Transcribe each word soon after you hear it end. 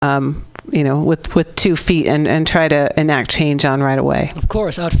with 2 feet and try to enact change on right away. Of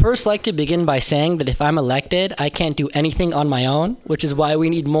course. I would first like to begin by saying that if I'm elected, I can't do anything on my own, which is why we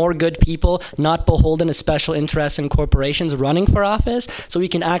need more good people, not beholden to special interests and corporations running for office, so we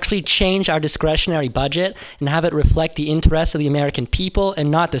can actually change our discretionary budget and have it reflect the interests of the American people and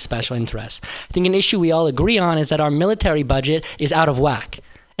not the special interests. I think an issue we all agree on is that our military budget is out of whack.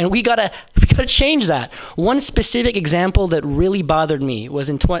 And we gotta change that. One specific example that really bothered me was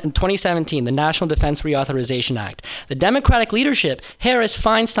in 2017, the National Defense Reauthorization Act. The Democratic leadership, Harris,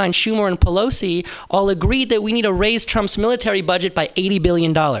 Feinstein, Schumer, and Pelosi, all agreed that we need to raise Trump's military budget by $80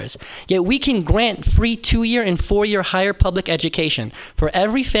 billion. Yet we can grant free 2-year and 4-year higher public education. For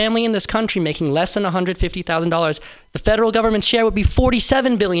every family in this country making less than $150,000, the federal government's share would be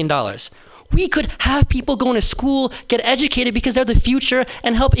 $47 billion. We could have people going to school, get educated because they're the future,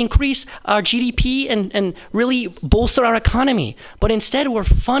 and help increase our GDP and really bolster our economy. But instead, we're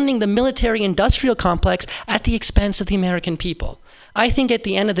funding the military-industrial complex at the expense of the American people. I think at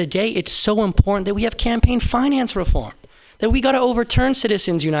the end of the day, it's so important that we have campaign finance reform, that we got to overturn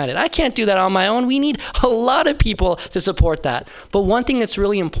Citizens United. I can't do that on my own. We need a lot of people to support that. But one thing that's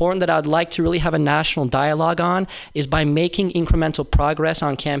really important that I'd like to really have a national dialogue on is by making incremental progress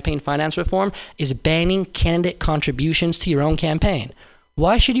on campaign finance reform is banning candidate contributions to your own campaign.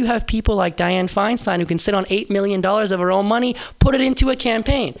 Why should you have people like Dianne Feinstein who can sit on $8 million of her own money, put it into a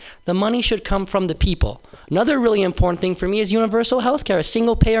campaign? The money should come from the people. Another really important thing for me is universal health care, a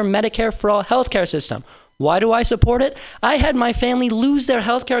single-payer Medicare for all health care system. Why do I support it? I had my family lose their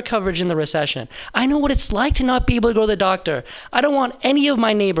health care coverage in the recession. I know what it's like to not be able to go to the doctor. I don't want any of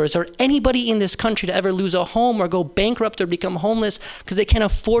my neighbors or anybody in this country to ever lose a home or go bankrupt or become homeless because they can't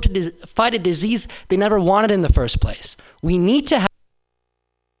afford to fight a disease they never wanted in the first place. We need to have...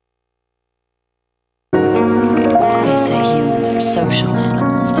 They say humans are social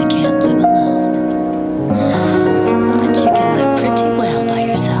animals. They can't live alone. But you can live pretty well by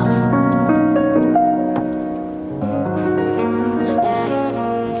yourself.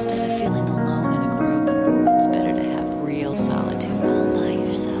 Instead of feeling alone in a group, it's better to have real solitude all by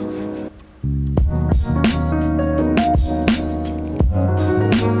yourself.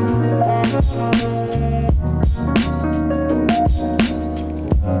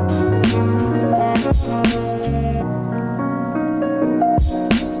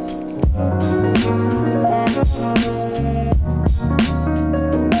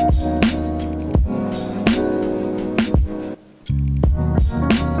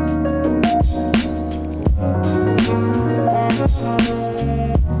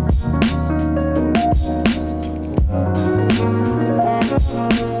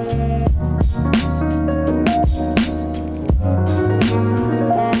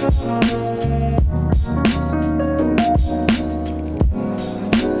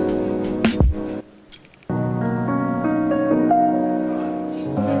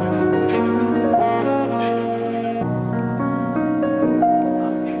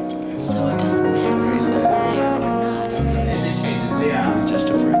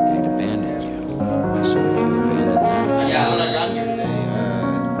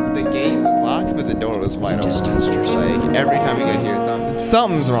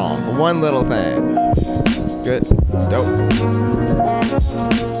 Something's wrong. One little thing. Good. Dope.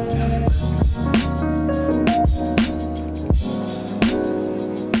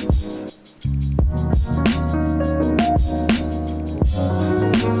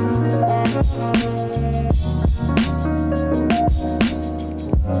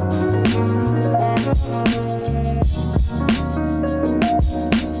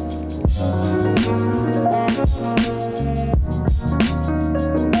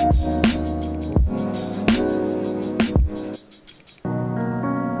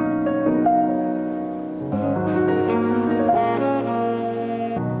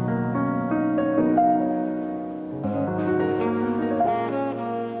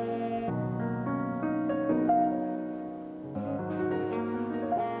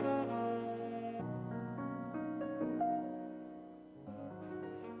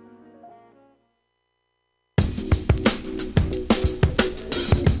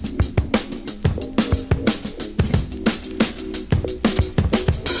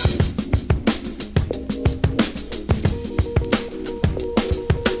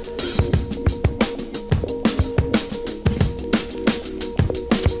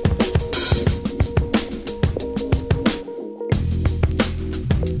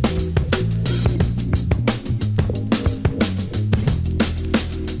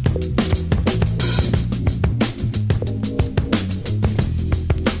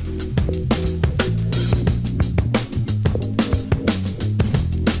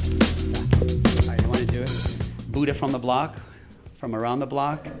 Buddha from the block, from around the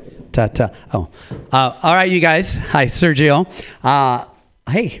block. Ta-ta. Oh. All right, you guys. Hi, Sergio.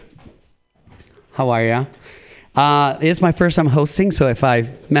 Hey. How are you? It's my first time hosting, so if I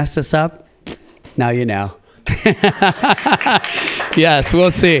mess this up, now you know. Yes,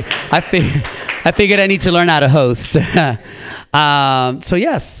 we'll see. I figured I need to learn how to host. So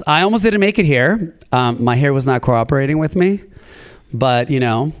yes, I almost didn't make it here. My hair was not cooperating with me, but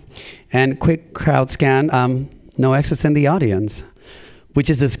and quick crowd scan, no exes in the audience, which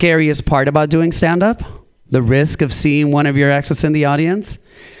is the scariest part about doing stand-up, the risk of seeing one of your exes in the audience.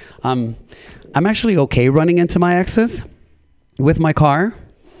 I'm actually okay running into my exes with my car,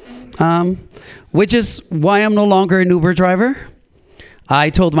 which is why I'm no longer an Uber driver. I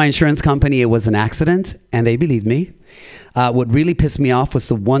told my insurance company it was an accident, and they believed me. What really pissed me off was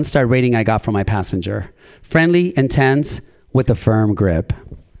the 1-star rating I got from my passenger. Friendly, intense, with a firm grip.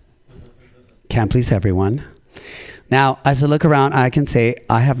 Can't please everyone. Now, as I look around, I can say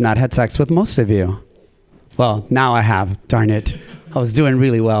I have not had sex with most of you. Well, now I have, darn it. I was doing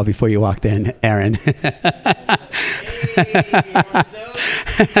really well before you walked in, Aaron.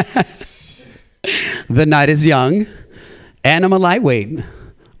 The night is young, and I'm a lightweight.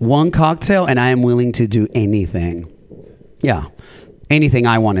 1 cocktail, and I am willing to do anything. Yeah, anything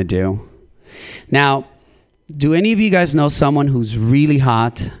I want to do. Now, do any of you guys know someone who's really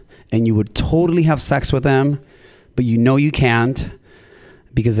hot, and you would totally have sex with them, but you know you can't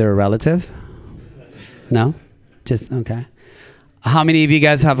because they're a relative? No? Just, okay. How many of you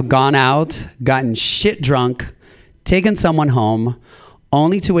guys have gone out, gotten shit drunk, taken someone home,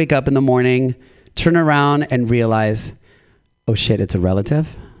 only to wake up in the morning, turn around and realize, oh shit, it's a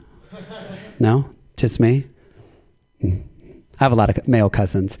relative? No? Just me? I have a lot of male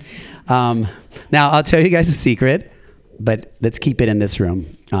cousins. Now, I'll tell you guys a secret, but let's keep it in this room.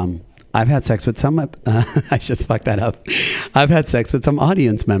 I've had sex with some, I just fucked that up. I've had sex with some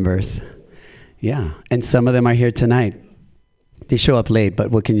audience members. Yeah, and some of them are here tonight. They show up late,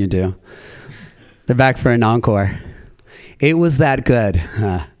 but what can you do? They're back for an encore. It was that good.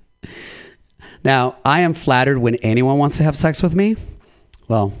 Now, I am flattered when anyone wants to have sex with me.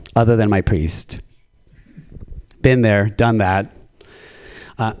 Well, other than my priest. Been there, done that.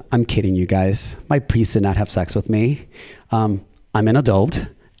 I'm kidding you guys. My priest did not have sex with me. I'm an adult,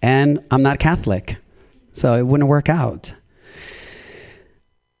 and I'm not Catholic. So it wouldn't work out.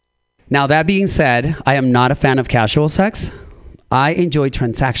 Now, that being said, I am not a fan of casual sex. I enjoy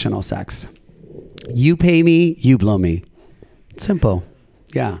transactional sex. You pay me, you blow me. Simple.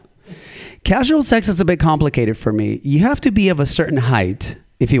 Yeah. Casual sex is a bit complicated for me. You have to be of a certain height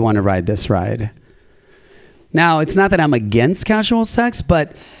if you want to ride this ride. Now, it's not that I'm against casual sex,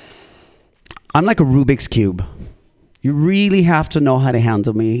 but I'm like a Rubik's Cube. You really have to know how to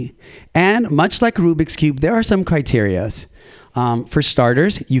handle me. And much like Rubik's Cube, there are some criterias. For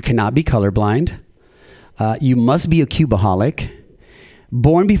starters, you cannot be colorblind. You must be a cubaholic.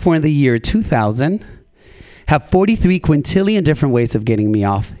 Born before the year 2000. Have 43 quintillion different ways of getting me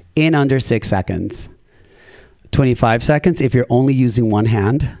off in under 6 seconds. 25 seconds if you're only using one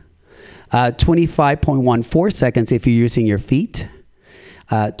hand. 25.14 seconds if you're using your feet.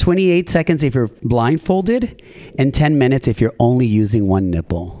 28 seconds if you're blindfolded. And 10 minutes if you're only using one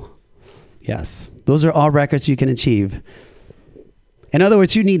nipple. Yes, those are all records you can achieve. In other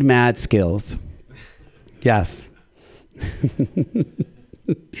words, you need mad skills. Yes.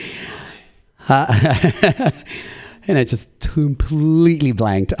 And I just completely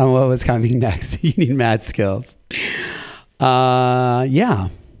blanked on what was coming next. You need mad skills. Yeah.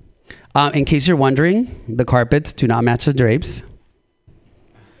 In case you're wondering, the carpets do not match the drapes.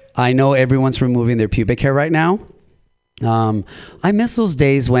 I know everyone's removing their pubic hair right now. I miss those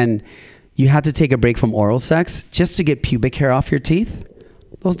days when you had to take a break from oral sex just to get pubic hair off your teeth.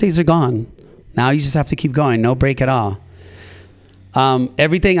 Those days are gone. Now you just have to keep going. No break at all.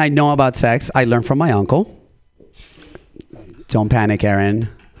 Everything I know about sex, I learned from my uncle. Don't panic, Aaron.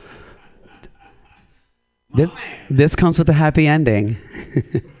 This comes with a happy ending.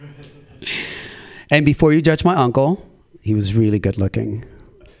 And before you judge my uncle, he was really good looking.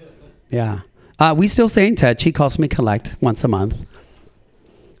 Yeah. We still stay in touch. He calls me collect once a month.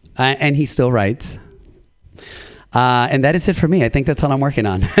 And he still writes. And that is it for me. I think that's all I'm working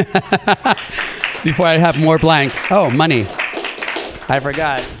on. Before I have more blanks. Oh, money. I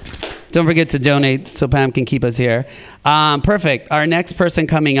forgot. Don't forget to donate so Pam can keep us here. Perfect. Our next person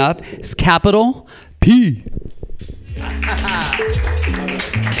coming up is Capital P.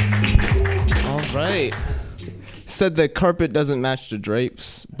 All right. Said the carpet doesn't match the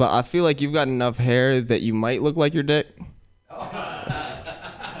drapes, but I feel like you've got enough hair that you might look like your dick.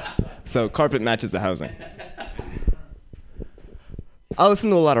 So carpet matches the housing. I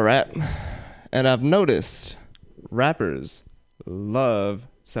listen to a lot of rap, and I've noticed rappers love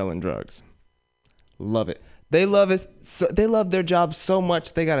selling drugs. Love it. They love it. They love their job so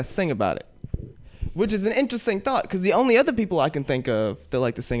much they gotta sing about it, which is an interesting thought. Because the only other people I can think of that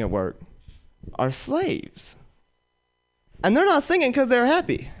like to sing at work are slaves, and they're not singing because they're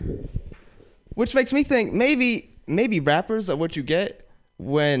happy. Which makes me think maybe rappers are what you get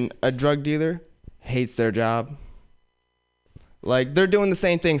when a drug dealer hates their job. Like, they're doing the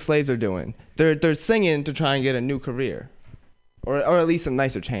same thing slaves are doing. They're singing to try and get a new career, or at least some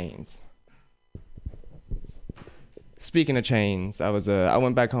nicer chains. Speaking of chains, I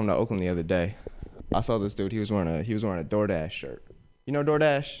went back home to Oakland the other day. I saw this dude. He was wearing a DoorDash shirt. You know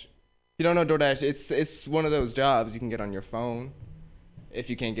DoorDash? If you don't know DoorDash, it's one of those jobs you can get on your phone if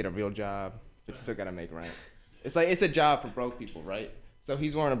you can't get a real job, but you still gotta make rent. It's like, it's a job for broke people, right? So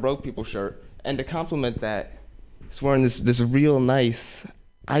he's wearing a broke people shirt, and to compliment that, he's wearing this real nice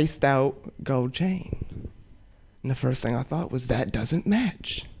iced out gold chain. And the first thing I thought was, that doesn't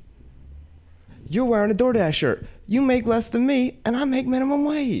match. You're wearing a DoorDash shirt. You make less than me, and I make minimum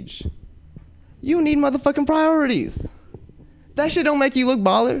wage. You need motherfucking priorities. That shit don't make you look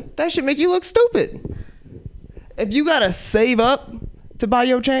baller. That shit make you look stupid. If you gotta save up to buy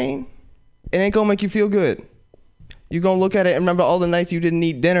your chain, it ain't gonna make you feel good. You gonna look at it and remember all the nights you didn't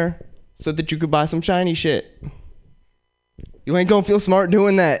eat dinner so that you could buy some shiny shit. You ain't gonna feel smart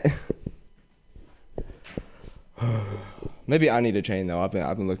doing that. Maybe I need a chain though. I've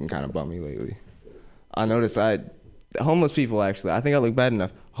been looking kind of bummy lately. I noticed homeless people, actually, I think I look bad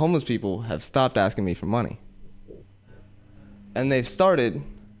enough. Homeless people have stopped asking me for money. And they've started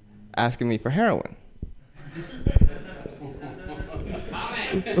asking me for heroin.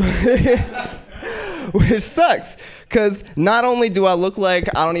 Which sucks, because not only do I look like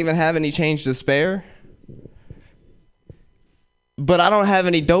I don't even have any change to spare, but I don't have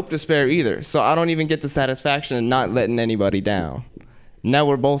any dope to spare either. So I don't even get the satisfaction of not letting anybody down. Now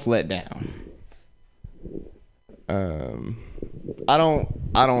we're both let down. I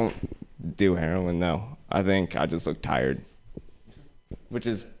don't do heroin though. I think I just look tired, which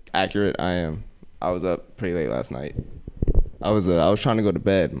is accurate. I am. I was up pretty late last night. I was trying to go to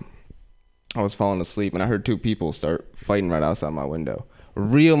bed. I was falling asleep and I heard two people start fighting right outside my window.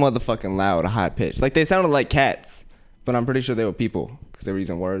 Real motherfucking loud, high pitched. Like, they sounded like cats, but I'm pretty sure they were people because they were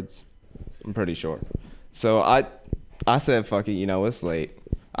using words. I'm pretty sure. So I said, fuck it, it's late.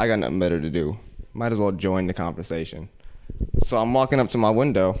 I got nothing better to do. Might as well join the conversation. So I'm walking up to my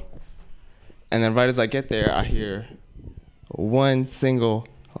window, and then right as I get there, I hear one single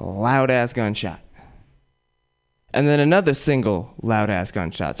loud-ass gunshot. And then another single loud-ass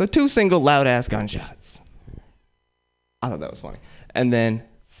gunshot. So two single loud-ass gunshots. I thought that was funny. And then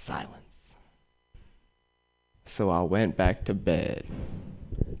silence. So I went back to bed.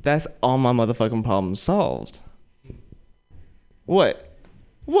 That's all my motherfucking problems solved. What?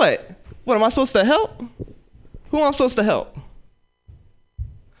 What, am I supposed to help? Who am I supposed to help?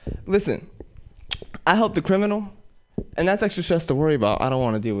 Listen, I help the criminal, and that's extra stress to worry about. I don't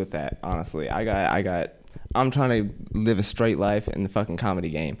want to deal with that, honestly. I'm trying to live a straight life in the fucking comedy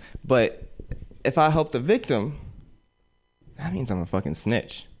game. But if I help the victim, that means I'm a fucking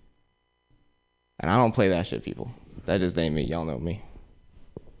snitch. And I don't play that shit, people. That just ain't me. Y'all know me.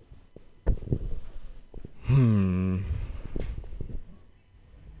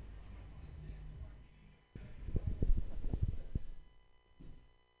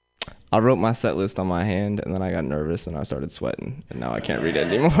 I wrote my set list on my hand, and then I got nervous, and I started sweating, and now I can't read it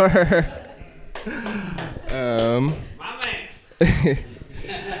anymore.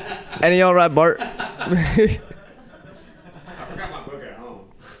 Any of y'all ride Bart? I forgot my book at home.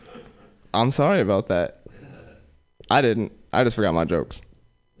 I'm sorry about that. I didn't. I just forgot my jokes.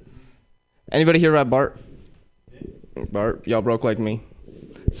 Anybody here ride Bart? Bart, y'all broke like me.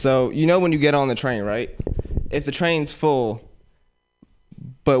 So, when you get on the train, right? If the train's full,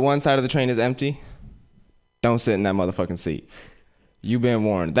 but one side of the train is empty, don't sit in that motherfucking seat. You've been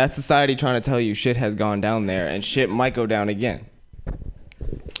warned. That's society trying to tell you shit has gone down there, and shit might go down again.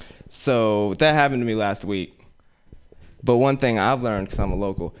 So that happened to me last week. But one thing I've learned, because I'm a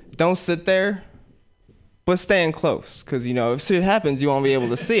local, don't sit there, but stay in close. Because, if shit happens, you won't be able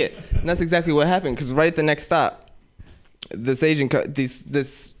to see it. And that's exactly what happened, because right at the next stop, this Asian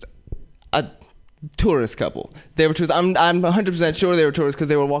tourist couple. They were tourists. I'm 100% sure they were tourists because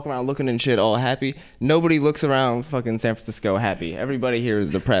they were walking around looking and shit all happy. Nobody looks around fucking San Francisco happy. Everybody here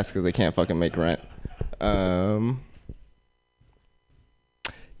is depressed because they can't fucking make rent.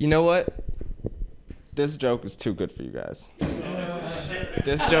 You know what? This joke is too good for you guys.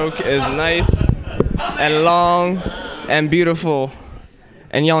 This joke is nice and long and beautiful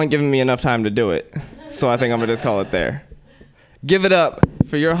and y'all ain't giving me enough time to do it. So I think I'm gonna just call it there. Give it up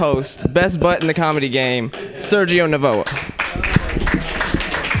for your host, best butt in the comedy game, Sergio Navoa.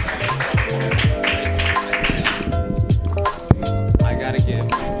 I gotta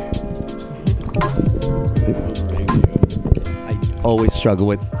give. I always struggle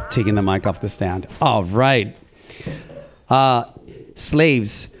with taking the mic off the stand. All right.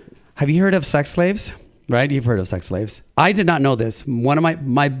 Slaves. Have you heard of sex slaves? Right? You've heard of sex slaves. I did not know this. One of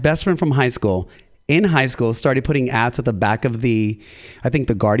my best friend from high school, in high school, started putting ads at the back of the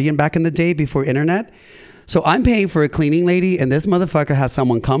Guardian back in the day before internet. So I'm paying for a cleaning lady, and this motherfucker has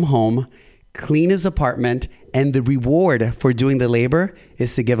someone come home, clean his apartment, and the reward for doing the labor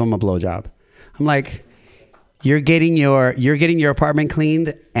is to give him a blowjob. I'm like, you're getting your apartment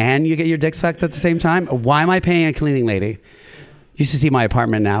cleaned and you get your dick sucked at the same time? Why am I paying a cleaning lady? You should see my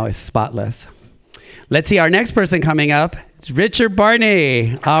apartment now. It's spotless. Let's see our next person coming up. It's Richard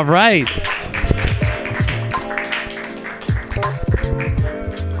Barney. All right.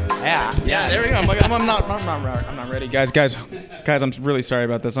 Yeah, there we go. I'm not ready. Guys, I'm really sorry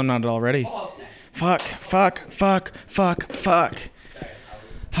about this. I'm not at all ready. Fuck.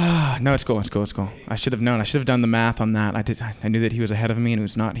 No, it's cool. I should have known. I should have done the math on that. I knew that he was ahead of me and he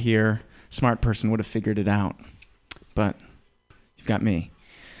was not here. Smart person would have figured it out. But you've got me.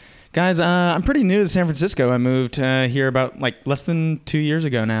 Guys, I'm pretty new to San Francisco. I moved here about less than 2 years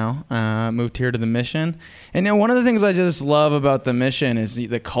ago now. Moved here to the Mission. And one of the things I just love about the Mission is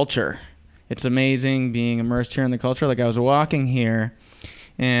the culture. It's amazing being immersed here in the culture. I was walking here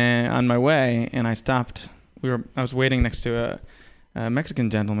and on my way, and I stopped. I was waiting next to a Mexican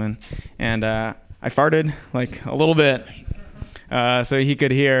gentleman, and I farted a little bit. So he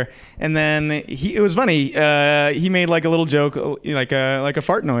could hear, and then it was funny. He made a little joke, like a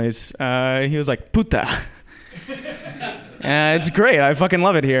fart noise. He was like "puta." It's great. I fucking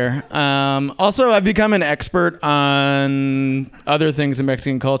love it here. Also, I've become an expert on other things in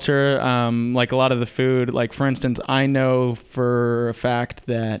Mexican culture, like a lot of the food. For instance, I know for a fact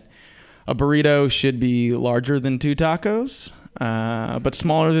that a burrito should be larger than 2 tacos, but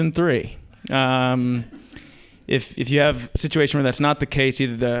smaller than 3. If you have a situation where that's not the case,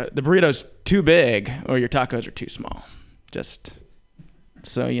 either the burrito's too big or your tacos are too small. Just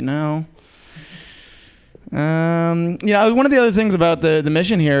so you know. One of the other things about the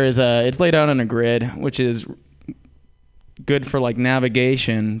Mission here is it's laid out on a grid, which is good for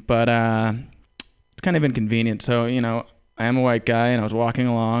navigation, but it's kind of inconvenient. So, I am a white guy, and I was walking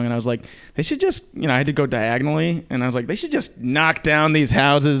along, and I was like, they should just, I had to go diagonally, and I was like, they should just knock down these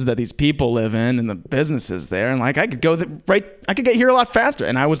houses that these people live in and the businesses there, and I could go I could get here a lot faster,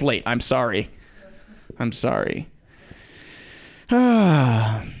 and I was late. I'm sorry. When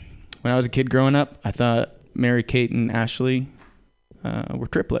I was a kid growing up, I thought Mary Kate and Ashley were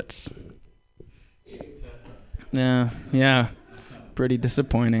triplets. Yeah. Pretty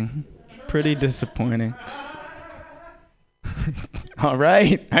disappointing. All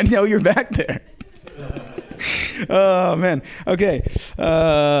right. I know you're back there. Oh, man. Okay.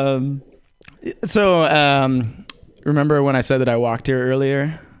 Remember when I said that I walked here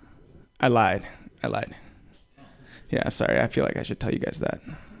earlier? I lied. Yeah, sorry. I feel like I should tell you guys that.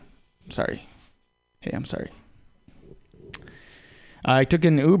 Sorry. Hey, I'm sorry. I took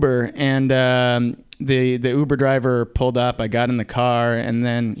an Uber, and the Uber driver pulled up. I got in the car, and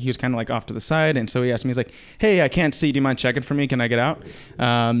then he was kind of off to the side, and so he asked me, he's like, hey, I can't see. Do you mind checking for me? Can I get out?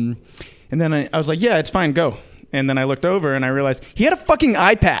 And then I was like, yeah, it's fine. Go. And then I looked over, and I realized he had a fucking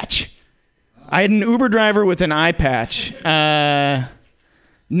eye patch. I had an Uber driver with an eye patch.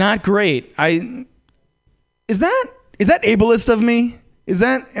 Not great. Is that ableist of me?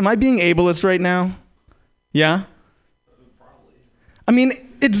 Am I being ableist right now? Yeah? I mean,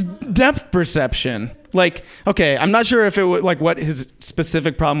 it's depth perception. Okay, I'm not sure if it was what his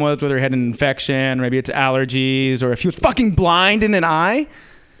specific problem was, whether he had an infection, or maybe it's allergies, or if he was fucking blind in an eye.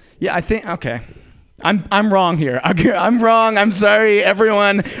 Yeah, I think, okay. I'm wrong here. Okay, I'm wrong. I'm sorry,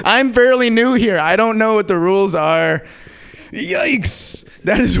 everyone. I'm fairly new here. I don't know what the rules are. Yikes.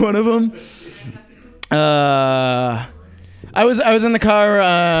 That is one of them. I was in the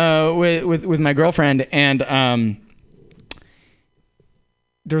car with my girlfriend, and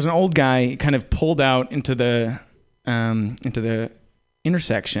there was an old guy kind of pulled out into the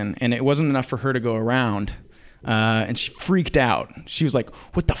intersection, and it wasn't enough for her to go around, and she freaked out. She was like,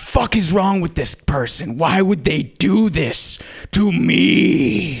 "What the fuck is wrong with this person? Why would they do this to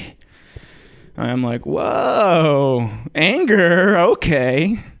me?" I'm like, "Whoa, anger,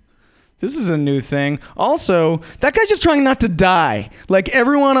 okay." This is a new thing. Also, that guy's just trying not to die.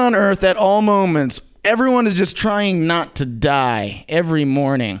 Everyone on Earth at all moments everyone is just trying not to die every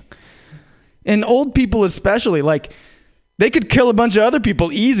morning. And old people especially, like, they could kill a bunch of other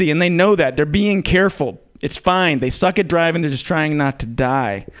people easy, and they know that. They're being careful. It's fine. They suck at driving. They're just trying not to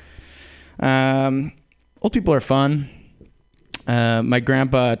die. Old people are fun. My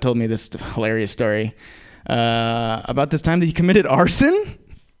grandpa told me this hilarious story about this time that he committed arson.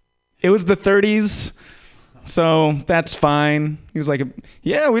 It was the 30s, so that's fine. He was like,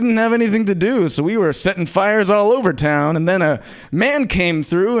 yeah, we didn't have anything to do, so we were setting fires all over town, and then a man came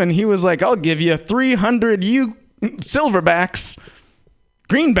through, and he was like, I'll give you 300 silverbacks,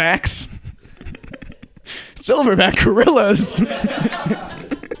 greenbacks, silverback gorillas.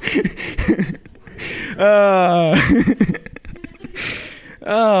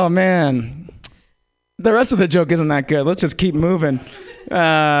 Oh, man. The rest of the joke isn't that good. Let's just keep moving.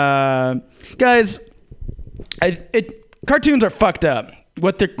 Guys, cartoons are fucked up.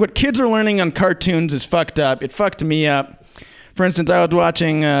 What kids are learning on cartoons is fucked up. It fucked me up. For instance, I was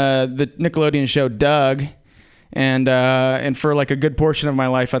watching the Nickelodeon show Doug, and for like a good portion of my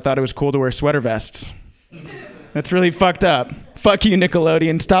life, I thought it was cool to wear sweater vests. That's really fucked up. Fuck you,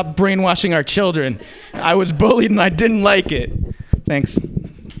 Nickelodeon. Stop brainwashing our children. I was bullied and I didn't like it. Thanks.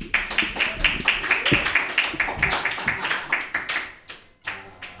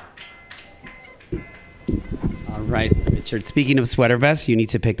 All right, Richard. Speaking of sweater vests, you need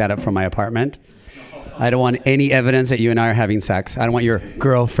to pick that up from my apartment. I don't want any evidence that you and I are having sex. I don't want your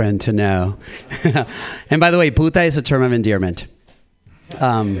girlfriend to know. And by the way, puta is a term of endearment.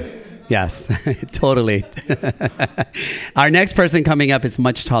 Yes, totally. Our next person coming up is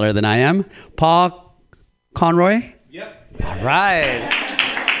much taller than I am. Paul Conroy? Yep. All right.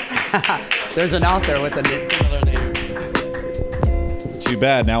 There's an author with a similar name. It's too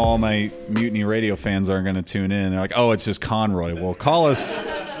bad. Now all my Mutiny Radio fans aren't going to tune in. They're like, oh, it's just Conroy. Well, call us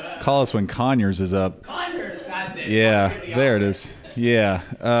when Conyers is up. Conyers, that's it. Yeah, there it is.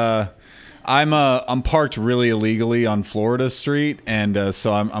 Yeah. I'm parked really illegally on Florida Street, and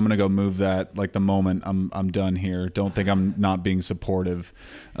so I'm gonna go move that like the moment I'm done here. Don't think I'm not being supportive.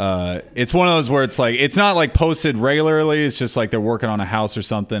 It's one of those where it's like it's not like posted regularly. It's just like they're working on a house or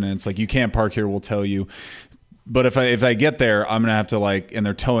something, and it's like you can't park here. We'll tell you. But if I get there, I'm gonna have to like, and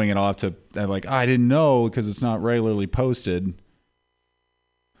they're towing it off to like I didn't know because it's not regularly posted.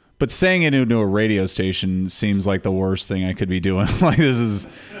 But saying it into a radio station seems like the worst thing I could be doing. Like this is.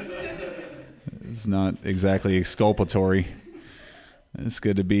 It's not exactly exculpatory. It's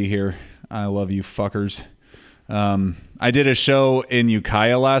good to be here. I love you fuckers. I did a show in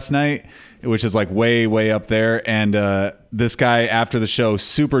Ukiah last night, which is like way, way up there. And this guy, after the show,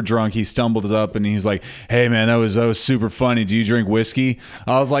 super drunk, he stumbled up and he was like, hey, man, that was super funny. Do you drink whiskey?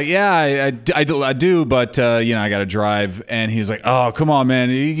 I was like, yeah, I do, but, I got to drive. And he was like, oh, come on, man.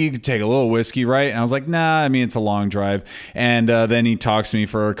 You could take a little whiskey, right? And I was like, nah, I mean, it's a long drive. And then he talks to me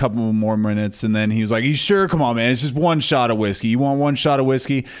for a couple more minutes. And then he was like, you sure? Come on, man. It's just one shot of whiskey. You want one shot of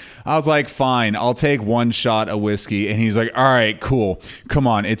whiskey? I was like, fine, I'll take one shot of whiskey. And he's like, all right, cool. Come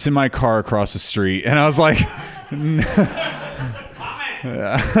on. It's in my car across the street. And I was like...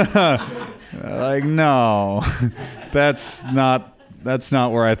 like no, that's not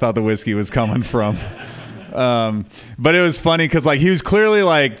where I thought the whiskey was coming from. But it was funny because like he was clearly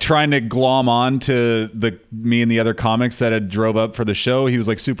like trying to glom on to me and the other comics that had drove up for the show. He was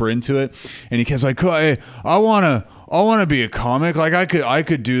like super into it, and he kept like, hey, I wanna be a comic. Like I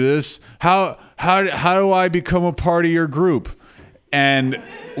could do this. How do I become a part of your group? And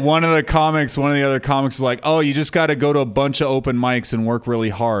one of the other comics was like, oh, you just got to go to a bunch of open mics and work really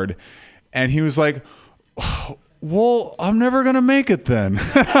hard. And he was like, well, I'm never going to make it then.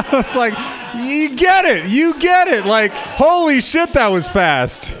 I was like, you get it. Like, holy shit, that was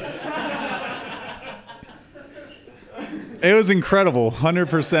fast. It was incredible.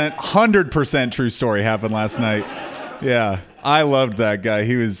 100% true story happened last night. Yeah, I loved that guy.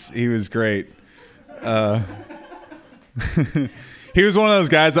 He was great. He was one of those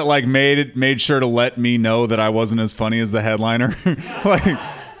guys that like made sure to let me know that I wasn't as funny as the headliner. Like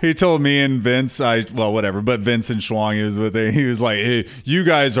he told me and Vince, but Vince and Schwang, he was with it. He was like, hey, you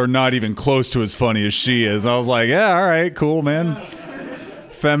guys are not even close to as funny as she is. I was like, yeah, all right, cool, man.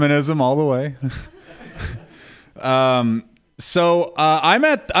 Feminism all the way. So I'm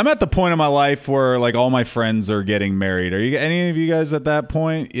at the point in my life where like all my friends are getting married. Are you any of you guys at that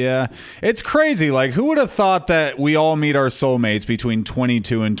point? Yeah, it's crazy. Like who would have thought that we all meet our soulmates between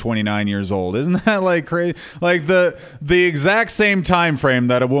 22 and 29 years old? Isn't that like crazy? Like the exact same time frame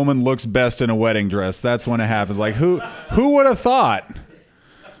that a woman looks best in a wedding dress. That's when it happens. Like who would have thought?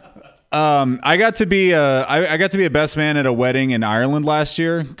 I got to be I got to be a best man at a wedding in Ireland last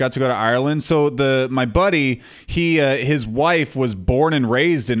year. Got to go to Ireland. So my buddy, his wife was born and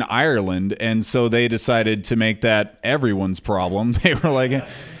raised in Ireland, and so they decided to make that everyone's problem. They were like,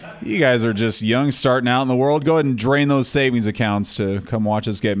 "You guys are just young, starting out in the world. Go ahead and drain those savings accounts to come watch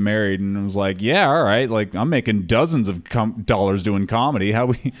us get married." And I was like, "Yeah, all right. Like, I'm making dozens of dollars doing comedy.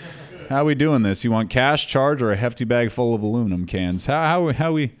 How we doing this? You want cash charge or a hefty bag full of aluminum cans? How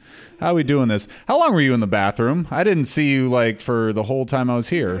we doing this? How long were you in the bathroom? I didn't see you like for the whole time I was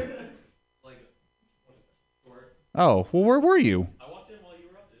here." Oh, well, where were you? I walked in while you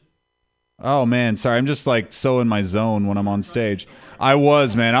were up, dude. Oh man, sorry. I'm just like so in my zone when I'm on stage. I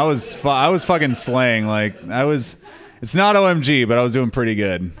was, man. I was fucking slaying. Like it's not OMG, but I was doing pretty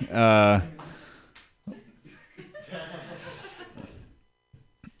good.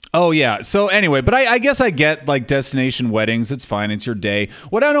 Oh, yeah. So anyway, but I guess I get like destination weddings. It's fine. It's your day.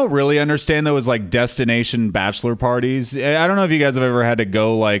 What I don't really understand, though, is like destination bachelor parties. I don't know if you guys have ever had to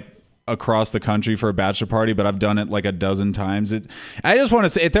go like across the country for a bachelor party, but I've done it like a dozen times. I just want to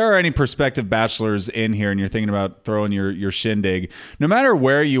say, if there are any prospective bachelors in here and you're thinking about throwing your shindig, no matter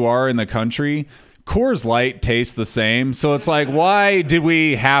where you are in the country, Coors Light tastes the same. So it's like, why did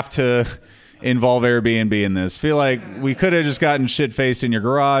we have to involve Airbnb in this? Feel like we could have just gotten shit-faced in your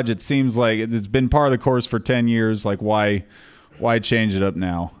garage. It seems like it's been part of the course for 10 years. Like, why change it up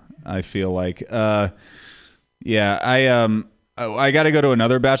now? I feel like, I got to go to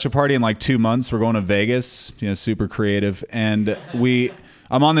another bachelor party in like 2 months. We're going to Vegas, super creative. And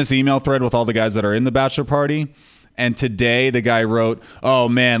I'm on this email thread with all the guys that are in the bachelor party. And today the guy wrote, "Oh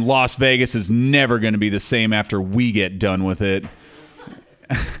man, Las Vegas is never going to be the same after we get done with it."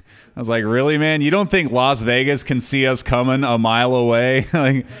 I was like, really, man? You don't think Las Vegas can see us coming a mile away?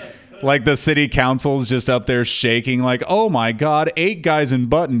 like the city council's just up there shaking like, "Oh my God, 8 guys in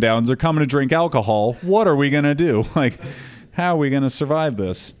button-downs are coming to drink alcohol. What are we going to do? Like, how are we going to survive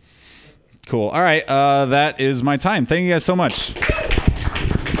this?" Cool. All right. That is my time. Thank you guys so much.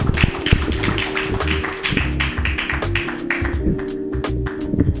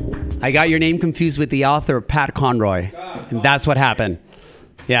 I got your name confused with the author, Pat Conroy. And that's what happened.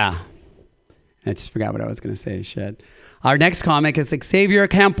 Yeah. I just forgot what I was going to say. Shit. Our next comic is Xavier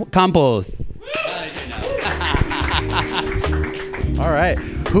Campos. All right.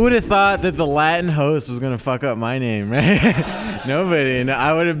 Who would have thought that the Latin host was going to fuck up my name, right? Nobody. No,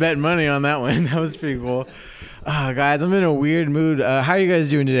 I would have bet money on that one. That was pretty cool. Guys, I'm in a weird mood. How are you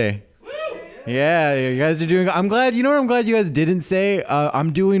guys doing today? Yeah, you guys are doing... I'm glad you guys didn't say?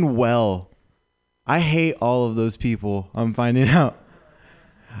 I'm doing well. I hate all of those people, I'm finding out.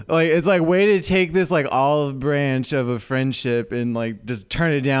 Like, it's like way to take this like olive branch of a friendship and like just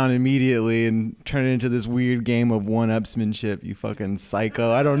turn it down immediately and turn it into this weird game of one-upsmanship, you fucking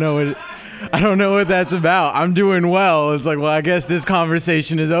psycho. I don't know what that's about. I'm doing well. It's like, well, I guess this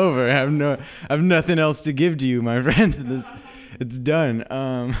conversation is over. I have nothing else to give to you, my friend. It's done.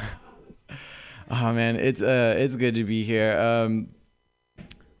 Oh man, it's good to be here.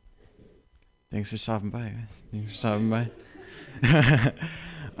 Thanks for stopping by, guys. Thanks for stopping by.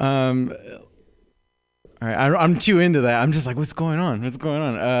 All right, I'm too into that. I'm just like, what's going on? It's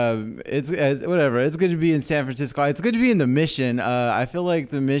whatever. It's good to be in San Francisco. It's good to be in the Mission. I feel like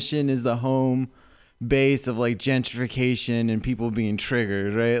the Mission is the home base of like gentrification and people being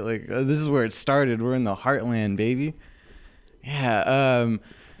triggered, right? Like this is where it started. We're in the heartland, baby. Yeah.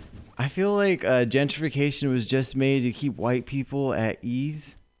 I feel like gentrification was just made to keep white people at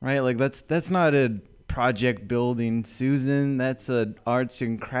ease, right? Like that's not a project building, Susan. That's an arts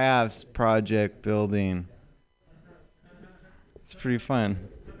and crafts project building. It's pretty fun.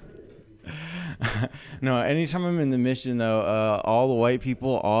 No, anytime I'm in the Mission, though, all the white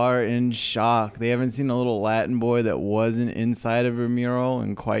people are in shock. They haven't seen a little Latin boy that wasn't inside of a mural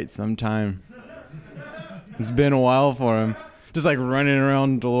in quite some time. It's been a while for him. Just like running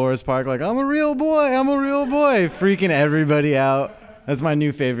around Dolores Park like, I'm a real boy, freaking everybody out. That's my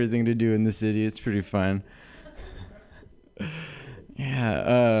new favorite thing to do in the city. It's pretty fun.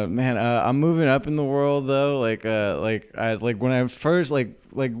 Yeah, man, I'm moving up in the world though. When I first like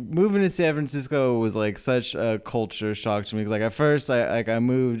moving to San Francisco was like such a culture shock to me. Cause like at first I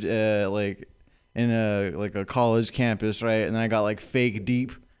moved like in a college campus, right? And then I got like fake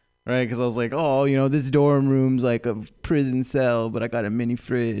deep. Right, because I was like, oh, this dorm room's like a prison cell, but I got a mini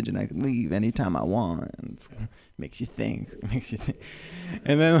fridge and I can leave anytime I want. It makes you think.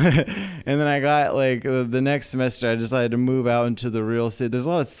 And then I got like the next semester, I decided to move out into the real city. There's a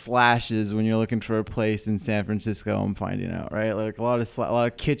lot of slashes when you're looking for a place in San Francisco. I'm finding out, right? Like a lot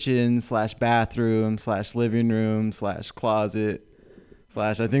of kitchen / bathroom / living room / closet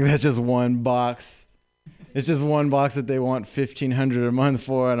I think that's just one box. It's just one box that they want $1,500 a month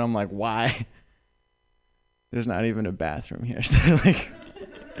for, and I'm like, why? There's not even a bathroom here. So like,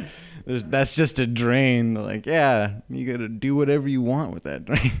 that's just a drain. They're like, yeah, you gotta do whatever you want with that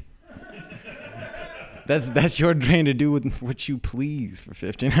drain. That's your drain to do with what you please for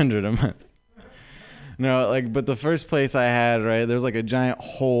 $1,500 a month. No, like, but the first place I had, right, there was like a giant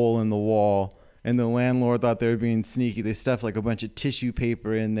hole in the wall, and the landlord thought they were being sneaky. They stuffed like a bunch of tissue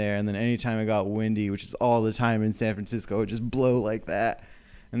paper in there, and then anytime it got windy, which is all the time in San Francisco, it would just blow like that.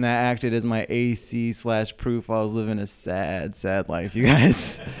 And that acted as my AC/proof I was living a sad, sad life, you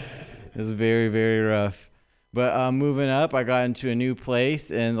guys. It was very, very rough. But moving up, I got into a new place,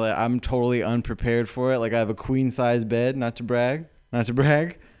 and like I'm totally unprepared for it. Like I have a queen-size bed, not to brag.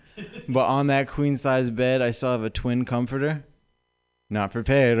 But on that queen-size bed, I still have a twin comforter. Not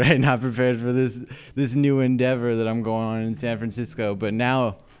prepared, right? Not prepared for this new endeavor that I'm going on in San Francisco. But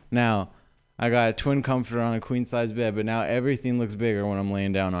now, I got a twin comforter on a queen-size bed, but now everything looks bigger when I'm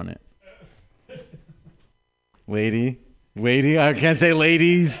laying down on it. Lady, I can't say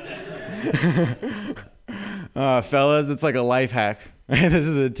ladies. Fellas, it's like a life hack. This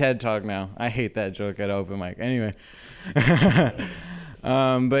is a TED Talk now. I hate that joke at open mic. Anyway.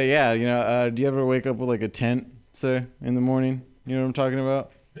 But yeah, you know, do you ever wake up with like a tent, sir, in the morning? You know what I'm talking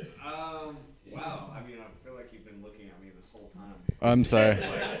about? Wow. I mean, I feel like you've been looking at me this whole time. I'm sorry. It's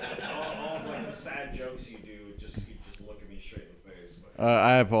like all of like the sad jokes you do, you just look at me straight in the face. But.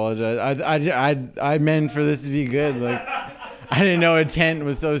 I apologize. I meant for this to be good. Like, I didn't know a tent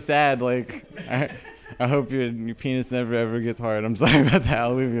was so sad. Like, I hope your penis never ever gets hard. I'm sorry about that.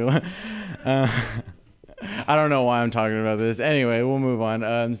 I'll leave you alone. I don't know why I'm talking about this. Anyway, we'll move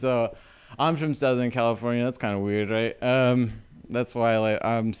on. So I'm from Southern California. That's kind of weird, right? That's why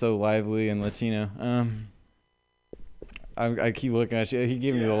I'm so lively and Latino. I keep looking at you. He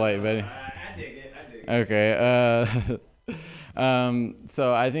gave me the light, Betty. I dig it. Okay.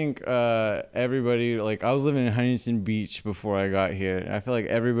 So I think everybody, like, I was living in Huntington Beach before I got here. I feel like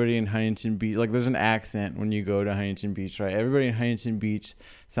everybody in Huntington Beach, like, there's an accent when you go to Huntington Beach, right? Everybody in Huntington Beach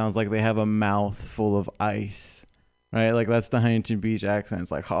sounds like they have a mouth full of ice, right? Like, that's the Huntington Beach accent.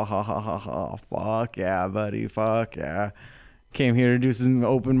 It's like, ha, ha, ha, ha, ha, fuck yeah, buddy, fuck yeah. Came here to do some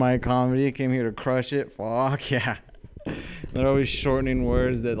open mic comedy. Came here to crush it. Fuck yeah. They're always shortening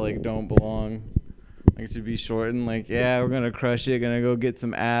words that, like, don't belong. Like, to be shortened, like, yeah, we're gonna crush it, gonna go get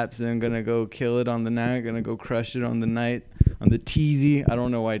some apps, and gonna go kill it on the night, gonna go crush it on the night, on the TZ. I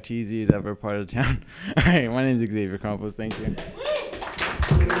don't know why TZ is ever part of town. All right, my name's Xavier Campos. Thank you.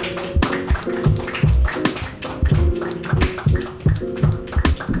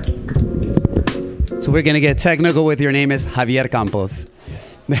 So we're going to get technical with your name is Javier Campos.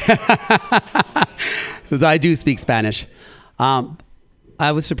 I do speak Spanish.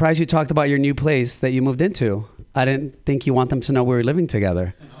 I was surprised you talked about your new place that you moved into. I didn't think you want them to know we were living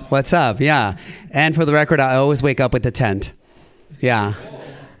together. What's up? Yeah. And for the record, I always wake up with the tent. Yeah.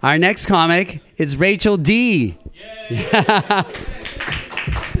 Our next comic is Rachel D. Yeah.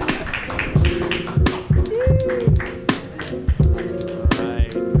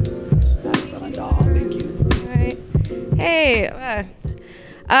 Hey,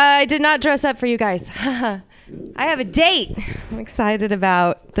 I did not dress up for you guys. I have a date. I'm excited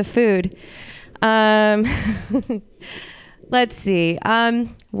about the food. Let's see.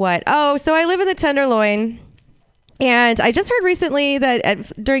 What? Oh, so I live in the Tenderloin. And I just heard recently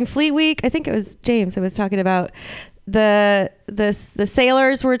that during Fleet Week, I think it was James that was talking about the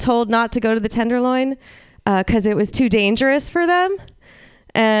sailors were told not to go to the Tenderloin because it was too dangerous for them.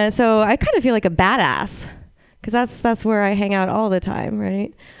 And so I kind of feel like a badass. Because that's where I hang out all the time,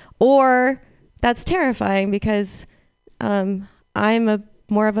 right? Or that's terrifying because I'm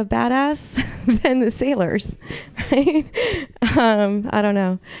more of a badass than the sailors, right? I don't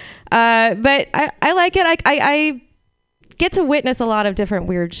know. But I like it. I get to witness a lot of different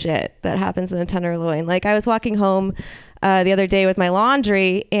weird shit that happens in the Tenderloin. Like I was walking home the other day with my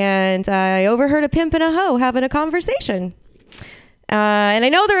laundry and I overheard a pimp and a hoe having a conversation. And I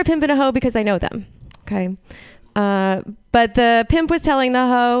know they're a pimp and a hoe because I know them. Okay. But the pimp was telling the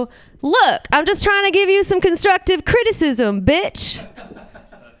hoe, look, I'm just trying to give you some constructive criticism, bitch. And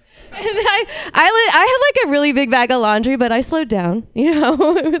I had like a really big bag of laundry, but I slowed down. You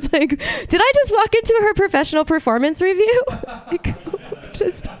know, it was like, did I just walk into her professional performance review? I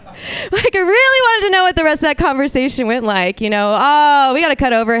really wanted to know what the rest of that conversation went like. You know, oh, we got to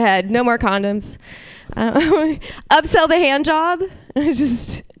cut overhead. No more condoms. Upsell the hand job.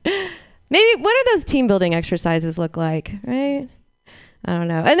 Maybe, what do those team building exercises look like, right? I don't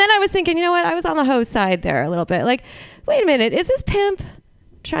know. And then I was thinking, you know what? I was on the host side there a little bit. Like, wait a minute, is this pimp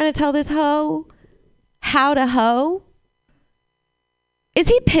trying to tell this hoe how to hoe? Is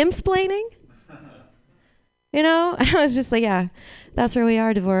he pimp-splaining? You know? And I was just like, yeah, that's where we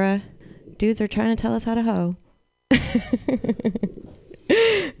are, Devorah. Dudes are trying to tell us how to hoe.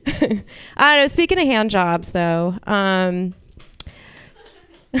 I don't know. Speaking of hand jobs, though,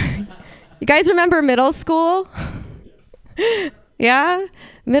 you guys remember middle school? Yeah?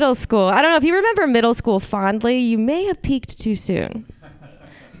 Middle school. I don't know if you remember middle school fondly. You may have peaked too soon.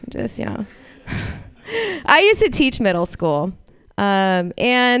 Just, yeah. I used to teach middle school.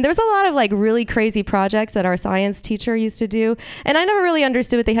 And there was a lot of like really crazy projects that our science teacher used to do. And I never really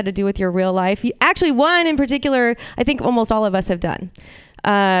understood what they had to do with your real life. Actually, one in particular, I think almost all of us have done,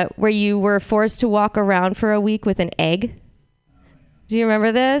 where you were forced to walk around for a week with an egg. Do you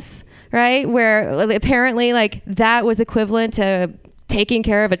remember this? Right? Where apparently like that was equivalent to taking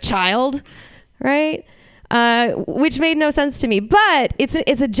care of a child, right? Which made no sense to me, but it's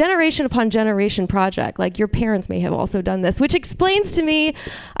a generation upon generation project. Like your parents may have also done this, which explains to me,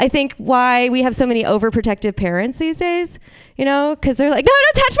 I think, why we have so many overprotective parents these days, you know, because they're like, no,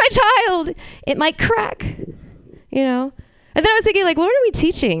 don't touch my child. It might crack, you know? And then I was thinking like, what are we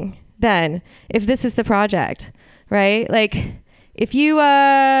teaching then if this is the project, right? Like if you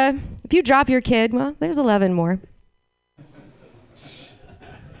drop your kid, well, there's 11 more.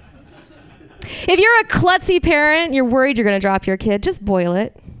 If you're a klutzy parent, you're worried you're going to drop your kid, just boil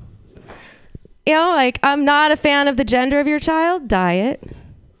it. You know, like, I'm not a fan of the gender of your child, dye it.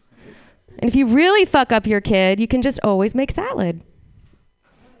 And if you really fuck up your kid, you can just always make salad.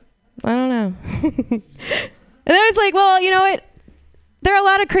 I don't know. And I was like, well, you know what? There are a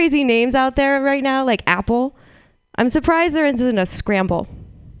lot of crazy names out there right now, like Apple. I'm surprised there isn't a Scramble.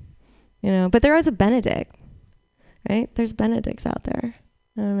 You know, but there is a Benedict, right? There's Benedicts out there.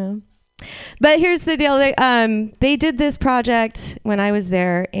 I don't know. But here's the deal. They did this project when I was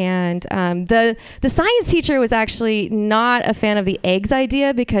there, and the science teacher was actually not a fan of the eggs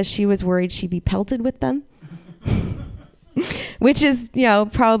idea because she was worried she'd be pelted with them, which is, you know,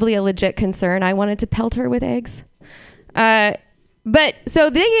 probably a legit concern. I wanted to pelt her with eggs. But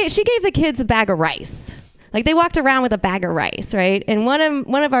so she gave the kids a bag of rice. Like they walked around with a bag of rice, right? And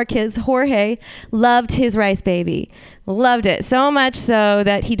one of our kids, Jorge, loved his rice baby. Loved it so much so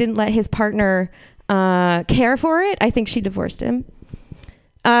that he didn't let his partner care for it. I think she divorced him.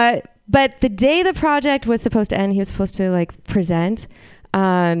 But the day the project was supposed to end, he was supposed to like present.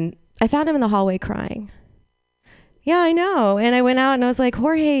 I found him in the hallway crying. Yeah, I know. And I went out and I was like,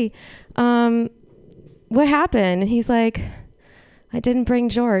 Jorge, what happened? And he's like, I didn't bring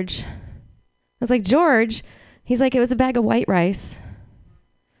George. I was like, George? He's like, it was a bag of white rice.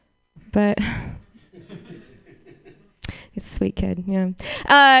 But he's a sweet kid, yeah.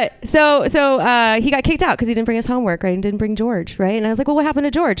 So he got kicked out because he didn't bring his homework, right? And didn't bring George, right? And I was like, well, what happened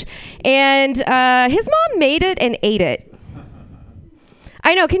to George? And his mom made it and ate it.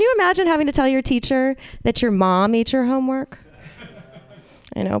 I know. Can you imagine having to tell your teacher that your mom ate your homework?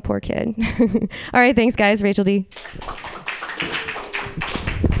 I know, poor kid. All right, thanks, guys. Rachel D.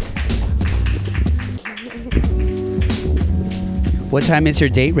 What time is your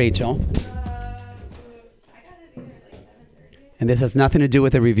date, Rachel? And this has nothing to do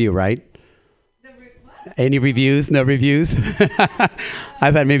with the review, right? Any reviews? No reviews? I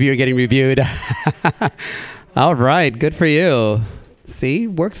thought maybe you were getting reviewed. All right, good for you.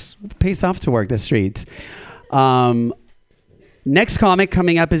 See, pays off to work the streets. Next comic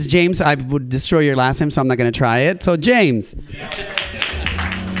coming up is James. I would destroy your last name, so I'm not going to try it. So, James.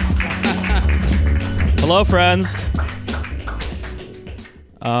 Hello, friends.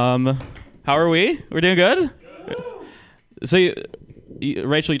 How are we? We're doing good? So,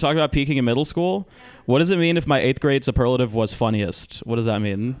 Rachel, you talked about peaking in middle school. What does it mean if my 8th grade superlative was funniest? What does that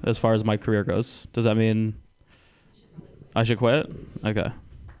mean as far as my career goes? Does that mean I should quit? Okay.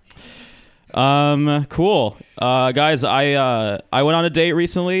 Cool. Guys, I went on a date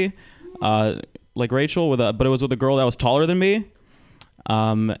recently, like Rachel, but it was with a girl that was taller than me.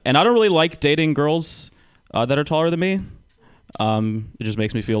 And I don't really like dating girls that are taller than me. It just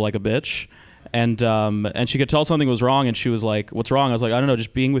makes me feel like a bitch. And she could tell something was wrong, and she was like, what's wrong? I was like, I don't know,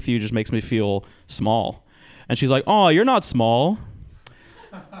 just being with you just makes me feel small. And she's like, oh, you're not small.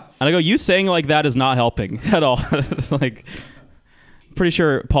 And I go, you saying like that is not helping at all. Like, pretty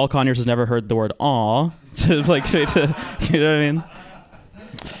sure Paul Conyers has never heard the word aw. Like, you know what I mean?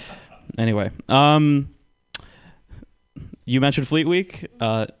 Anyway, you mentioned Fleet Week.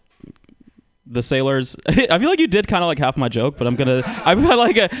 The Sailors. I feel like you did kind of like half my joke, but I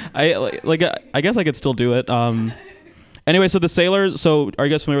guess I could still do it. Anyway, so the Sailors. So are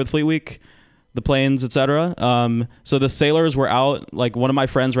you guys familiar with Fleet Week? the planes, etc. So the sailors were out. Like one of my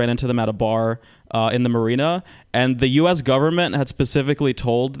friends ran into them at a bar in the marina, and the U.S. government had specifically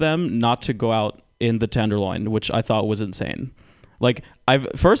told them not to go out in the Tenderloin, which I thought was insane. Like,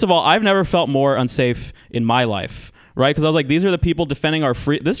 first of all, I've never felt more unsafe in my life, right? Because I was like, these are the people defending our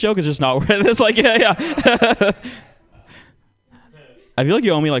free. This joke is just not worth it. It's like, yeah. I feel like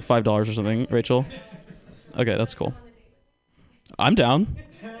you owe me like $5 or something, Rachel. Okay, that's cool. I'm down.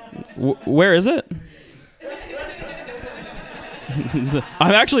 Where is it? I'm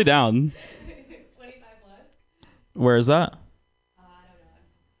actually down. 25 plus. Where is that? I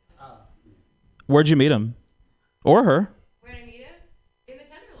don't know. Where'd you meet him? Or her? Where did I meet him? In the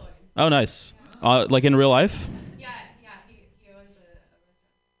Tenderloin. Oh, nice. Like in real life? Yeah, he owns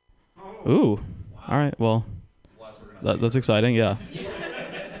a restaurant. Ooh. All right, well, that's exciting, yeah.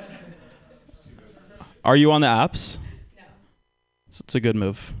 Are you on the apps? No. It's a good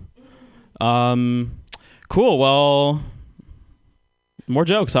move. Cool, well, more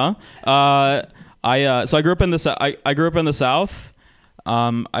jokes, huh? So I grew up in the I grew up in the South.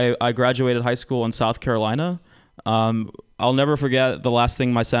 I graduated high school in South Carolina. I'll never forget the last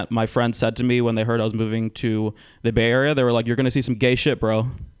thing my friends said to me when they heard I was moving to the Bay Area. They were like, "You're gonna see some gay shit, bro.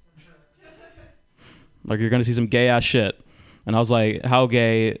 Like you're gonna see some gay ass shit." And I was like, "How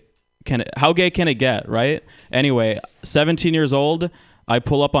gay can it get?" Right? Anyway, 17 years old. I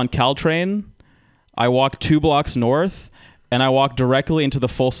pull up on Caltrain. I walk 2 blocks north, and I walk directly into the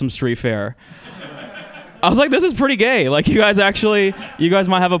Folsom Street Fair. I was like, this is pretty gay. Like, you guys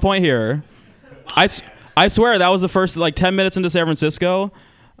might have a point here. I swear, that was the first, like, 10 minutes into San Francisco.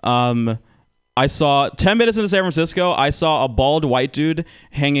 10 minutes into San Francisco, I saw a bald white dude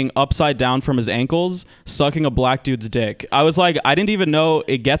hanging upside down from his ankles, sucking a black dude's dick. I was like, I didn't even know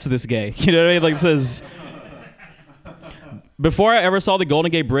it gets this gay. You know what I mean? Like, this is... Before I ever saw the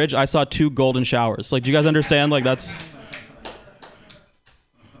Golden Gate Bridge, I saw 2 golden showers. Like, do you guys understand? Like, that's...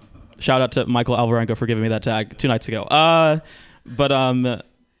 Shout out to Michael Alvarenko for giving me that tag 2 nights ago. But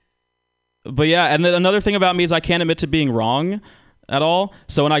yeah, and then another thing about me is I can't admit to being wrong at all.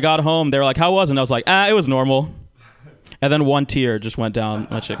 So when I got home, they were like, "How was it?" And I was like, it was normal. And then 1 tear just went down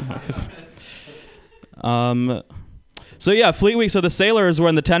my cheek. So yeah, Fleet Week. So the sailors were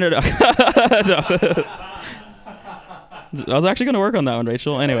in the tender. I was actually going to work on that one,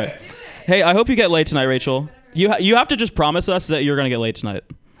 Rachel. Anyway, hey, I hope you get laid tonight, Rachel. You have to just promise us that you're going to get laid tonight.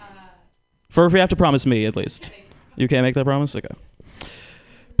 First, you have to promise me, at least. You can't make that promise? Okay.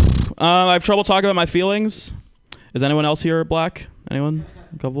 I have trouble talking about my feelings. Is anyone else here black? Anyone?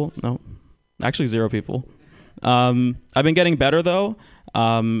 A couple? No. Actually, 0 people. I've been getting better, though.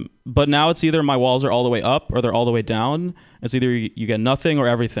 But now it's either my walls are all the way up or they're all the way down. It's either you get nothing or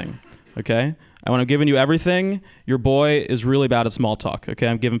everything. Okay? And when I'm giving you everything, your boy is really bad at small talk. Okay?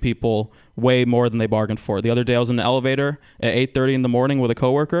 I'm giving people way more than they bargained for. The other day, I was in an elevator at 8:30 in the morning with a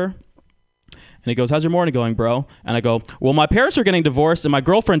coworker. And he goes, "How's your morning going, bro?" And I go, "Well, my parents are getting divorced and my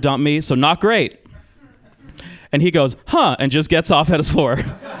girlfriend dumped me, so not great." And he goes, "Huh," and just gets off at his floor.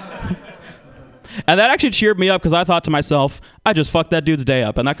 And that actually cheered me up because I thought to myself, I just fucked that dude's day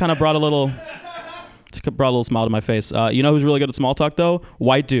up. And that kind of brought a little smile to my face. You know who's really good at small talk, though?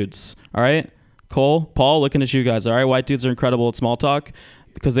 White dudes, all right? Cole, Paul, looking at you guys, all right? White dudes are incredible at small talk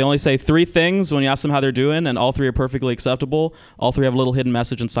because they only say 3 things when you ask them how they're doing, and all 3 are perfectly acceptable. All 3 have a little hidden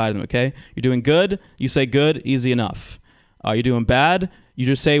message inside of them, okay? You're doing good, you say good, easy enough. You're doing bad, you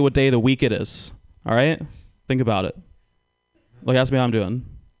just say what day of the week it is, all right? Think about it. Like, ask me how I'm doing.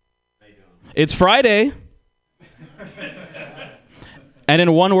 It's Friday. And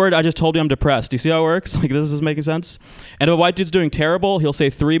in 1 word, I just told you I'm depressed. Do you see how it works? Like, this is making sense? And if a white dude's doing terrible, he'll say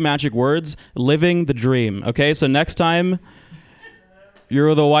 3 magic words, living the dream, okay? So next time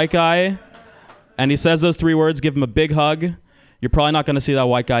you're the white guy and he says those 3 words, give him a big hug. You're probably not going to see that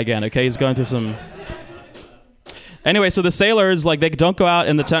white guy again, okay? He's going through some... Anyway, so the sailors, like, they don't go out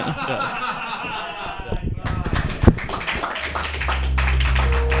in the tent...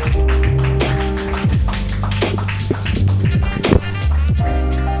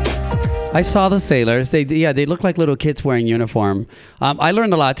 I saw the sailors. They look like little kids wearing uniform. I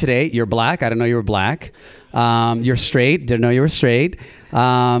learned a lot today. You're black. I didn't know you were black. You're straight. Didn't know you were straight.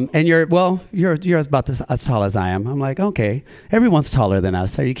 And you're about as tall as I am. I'm like, okay, everyone's taller than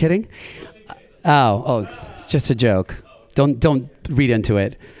us. Are you kidding? Oh, it's just a joke. Don't read into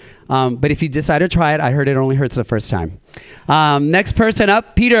it. But if you decide to try it, I heard it only hurts the first time. Next person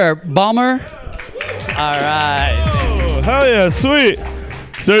up, Peter Balmer. All right. Oh, hell yeah, sweet.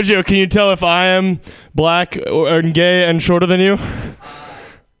 Sergio, can you tell if I am black or gay and shorter than you?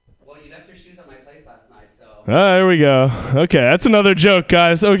 Well, you left your shoes at my place last night, so. There we go. Okay, that's another joke,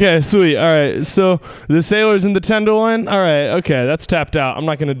 guys. Okay, sweet. All right, so the sailors in the Tenderloin. All right, okay, that's tapped out. I'm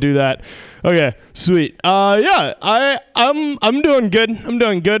not gonna do that. Okay, sweet. Yeah, I'm doing good. I'm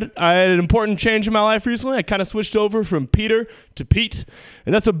doing good. I had an important change in my life recently. I kind of switched over from Peter to Pete,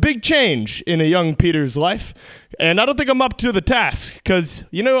 and that's a big change in a young Peter's life. And I don't think I'm up to the task because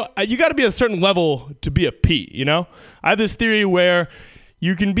you got to be a certain level to be a Pete. I have this theory where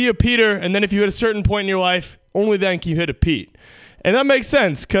you can be a Peter, and then if you hit a certain point in your life, only then can you hit a Pete. And that makes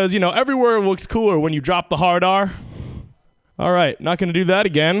sense because, every word looks cooler when you drop the hard R. All right, not going to do that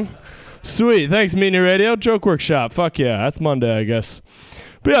again. Sweet. Thanks, MutinyRadio. Joke Workshop. Fuck yeah, that's Monday, I guess.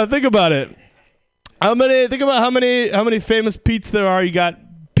 But yeah, think about it. Think about how many famous Petes there are. You got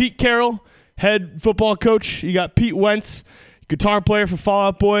Pete Carroll, head football coach. You got Pete Wentz, guitar player for Fall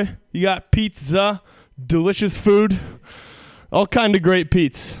Out Boy. You got Pizza, delicious food. All kind of great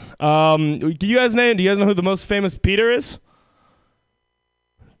Pete's. Do you guys know who the most famous Peter is?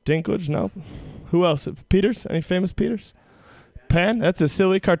 Dinklage? No. Who else? Peters? Any famous Peters? Pan? That's a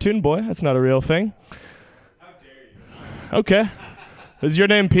silly cartoon boy. That's not a real thing. How dare you? Okay. Is your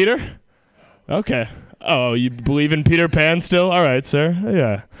name Peter? Okay. Oh, you believe in Peter Pan still? All right, sir.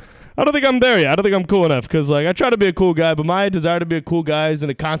 Yeah. I don't think I'm there yet. I don't think I'm cool enough because, I try to be a cool guy, but my desire to be a cool guy is in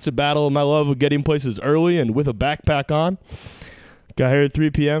a constant battle with my love of getting places early and with a backpack on. Got here at 3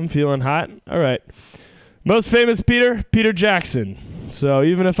 p.m., feeling hot. All right. Most famous Peter Jackson. So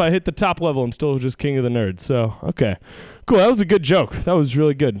even if I hit the top level, I'm still just king of the nerds. So, okay. Cool. That was a good joke. That was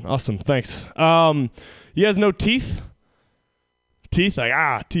really good. Awesome. Thanks. You guys know teeth? Teeth?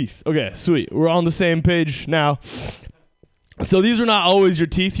 Teeth. Okay, sweet. We're on the same page now. So these are not always your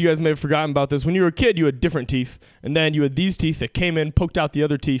teeth. You guys may have forgotten about this. When you were a kid, you had different teeth. And then you had these teeth that came in, poked out the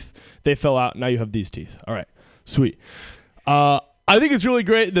other teeth. They fell out. Now you have these teeth. All right. Sweet. I think it's really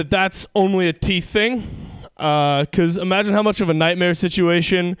great that that's only a teeth thing. Because imagine how much of a nightmare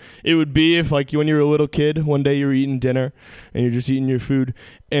situation it would be if, when you were a little kid, one day you were eating dinner and you're just eating your food,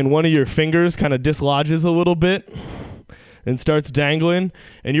 and one of your fingers kind of dislodges a little bit and starts dangling,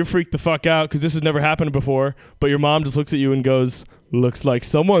 and you're freaked the fuck out because this has never happened before, but your mom just looks at you and goes, "Looks like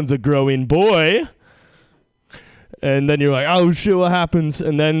someone's a growing boy." And then you're like, "Oh shit, what happens?"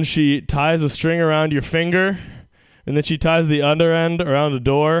 And then she ties a string around your finger, and then she ties the other end around a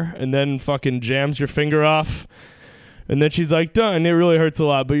door and then fucking jams your finger off. And then she's like, "Done." And it really hurts a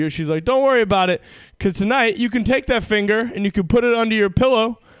lot. But she's like, "Don't worry about it. Because tonight you can take that finger and you can put it under your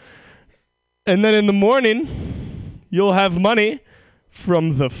pillow. And then in the morning, you'll have money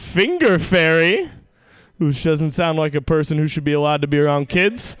from the finger fairy," which doesn't sound like a person who should be allowed to be around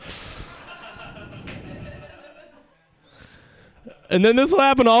kids. And then this will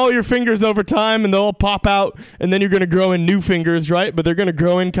happen to all your fingers over time, and they'll all pop out, and then you're going to grow in new fingers, right? But they're going to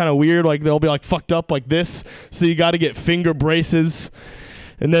grow in kind of weird, they'll be fucked up like this, so you got to get finger braces.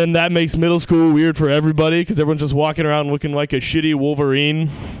 And then that makes middle school weird for everybody because everyone's just walking around looking like a shitty Wolverine.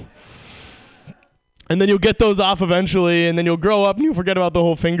 And then you'll get those off eventually, and then you'll grow up and you'll forget about the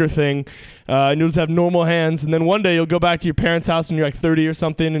whole finger thing, and you'll just have normal hands. And then one day you'll go back to your parents' house and you're 30 or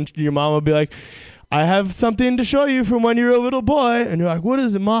something, and your mom will be like, "I have something to show you from when you were a little boy." And you're like, "What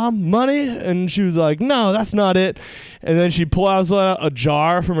is it, Mom? Money?" And she was like, "No, that's not it." And then she pulls out a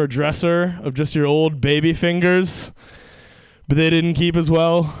jar from her dresser of just your old baby fingers, but they didn't keep as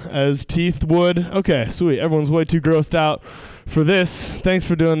well as teeth would. Okay, sweet. Everyone's way too grossed out for this. Thanks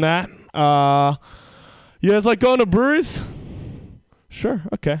for doing that. You guys like going to breweries? Sure.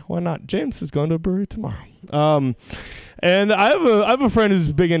 Okay. Why not? James is going to a brewery tomorrow. And I have a friend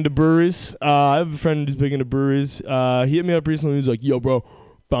who's big into breweries. He hit me up recently. He's like, "Yo, bro,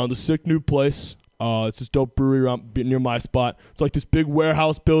 found a sick new place. It's this dope brewery around near my spot. It's like this big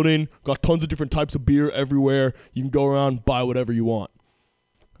warehouse building. Got tons of different types of beer everywhere. You can go around, buy whatever you want."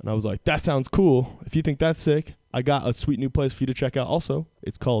 And I was like, "That sounds cool. If you think that's sick, I got a sweet new place for you to check out also.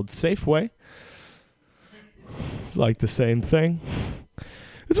 It's called Safeway." It's like the same thing.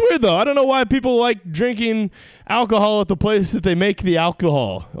 It's weird, though. I don't know why people like drinking alcohol at the place that they make the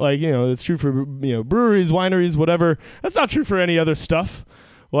alcohol. It's true for, breweries, wineries, whatever. That's not true for any other stuff.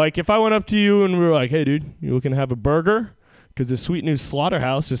 If I went up to you and we were like, "Hey, dude, you looking to have a burger? Because this sweet new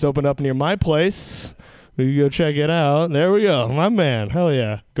slaughterhouse just opened up near my place. We can go check it out." There we go. My man. Hell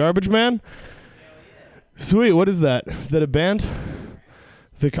yeah. Garbage Man? Sweet. What is that? Is that a band?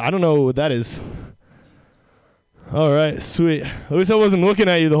 I don't know what that is. All right, sweet. At least I wasn't looking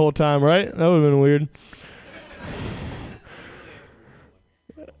at you the whole time, right? That would have been weird.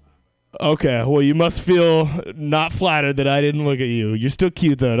 Okay, well, you must feel not flattered that I didn't look at you. You're still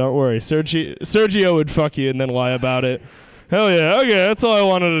cute, though. Don't worry. Sergio would fuck you and then lie about it. Hell yeah. Okay, that's all I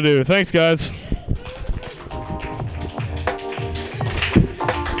wanted to do. Thanks, guys.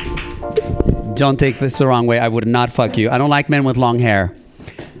 Don't take this the wrong way. I would not fuck you. I don't like men with long hair.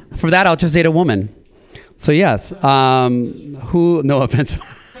 For that, I'll just date a woman. So yes. Who? No offense.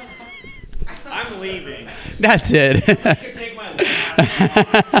 I'm leaving. That's it. You can take my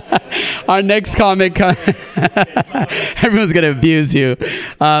last. Our next comic. Everyone's gonna abuse you.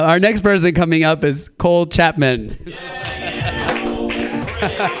 Our next person coming up is Cole Chapman.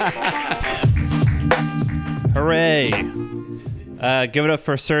 Hooray! Give it up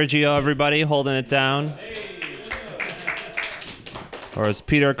for Sergio, everybody, holding it down. Or as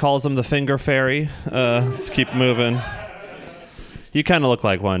Peter calls him, the finger fairy. Let's keep moving. You kind of look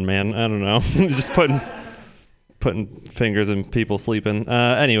like one, man. I don't know. Just putting fingers in people sleeping.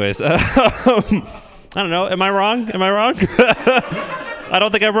 Anyways, I don't know. Am I wrong? I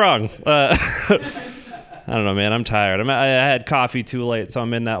don't think I'm wrong. I don't know, man. I'm tired. I had coffee too late, so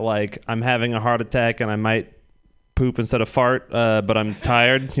I'm in that, like, I'm having a heart attack and I might poop instead of fart, but I'm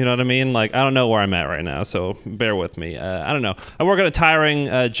tired. You know what I mean? Like, I don't know where I'm at right now, so bear with me. I don't know. I work at a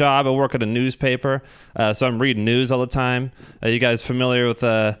tiring job. I work at a newspaper, so I'm reading news all the time. You guys familiar with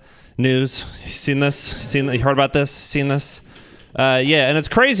news? You seen this? You heard about this? Seen this? Yeah, and it's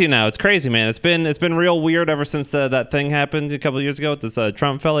crazy now. It's crazy, man. It's been real weird ever since that thing happened a couple of years ago with this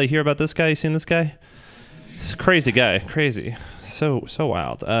Trump fella. You hear about this guy? You seen this guy? It's a crazy guy. Crazy. So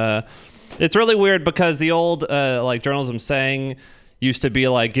wild. It's really weird because the old like journalism saying used to be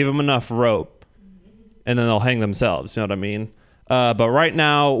like, give them enough rope and then they'll hang themselves. You know what I mean? But right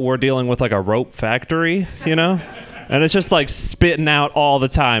now we're dealing with like a rope factory, you know? And it's just like spitting out all the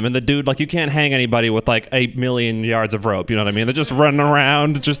time. And the dude, like, you can't hang anybody with like 8 million yards of rope. You know what I mean? They're just running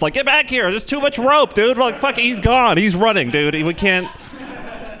around, just like, get back here. There's too much rope, dude. Like, fuck it, he's gone. He's running, dude. We can't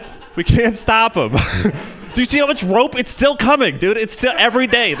stop him. Do you see how much rope? It's still coming, dude. It's still every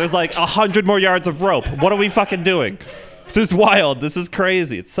day. There's like 100 more yards of rope. What are we fucking doing? This is wild. This is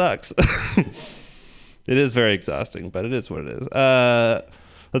crazy. It sucks. It is very exhausting, but it is what it is.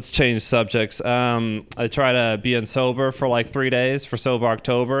 Let's change subjects. I tried to be sober for like 3 days for Sober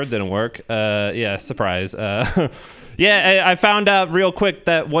October. Didn't work. Yeah, surprise. Yeah, I found out real quick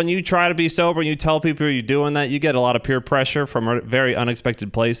that when you try to be sober and you tell people you're doing that, you get a lot of peer pressure from very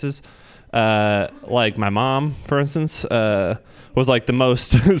unexpected places. Like my mom, for instance, was like the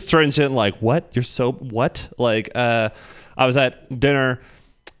most stringent, like, what? You're so, what? Like, I was at dinner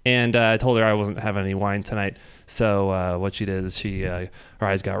and I told her I wasn't having any wine tonight. So what she did is her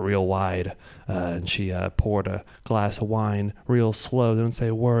eyes got real wide and she poured a glass of wine real slow, didn't say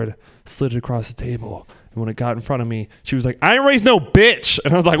a word, slid it across the table. And when it got in front of me, she was like, I ain't raised no bitch.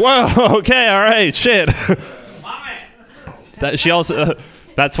 And I was like, whoa, okay, all right, shit. That she also...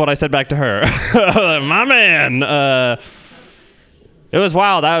 That's what I said back to her. My man. It was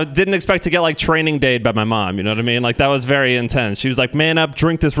wild. I didn't expect to get like training dayed by my mom. You know what I mean? Like, that was very intense. She was like, man up,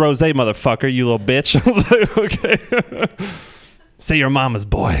 drink this rosé, motherfucker, you little bitch. I was like, okay. Say you're mama's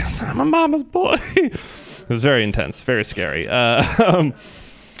boy. I was like, I'm a mama's boy. It was very intense, very scary. I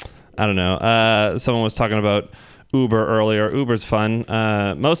don't know. Someone was talking about Uber earlier. Uber's fun,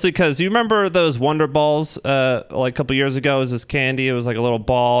 mostly because you remember those Wonder Balls like a couple years ago. It was this candy. It was like a little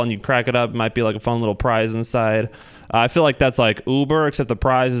ball and you crack it up. It might be like a fun little prize inside. I feel like that's like Uber, except the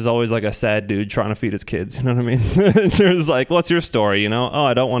prize is always like a sad dude trying to feed his kids. You know what I mean? It's like, what's your story? You know? Oh,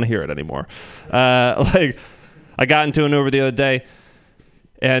 I don't want to hear it anymore. Like, I got into an Uber the other day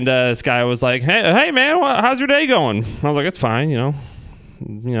and this guy was like, hey man, how's your day going? I was like, it's fine. You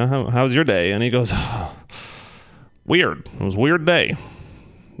know, how's your day? And he goes, weird. It was a weird day.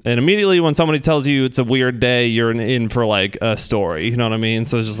 And immediately when somebody tells you it's a weird day, you're in for like a story. You know what I mean?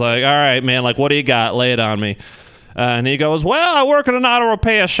 So it's just like, all right, man, like, what do you got? Lay it on me. And he goes, well, I work at an auto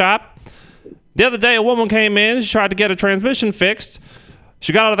repair shop. The other day, a woman came in. She tried to get a transmission fixed.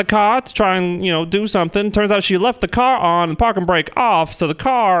 She got out of the car to try and, do something. Turns out she left the car on and parking brake off. So the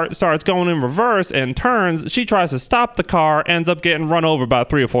car starts going in reverse and turns. She tries to stop the car, ends up getting run over about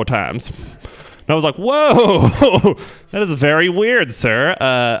 3 or 4 times. And I was like, whoa, that is very weird, sir.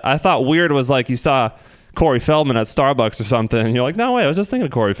 I thought weird was like you saw Corey Feldman at Starbucks or something. And you're like, no way, I was just thinking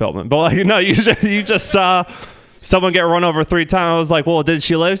of Corey Feldman. But like, no, you just saw someone get run over 3 times. I was like, well, did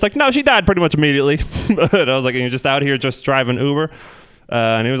she live? She's like, no, she died pretty much immediately. And I was like, and you're just out here just driving Uber?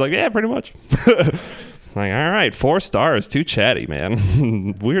 And he was like, yeah, pretty much. Like, all right, 4 stars, too chatty,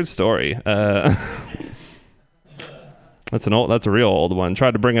 man. Weird story. That's a real old one.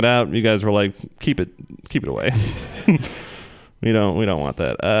 Tried to bring it out. You guys were like, keep it away. We don't want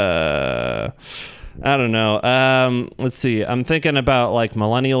that. I don't know. Let's see. I'm thinking about like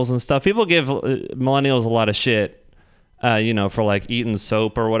millennials and stuff. People give millennials a lot of shit for like eating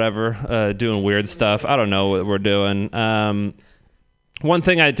soap or whatever, doing weird stuff. I don't know what we're doing. One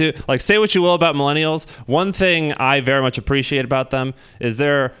thing I do, like, say what you will about millennials. One thing I very much appreciate about them is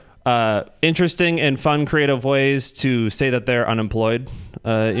their interesting and fun, creative ways to say that they're unemployed.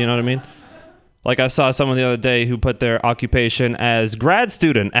 You know what I mean? Like, I saw someone the other day who put their occupation as grad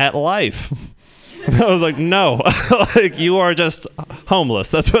student at Life. I was like, no, like, you are just homeless.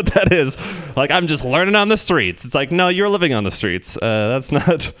 That's what that is. Like, I'm just learning on the streets. It's like, no, you're living on the streets.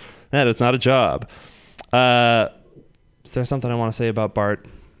 That is not a job. Is there something I want to say about Bart?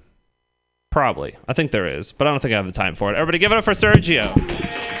 Probably. I think there is, but I don't think I have the time for it. Everybody give it up for Sergio.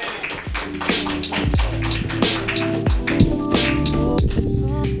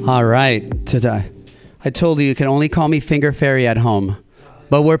 All right. Today, I told you can only call me Finger Fairy at home.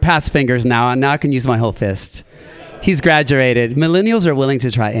 But we're past fingers now. Now I can use my whole fist. He's graduated. Millennials are willing to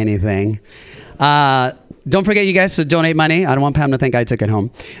try anything. Don't forget, you guys, to donate money. I don't want Pam to think I took it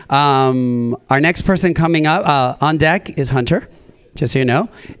home. Our next person coming up on deck is Hunter, just so you know.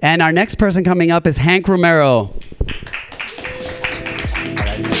 And our next person coming up is Hank Romero.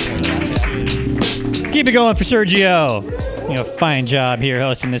 Keep it going for Sergio. Fine job here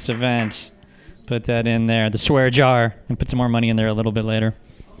hosting this event. Put that in there, the swear jar, and put some more money in there a little bit later.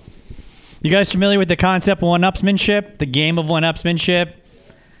 You guys familiar with the concept of one-upsmanship, the game of one-upsmanship?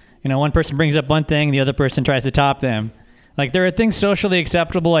 One person brings up one thing, the other person tries to top them. Like, there are things socially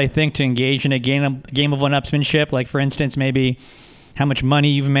acceptable, I think, to engage in a game of one-upsmanship. Like, for instance, maybe how much money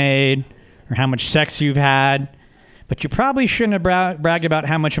you've made or how much sex you've had. But you probably shouldn't have bragged about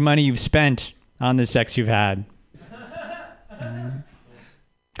how much money you've spent on the sex you've had.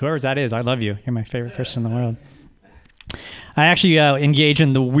 Whoever that is, I love you. You're my favorite person in the world. I actually engaged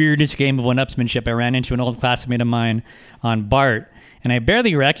in the weirdest game of one-upsmanship. I ran into an old classmate of mine on Bart, and I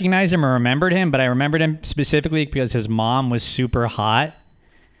barely recognized him or remembered him, but I remembered him specifically because his mom was super hot.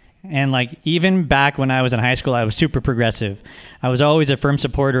 And like, even back when I was in high school, I was super progressive. I was always a firm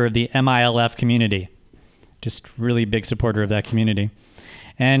supporter of the MILF community. Just really big supporter of that community.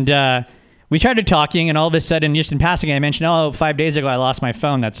 And we started talking, and all of a sudden, just in passing, I mentioned, 5 days ago, I lost my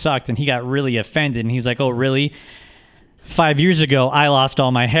phone. That sucked. And he got really offended. And he's like, oh, really? 5 years ago, I lost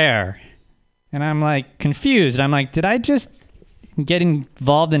all my hair. And I'm like, confused. I'm like, did I just get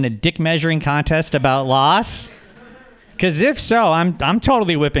involved in a dick measuring contest about loss? Because if so, I'm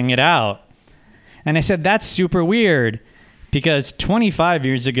totally whipping it out. And I said, that's super weird. Because 25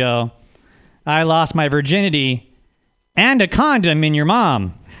 years ago, I lost my virginity and a condom in your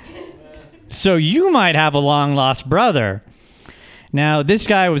mom. So you might have a long-lost brother. Now, this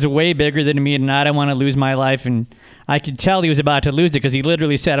guy was way bigger than me, and I didn't want to lose my life, and I could tell he was about to lose it because he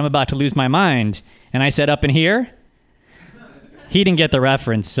literally said, I'm about to lose my mind. And I said, up in here? He didn't get the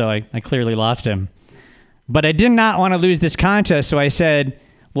reference, so I clearly lost him. But I did not want to lose this contest, so I said,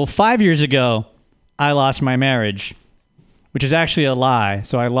 well, 5 years ago, I lost my marriage, which is actually a lie,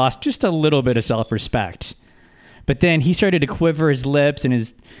 so I lost just a little bit of self-respect. But then he started to quiver his lips, and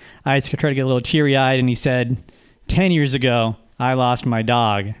his eyes tried to get a little teary-eyed, and he said, 10 years ago, I lost my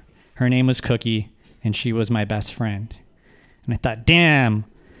dog. Her name was Cookie, and she was my best friend. And I thought, damn,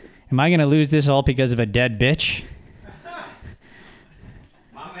 am I going to lose this all because of a dead bitch?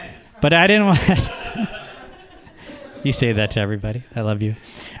 But I didn't want... You say that to everybody. I love you.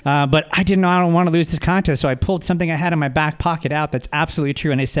 But I don't want to lose this contest, so I pulled something I had in my back pocket out that's absolutely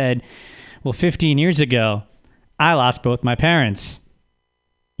true, and I said, well, 15 years ago, I lost both my parents.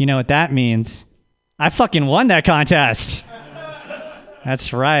 You know what that means? I fucking won that contest.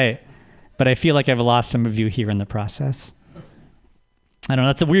 That's right. But I feel like I've lost some of you here in the process. I don't know.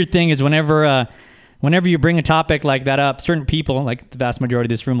 That's the weird thing is whenever you bring a topic like that up, certain people, like the vast majority of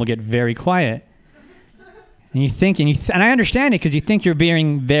this room, will get very quiet. And you think, and I understand it because you think you're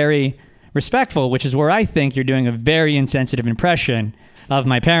being very respectful, which is where I think you're doing a very insensitive impression of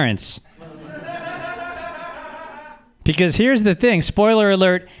my parents. Because here's the thing, spoiler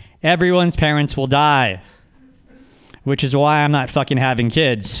alert, everyone's parents will die. Which is why I'm not fucking having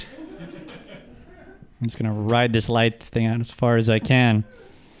kids. I'm just gonna ride this light thing out as far as I can.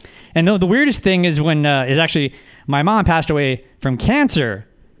 And the weirdest thing is is actually my mom passed away from cancer,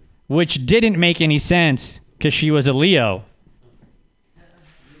 which didn't make any sense because she was a Leo.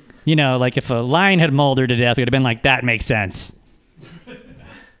 You know, like if a lion had mauled her to death, it would have been like, that makes sense.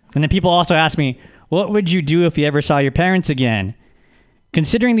 And then people also ask me, what would you do if you ever saw your parents again?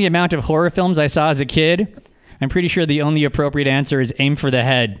 Considering the amount of horror films I saw as a kid, I'm pretty sure the only appropriate answer is aim for the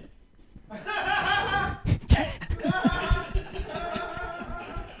head.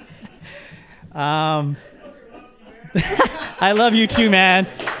 I love you too, man.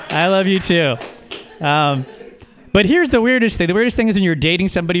 I love you too. But here's the weirdest thing. The weirdest thing is when you're dating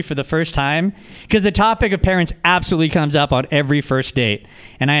somebody for the first time, because the topic of parents absolutely comes up on every first date.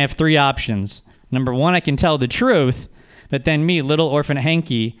 And I have 3 options. Number 1, I can tell the truth, but then me, little orphan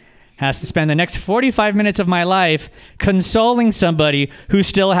Hanky, has to spend the next 45 minutes of my life consoling somebody who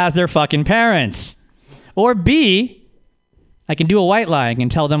still has their fucking parents. Or B, I can do a white lie. I can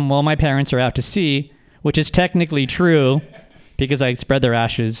tell them, well, my parents are out to sea, which is technically true because I spread their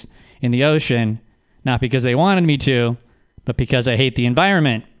ashes in the ocean. Not because they wanted me to, but because I hate the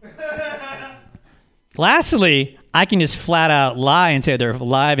environment. Lastly, I can just flat out lie and say they're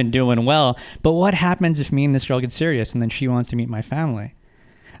alive and doing well. But what happens if me and this girl get serious and then she wants to meet my family?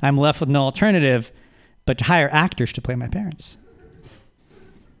 I'm left with no alternative but to hire actors to play my parents.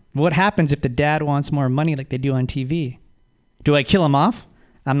 What happens if the dad wants more money like they do on TV? Do I kill him off?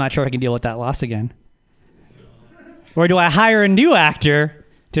 I'm not sure I can deal with that loss again. Or do I hire a new actor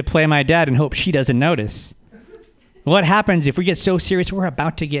to play my dad and hope she doesn't notice? What happens if we get so serious we're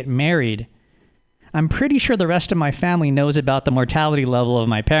about to get married? I'm pretty sure the rest of my family knows about the mortality level of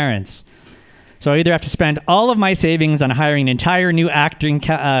my parents. So I either have to spend all of my savings on hiring an entire new acting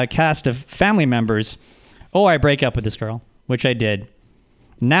cast of family members, or I break up with this girl, which I did.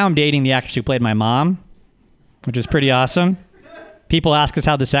 Now I'm dating the actress who played my mom, which is pretty awesome. People ask us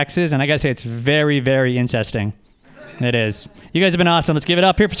how the sex is, and I gotta say it's very, very incesting. It is. You guys have been awesome. Let's give it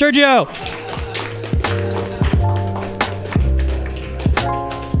up here for Sergio.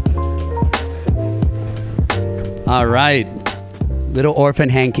 All right. Little Orphan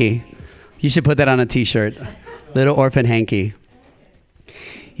Hanky. You should put that on a t-shirt. Little Orphan Hanky.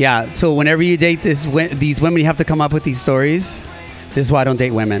 Yeah, so whenever you date these women, you have to come up with these stories. This is why I don't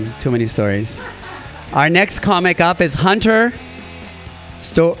date women. Too many stories. Our next comic up is Hunter.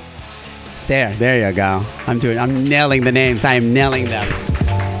 There you go. I'm nailing the names. I am nailing them.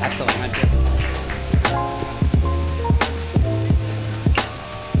 Excellent, Hunter.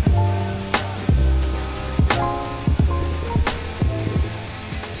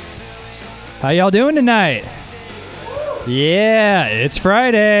 How y'all doing tonight? Yeah, it's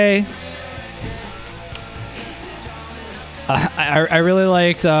Friday. I really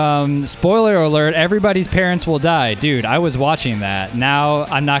liked, spoiler alert, everybody's parents will die. Dude, I was watching that. Now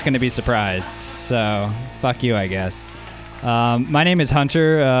I'm not going to be surprised. So, fuck you, I guess. My name is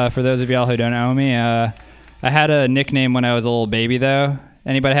Hunter, for those of y'all who don't know me. I had a nickname when I was a little baby, though.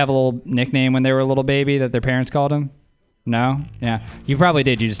 Anybody have a little nickname when they were a little baby that their parents called them? No? Yeah. You probably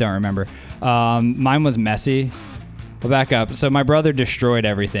did, you just don't remember. Mine was Messy. We'll back up. So my brother destroyed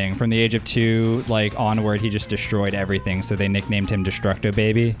everything. From the age of 2, onward, he just destroyed everything. So they nicknamed him Destructo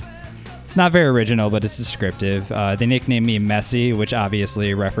Baby. It's not very original, but it's descriptive. They nicknamed me Messy, which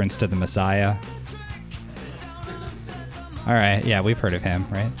obviously reference to the Messiah. All right. Yeah, we've heard of him,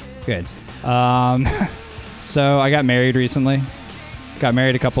 right? Good. So I got married recently. Got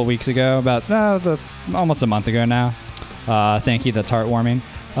married a couple weeks ago, about almost a month ago now. Thank you. That's heartwarming.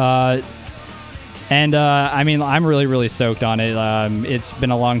 I'm really, really stoked on it. It's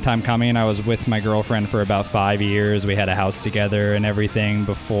been a long time coming. I was with my girlfriend for about 5 years. We had a house together and everything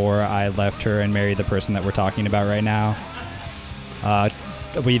before I left her and married the person that we're talking about right now.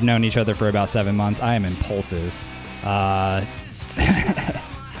 We've known each other for about 7 months. I am impulsive.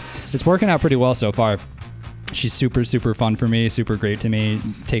 It's working out pretty well so far. She's super, super fun for me, super great to me,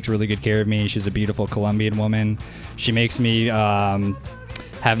 takes really good care of me. She's a beautiful Colombian woman. She makes me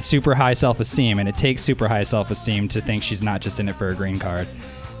have super high self-esteem, and it takes super high self-esteem to think she's not just in it for a green card.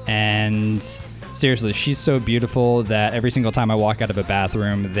 And seriously, she's so beautiful that every single time I walk out of a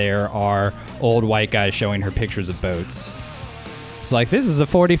bathroom, there are old white guys showing her pictures of boats. It's like, this is a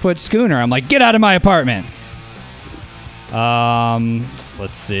 40-foot schooner. I'm like, get out of my apartment.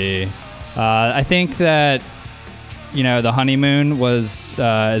 Let's see. I think that, the honeymoon was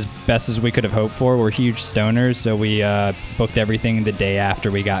as best as we could have hoped for. We're huge stoners, so we booked everything the day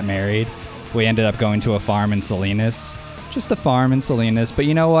after we got married. We ended up going to a farm in Salinas. Just a farm in Salinas. But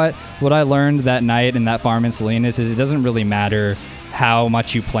you know what? What I learned that night in that farm in Salinas is it doesn't really matter how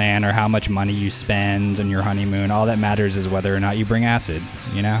much you plan or how much money you spend on your honeymoon. All that matters is whether or not you bring acid,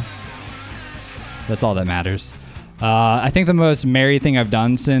 That's all that matters. I think the most married thing I've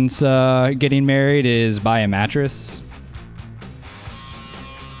done since getting married is buy a mattress.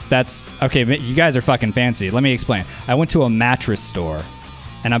 That's okay. You guys are fucking fancy. Let me explain. I went to a mattress store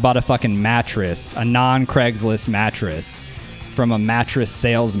and I bought a fucking mattress, a non-Craigslist mattress from a mattress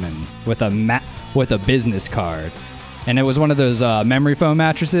salesman with a business card. And it was one of those memory foam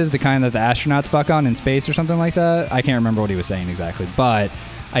mattresses, the kind that the astronauts fuck on in space or something like that. I can't remember what he was saying exactly, but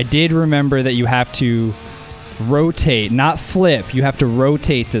I did remember that you have to rotate, not flip. You have to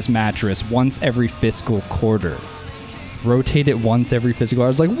rotate this mattress once every fiscal quarter. rotate it once every physical hour. I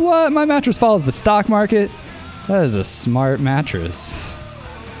was like, what? My mattress follows the stock market? That is a smart mattress.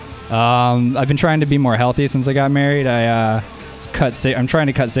 I've been trying to be more healthy since I got married. I'm trying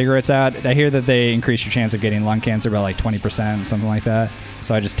to cut cigarettes out. I hear that they increase your chance of getting lung cancer by like 20%, something like that.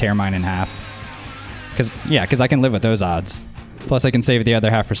 So I just tear mine in half. Because I can live with those odds. Plus, I can save the other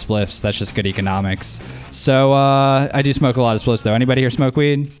half for spliffs. That's just good economics. So I do smoke a lot of spliffs, though. Anybody here smoke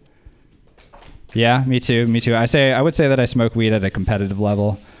weed? Yeah, me too. I would say that I smoke weed at a competitive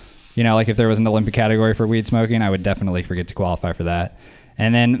level. You know, like if there was an Olympic category for weed smoking, I would definitely forget to qualify for that.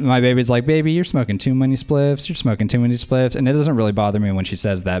 And then my baby's like, baby, you're smoking too many spliffs. You're smoking too many spliffs. And it doesn't really bother me when she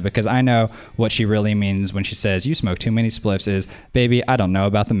says that, because I know what she really means when she says you smoke too many spliffs is, baby, I don't know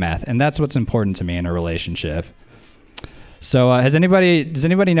about the meth. And that's what's important to me in a relationship. So does anybody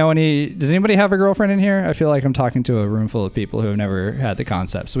have a girlfriend in here? I feel like I'm talking to a room full of people who have never had the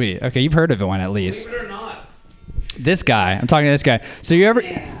concept. Sweet. Okay, you've heard of it one at least. Believe it or not. This guy. I'm talking to this guy. So you ever...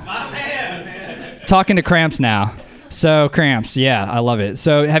 Talking to Cramps now. So Cramps, yeah, I love it.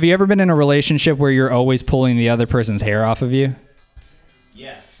 So have you ever been in a relationship where you're always pulling the other person's hair off of you?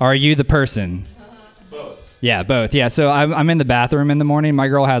 Yes. Are you the person? Both. Yeah, both. Yeah, so I'm in the bathroom in the morning. My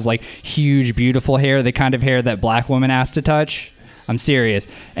girl has like huge, beautiful hair, the kind of hair that black women ask to touch. I'm serious.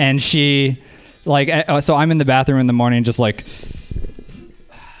 And she, like, so I'm in the bathroom in the morning just like...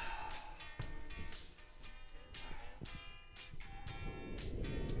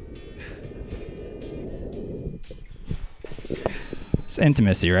 It's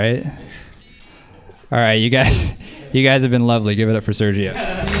intimacy, right? All right, you guys have been lovely. Give it up for Sergio.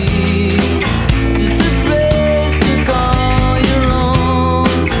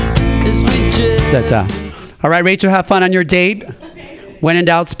 All right, Rachel, have fun on your date. When in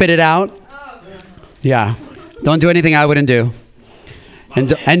doubt, spit it out. Yeah. Don't do anything I wouldn't do. And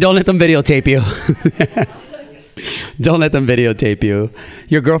don't let them videotape you. Don't let them videotape you.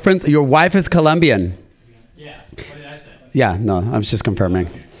 Your wife is Colombian. Yeah, no, I was just confirming.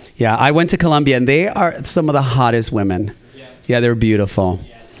 Yeah, I went to Colombia, and they are some of the hottest women. Yeah, they're beautiful.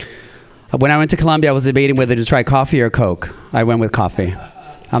 When I went to Colombia, I was debating whether to try coffee or Coke. I went with coffee.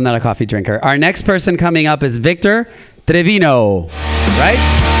 I'm not a coffee drinker. Our next person coming up is Victor Trevino, right?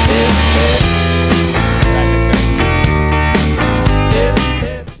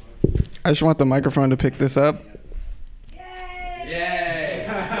 I just want the microphone to pick this up. Yay!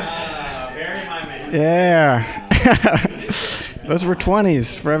 Very my man. Yeah. Those were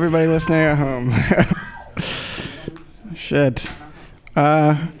 20s for everybody listening at home. Shit.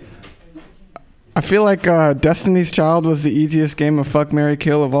 I feel like Destiny's Child was the easiest game of fuck, marry,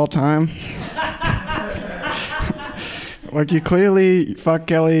 kill of all time. Like, you clearly fuck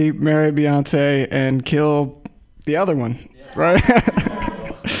Kelly, marry Beyonce, and kill the other one, right?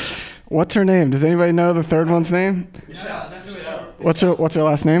 What's her name? Does anybody know the third one's name? Michelle. What's her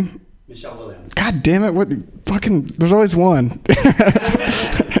last name? Michelle Williams. God damn it! What fucking? There's always one.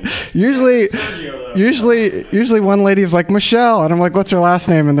 usually one lady's like Michelle, and I'm like, "What's her last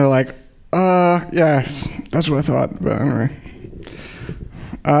name?" And they're like, yeah, that's what I thought." But anyway,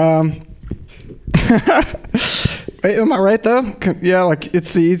 wait, am I right though? Yeah, like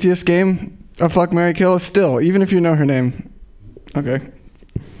it's the easiest game of fuck, marry, kill. Still, even if you know her name. Okay.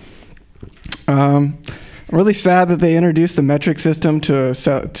 I'm really sad that they introduced the metric system to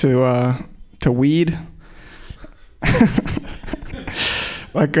weed.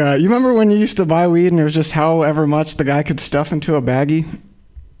 Like, you remember when you used to buy weed and it was just however much the guy could stuff into a baggie?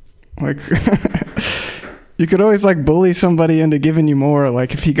 Like, you could always like bully somebody into giving you more.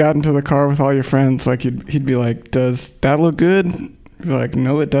 Like, if he got into the car with all your friends, like he'd be like, "Does that look good?" You'd be like,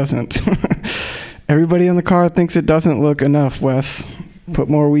 "No, it doesn't." Everybody in the car thinks it doesn't look enough, Wes. Put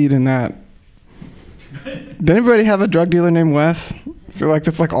more weed in that. Did anybody have a drug dealer named Wes? I feel like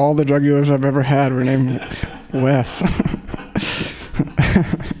that's like all the drug dealers I've ever had were named Wes.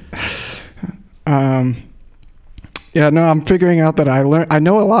 Yeah, no, I'm figuring out that I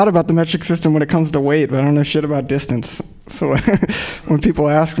know a lot about the metric system when it comes to weight, but I don't know shit about distance. So when people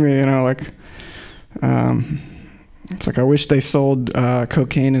ask me, you know, like, it's like I wish they sold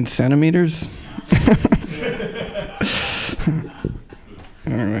cocaine in centimeters.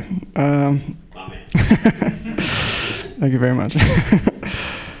 Anyway, thank you very much.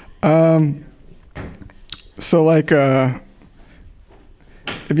 So like, have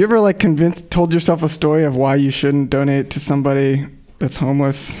you ever like told yourself a story of why you shouldn't donate to somebody that's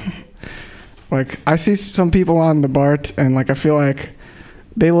homeless? Like, I see some people on the BART and like I feel like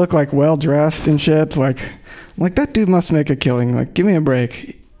they look like well dressed and shit. Like that dude must make a killing. Like, give me a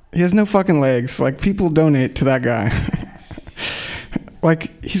break. He has no fucking legs. Like, people donate to that guy.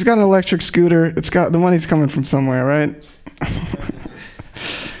 like he's got an electric scooter. It's got the money's coming from somewhere, right?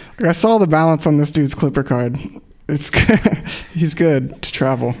 Like, I saw the balance on this dude's Clipper card. It's he's good to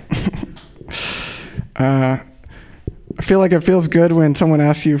travel. I feel like it feels good when someone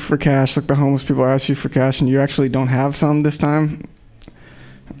asks you for cash, like the homeless people ask you for cash, and you actually don't have some this time.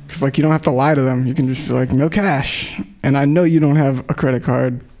 Because like you don't have to lie to them. You can just be like, no cash. And I know you don't have a credit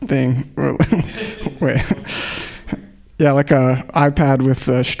card thing. Wait. Yeah, like a iPad with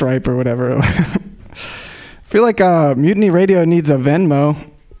a Stripe or whatever. I feel like Mutiny Radio needs a Venmo.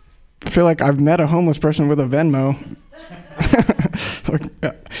 I feel like I've met a homeless person with a Venmo.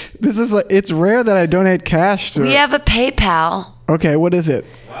 This is like, it's rare that I donate cash to. We have a PayPal. Okay, what is it?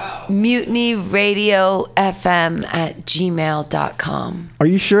 MutinyRadioFM@gmail.com. Are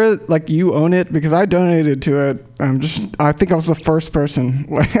you sure like you own it? Because I donated to it. I think I was the first person.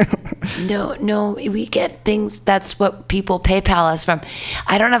 No, we get things. That's what people PayPal us from.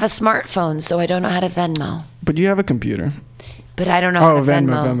 I don't have a smartphone, so I don't know how to Venmo. But you have a computer. But I don't know how to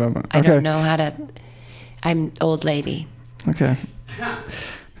Venmo. Venmo. I Okay. don't know how to. I'm old lady. Okay.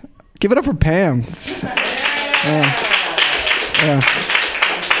 Give it up for Pam. Yeah.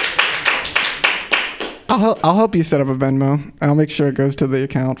 I'll help you set up a Venmo, and I'll make sure it goes to the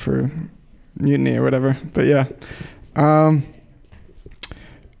account for Mutiny or whatever. But yeah,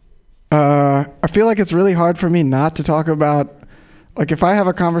 I feel like it's really hard for me not to talk about, like, if I have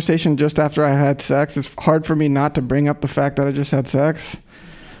a conversation just after I had sex, it's hard for me not to bring up the fact that I just had sex.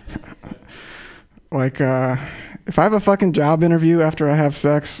 Like, if I have a fucking job interview after I have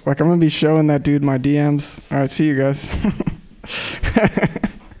sex, like, I'm gonna be showing that dude my DMs. All right, see you guys.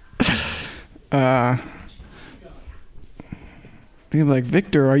 Being like,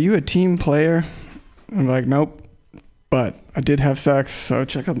 Victor, are you a team player? I'm like, nope, but I did have sex, so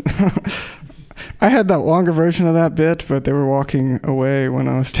check out. I had that longer version of that bit, but they were walking away when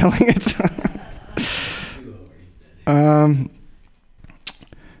I was telling it.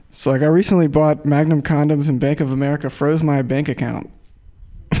 So like, I recently bought Magnum condoms, and Bank of America froze my bank account.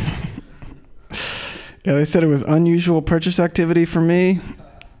 Yeah, they said it was unusual purchase activity for me.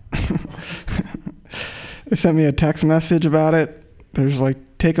 They sent me a text message about it. They're just like,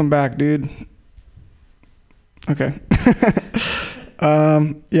 take them back, dude. Okay.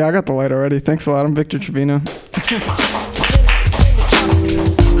 Yeah, I got the light already. Thanks a lot. I'm Victor Trevino.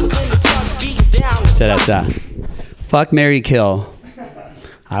 Da-da-da. Fuck, marry, kill.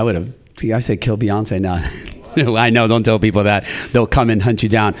 I would have. I said kill Beyonce now. I know. Don't tell people that. They'll come and hunt you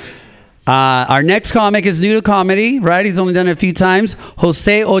down. Our next comic is new to comedy, right? He's only done it a few times.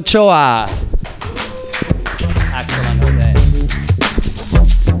 Jose Ochoa.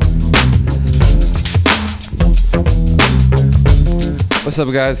 What's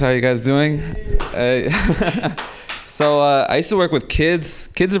up, guys? How you guys doing? So I used to work with kids.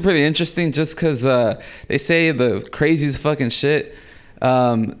 Kids are pretty interesting just because they say the craziest fucking shit.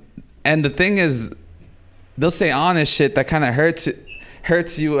 And the thing is, they'll say honest shit that kind of hurts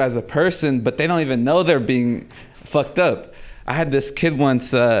you as a person, but they don't even know they're being fucked up. I had this kid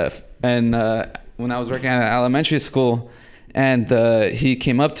once, and when I was working at an elementary school, and he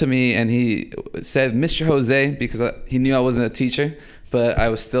came up to me and he said, "Mr. Jose," because he knew I wasn't a teacher, but I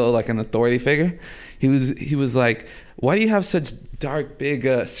was still like an authority figure. He was like, "Why do you have such dark,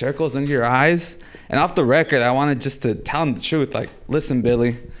 big circles under your eyes?" And off the record, I wanted just to tell him the truth. Like, listen,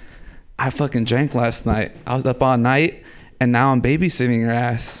 Billy, I fucking drank last night. I was up all night, and now I'm babysitting your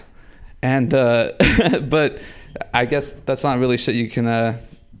ass. And but I guess that's not really shit you can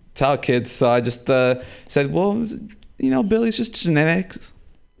tell kids. So I just said, well, Billy's just genetics,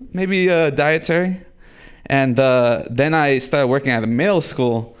 maybe dietary. And then I started working at a middle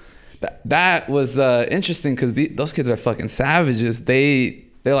school. That was interesting because those kids are fucking savages.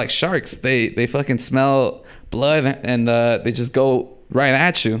 They're like sharks. They fucking smell blood and they just go right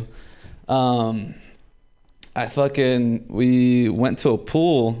at you. We went to a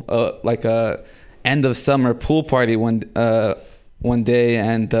pool, like a end of summer pool party one day,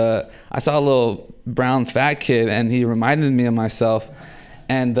 and I saw a little brown fat kid, and he reminded me of myself.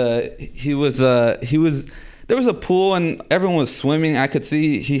 And there was a pool, and everyone was swimming. I could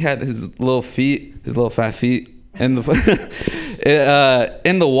see he had his little fat feet in the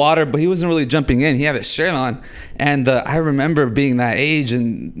water, but he wasn't really jumping in. He had his shirt on, and I remember being that age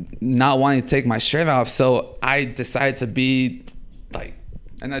and not wanting to take my shirt off. So I decided to be like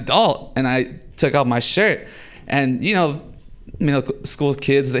an adult, and I took off my shirt. And middle school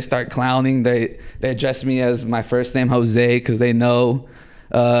kids, they start clowning. They address me as my first name, Jose, because they know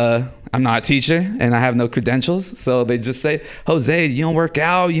I'm not a teacher and I have no credentials. So they just say, Jose, you don't work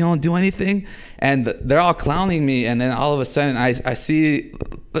out, you don't do anything. And they're all clowning me. And then all of a sudden I see,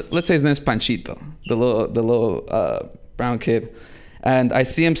 let's say his name's Panchito, the little brown kid. And I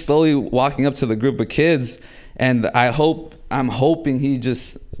see him slowly walking up to the group of kids. And I'm hoping he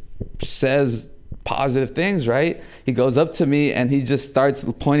just says positive things, right? He goes up to me and he just starts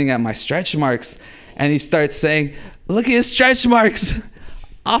pointing at my stretch marks. And he starts saying, look at his stretch marks.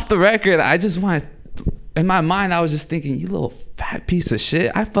 Off the record, I just want to, in my mind, I was just thinking, you little fat piece of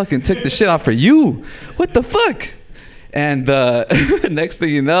shit. I fucking took the shit off for you. What the fuck? And next thing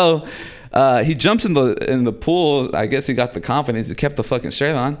you know, he jumps in the pool. I guess he got the confidence. He kept the fucking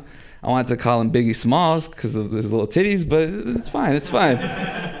shirt on. I wanted to call him Biggie Smalls because of his little titties, but it's fine. It's fine.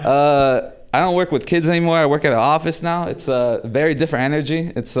 I don't work with kids anymore. I work at an office now. It's a very different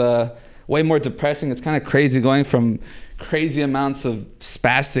energy. It's way more depressing. It's kind of crazy going from crazy amounts of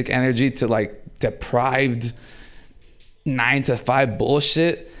spastic energy to like deprived 9 to 5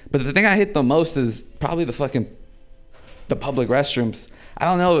 bullshit. But the thing I hate the most is probably the public restrooms. I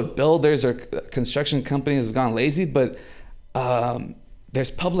don't know if builders or construction companies have gone lazy, but there's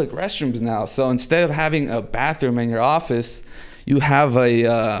public restrooms now. So instead of having a bathroom in your office, you have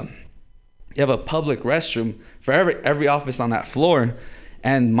a public restroom for every office on that floor.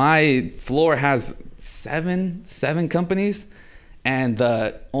 And my floor has seven companies and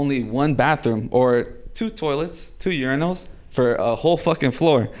only one bathroom or 2 toilets, 2 urinals for a whole fucking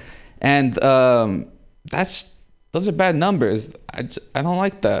floor. And those are bad numbers. I don't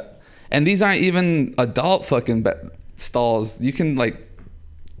like that. And these aren't even adult fucking stalls. You can like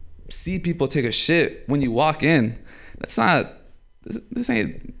see people take a shit when you walk in. That's not, this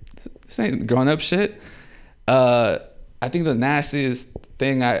ain't grown up shit. I think the nastiest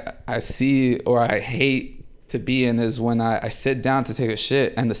thing I see or I hate to be in is when I sit down to take a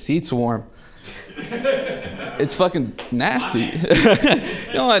shit and the seat's warm. It's fucking nasty.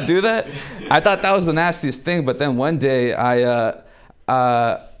 You don't want to do that. I thought that was the nastiest thing, but then one day I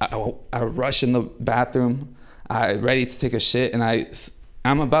rush in the bathroom, ready to take a shit, and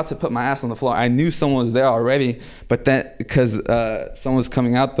I'm about to put my ass on the floor. I knew someone was there already, but then because someone was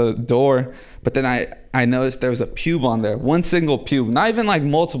coming out the door, but then I noticed there was a pube on there, one single pube, not even like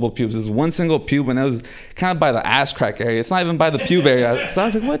multiple pubes. There's one single pube, and it was kind of by the ass crack area. It's not even by the pube area. So I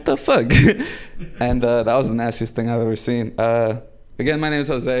was like, what the fuck? And that was the nastiest thing I've ever seen. Again, my name is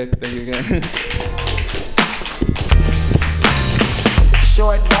Jose. Thank you again.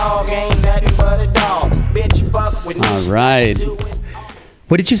 Short dog ain't nothing but a dog. Bitch, fuck with me. All right.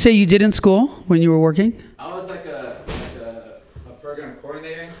 What did you say you did in school when you were working? I was like a program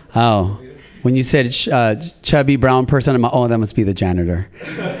coordinator. Oh, when you said chubby brown person, I'm like, oh, that must be the janitor.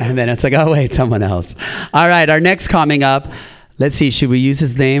 And then it's like, oh, wait, someone else. All right, our next coming up. Let's see, should we use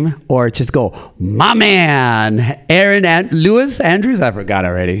his name or just go, my man, Aaron and Lewis Andrews? I forgot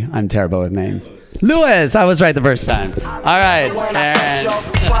already. I'm terrible with names. Lewis, I was right the first time. All right, Aaron.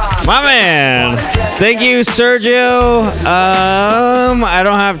 My man. Thank you, Sergio. I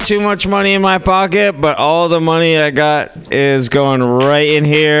don't have too much money in my pocket, but all the money I got is going right in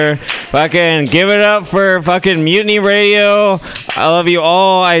here. Fucking give it up for fucking Mutiny Radio. I love you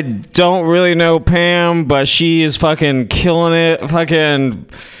all. I don't really know Pam, but she is fucking killing it. Fucking,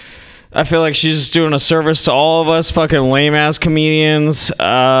 I feel like she's just doing a service to all of us fucking lame-ass comedians.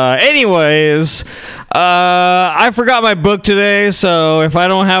 Anyways, I forgot my book today, so if I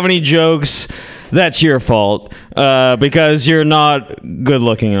don't have any jokes, that's your fault, because you're not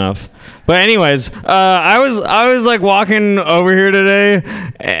good-looking enough. But anyways, I was like walking over here today,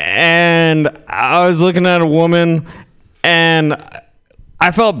 and I was looking at a woman, and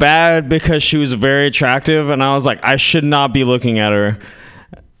I felt bad because she was very attractive, and I was like, I should not be looking at her.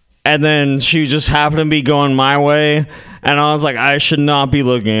 And then she just happened to be going my way, and I was like, I should not be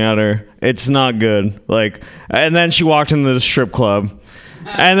looking at her. It's not good. Like, and then she walked into the strip club,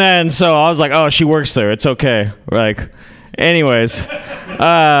 and then so I was like, oh, she works there. It's okay. Like, anyways,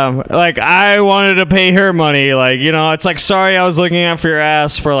 like I wanted to pay her money. Like, you know, it's like, sorry, I was looking after your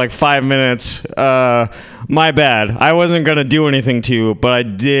ass for like 5 minutes. My bad. I wasn't gonna do anything to you, but I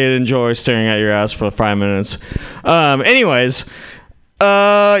did enjoy staring at your ass for 5 minutes. Anyways.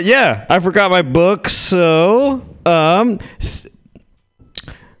 Yeah, I forgot my book, so,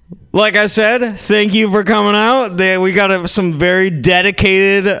 like I said, thank you for coming out. We got some very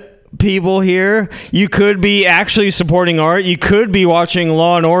dedicated people here. You could be actually supporting art. You could be watching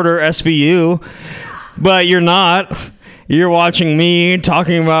Law & Order SVU, but you're not. You're watching me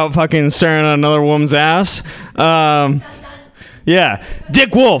talking about fucking staring at another woman's ass. Yeah,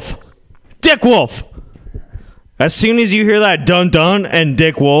 Dick Wolf. As soon as you hear that dun dun and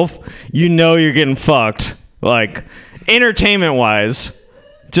Dick Wolf, you know you're getting fucked. Like, entertainment wise,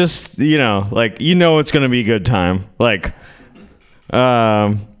 just, you know, like, you know it's gonna be a good time. Like,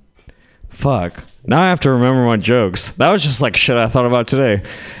 fuck. Now I have to remember my jokes. That was just like shit I thought about today.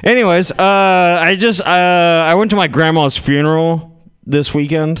 Anyways, I went to my grandma's funeral this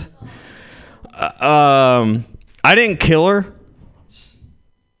weekend. I didn't kill her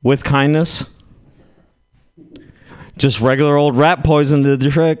with kindness. Just regular old rat poison did the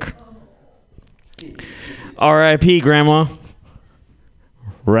trick. R.I.P. Grandma.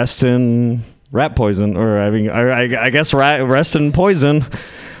 Rest in rat poison, or I guess rest in poison.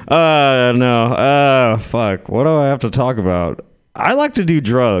 No. Fuck. What do I have to talk about? I like to do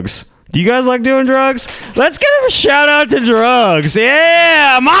drugs. Do you guys like doing drugs? Let's give a shout out to drugs.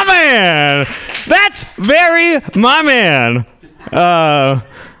 Yeah, my man. That's very my man.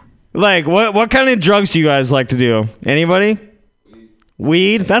 Like, what kind of drugs do you guys like to do? Anybody?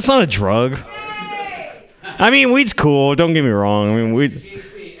 Weed? That's not a drug. I mean, weed's cool. Don't get me wrong. I mean, weed.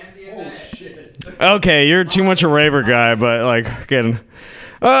 Okay, you're too much a raver guy, but like, again,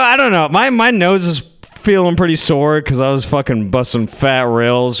 I don't know. My nose is feeling pretty sore because I was fucking busting fat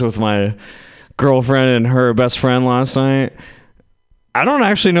rails with my girlfriend and her best friend last night. I don't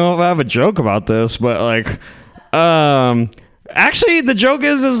actually know if I have a joke about this, but like, actually, the joke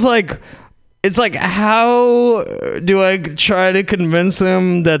is like, it's like, how do I try to convince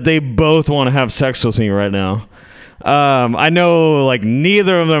them that they both want to have sex with me right now? I know like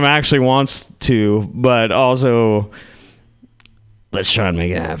neither of them actually wants to, but also let's try and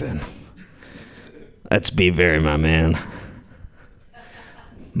make it happen. Let's be very my man.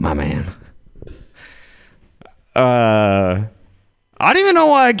 My man. I don't even know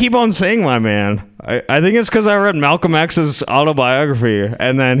why I keep on saying my man. I think it's because I read Malcolm X's autobiography,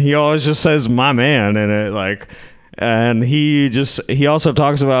 and then he always just says my man in it, like, and he also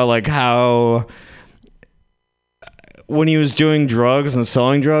talks about like how when he was doing drugs and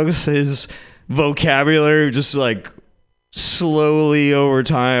selling drugs, his vocabulary just like slowly over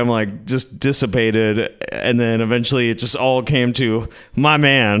time like just dissipated, and then eventually it just all came to my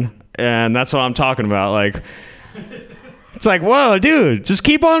man, and that's what I'm talking about. Like, it's like, whoa, dude, just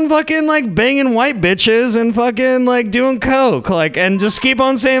keep on fucking like banging white bitches and fucking like doing coke, like, and just keep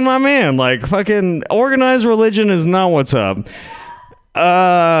on saying my man. Like, fucking organized religion is not what's up.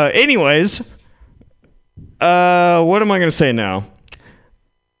 Anyways, what am I gonna say now?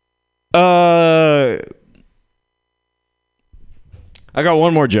 I got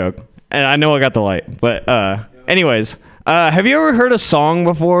one more joke, and I know I got the light, but anyways, have you ever heard a song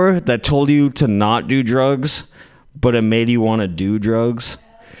before that told you to not do drugs, but it made you want to do drugs?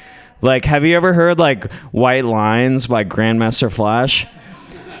 Like, have you ever heard like White Lines by Grandmaster Flash?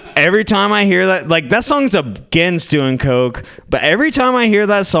 Every time I hear that, like, that song's against doing coke, but every time I hear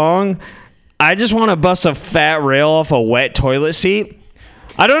that song, I just want to bust a fat rail off a wet toilet seat.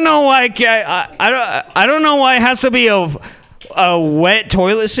 I don't know why. I don't know why it has to be a wet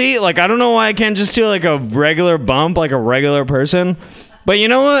toilet seat. Like, I don't know why I can't just do like a regular bump, like a regular person. But you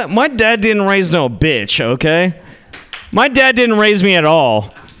know what? My dad didn't raise no bitch. Okay, my dad didn't raise me at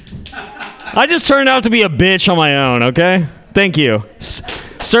all. I just turned out to be a bitch on my own. Okay, thank you,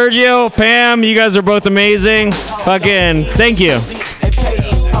 Sergio, Pam. You guys are both amazing. Fucking thank you.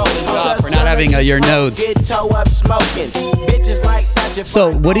 For not having your notes.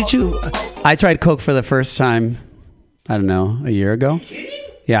 So, what did you? I tried coke for the first time, I don't know, a year ago.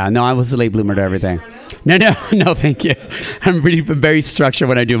 Yeah, no, I was a late bloomer to everything. No, thank you. I'm very structured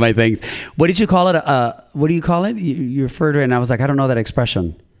when I do my things. What did you call it? What do you call it? You referred to it, and I was like, I don't know that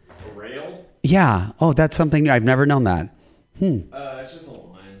expression. A rail? Yeah. Oh, that's something new. I've never known that. It's just a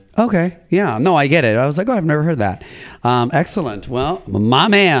line. Okay. Yeah. No, I get it. I was like, oh, I've never heard that. Excellent. Well, my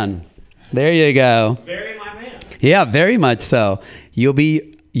man. There you go. Very my man. Yeah, very much so. You'll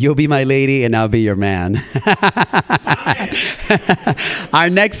be my lady, and I'll be your man. Our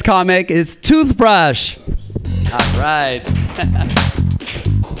next comic is Toothbrush. All right.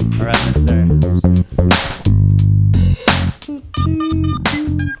 All right, mister.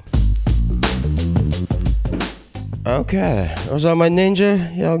 Okay. What's up, my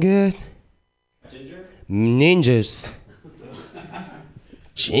ninja? Y'all good? Ginger? Ninjas.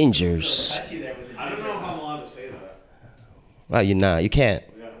 Gingers. I don't know if I'm allowed to say that. Well, you're not. You can't.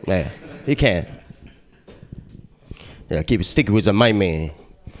 Yeah, you can't. Yeah, keep it sticky with my man.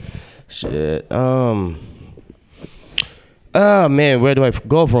 Shit. Oh man, where do I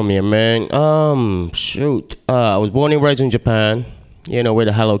go from here, man? Shoot. I was born and raised in Japan. You know where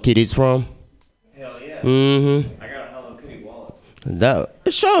the Hello Kitty's from? Hell yeah. Mm-hmm. I got a Hello Kitty wallet.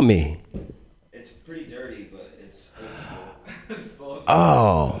 Show me. It's pretty dirty, but it's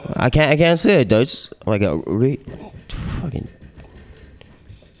Oh, I can't say it though. It's like a fucking.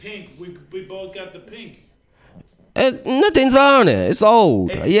 Pink. We both got the pink. Nothing's on it. It's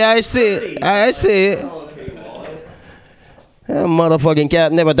old. Yeah, I see it. I see it. That motherfucking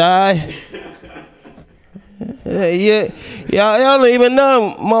cat never die. Y'all don't even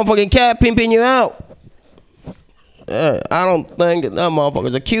know motherfucking cat pimping you out. I don't think that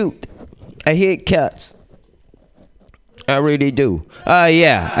motherfuckers are cute. I hate cats. I really do.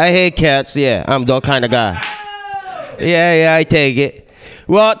 Yeah, I hate cats. Yeah, I'm that kind of guy. Yeah, I take it.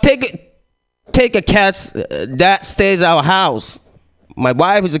 Well, take a cat that stays at our house. My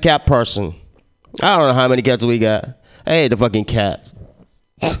wife is a cat person. I don't know how many cats we got. I hate the fucking cats.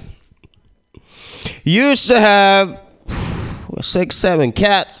 Used to have 6, 7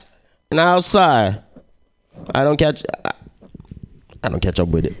 cats and outside. I don't catch up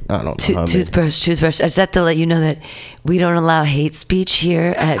with it. I don't know. Toothbrush. I just have to let you know that we don't allow hate speech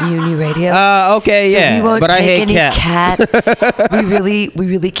here at Mutiny Radio. Okay, so yeah. we won't but take I hate any cat. we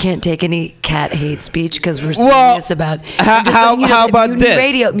really can't take any cat hate speech because we're serious about. How about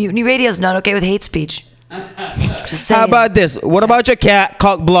this? Mutiny Radio is not okay with hate speech. Just saying. How about this? What about your cat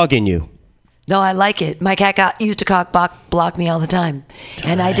cock blocking you? No, I like it. My cat used to cock block me all the time,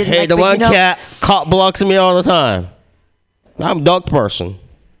 and I didn't. Hey, the one cat cock blocks me all the time. I'm a dog person.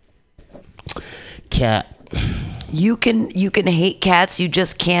 Cat. You can hate cats. You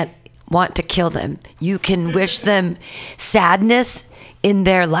just can't want to kill them. You can wish them sadness in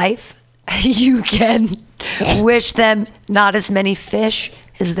their life. You can wish them not as many fish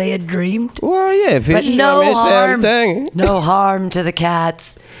as they had dreamed. Well, yeah, fish. But no harm. Thing. No harm to the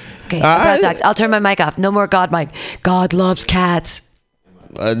cats. Okay, I'll turn my mic off. No more God mic. God loves cats.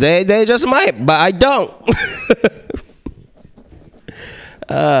 They just might, but I don't.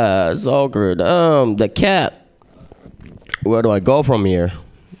 It's awkward. The cat. Where do I go from here?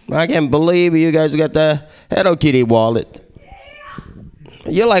 I can't believe you guys got the Hello Kitty wallet.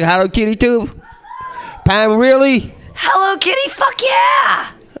 You like Hello Kitty too? Pam, really? Hello Kitty, fuck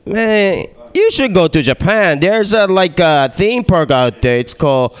yeah! Man, you should go to Japan. There's a theme park out there. It's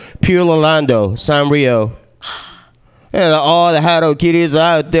called Pure Orlando, Sanrio. And all the Hello Kitties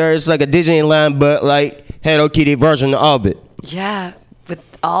out there. It's like a Disneyland, but like Hello Kitty version of it. Yeah, with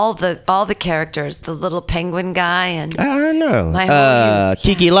all the characters, the little penguin guy and I don't know. My whole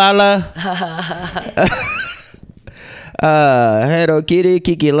Kiki Lala. Hello Kitty,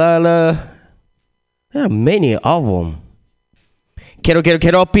 Kiki Lala. There are many of them.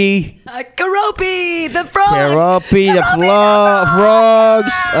 Keropi. Keropi, the frog. Keropi, the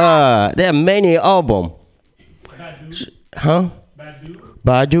frogs. There are many of them. Huh?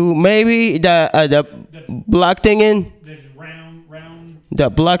 Badu, maybe the black thing in. The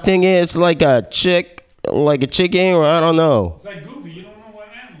black thing is like a chicken, or I don't know. It's like Goofy. You don't know what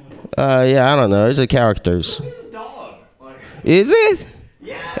animal it is. Yeah, I don't know. It's the characters. It's a dog. Is it?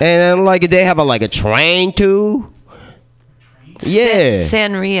 Yeah. And then they have a train too. Yeah.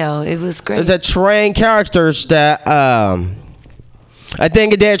 Sanrio. It was great. It's a train characters that I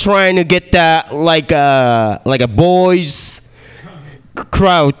think they're trying to get that like a boys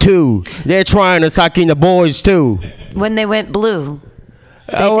crowd too. They're trying to suck in the boys too. When they went blue.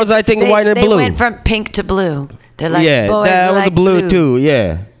 I think white and blue. They went from pink to blue. They're like, yeah, boys that was like blue too.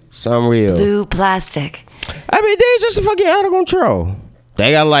 Yeah, Sanrio. Blue plastic. I mean, they're just fucking out of control.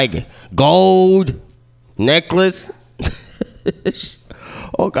 They got like gold necklace,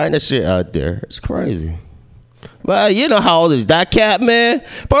 all kind of shit out there. It's crazy. But you know how old is that cat, man?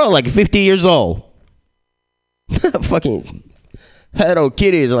 Probably like 50 years old. Fucking Hello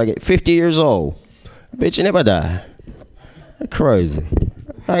Kitty is like 50 years old. Bitch, you never die. Crazy.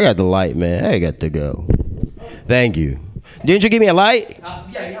 I got the light, man. I got to go. Thank you. Didn't you give me a light?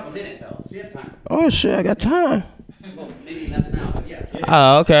 Yeah, you have a minute though, so you have time. Oh shit, I got time. Well, maybe less now, but yeah.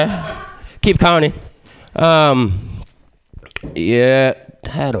 Oh, okay. Keep counting. Yeah,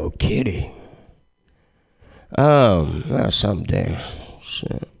 Hello Kitty. That's something.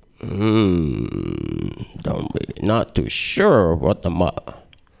 Shit. Don't really, not too sure what I'm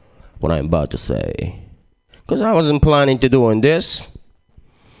about to say. Cause I wasn't planning to doing this.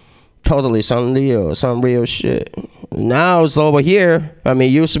 Totally some real shit. Now it's over here. I mean,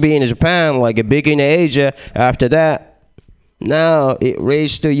 it used to be in Japan, like a big in Asia. After that, now it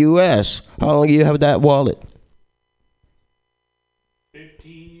raised to U.S. How long do you have that wallet?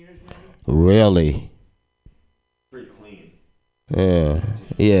 15 years maybe. Really? Pretty clean. Yeah.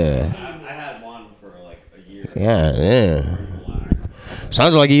 I had one for like a year. Yeah.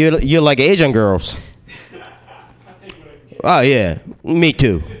 Sounds like you like Asian girls. Oh yeah, me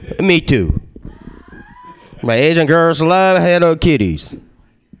too. My Asian girls love Hello Kitties.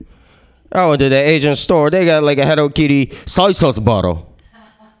 I went to the Asian store. They got like a Hello Kitty soy sauce bottle.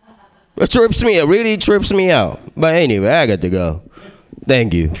 It really trips me out. But anyway, I got to go.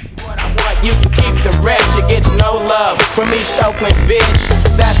 Thank you. You can keep the rest, you get no love from East Oakland,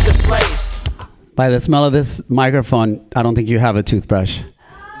 bitch. That's the place. By the smell of this microphone, I don't think you have a toothbrush.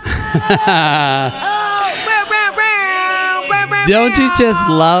 Don't you just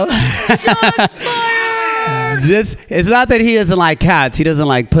love this? It's not that he doesn't like cats. He doesn't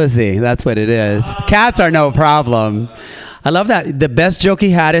like pussy. That's what it is. Cats are no problem. I love that. The best joke he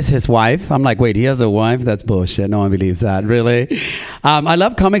had is his wife. I'm like, wait, he has a wife? That's bullshit. No one believes that. Really? I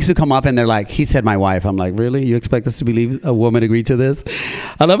love comics who come up and they're like, he said my wife. I'm like, really? You expect us to believe a woman agreed to this?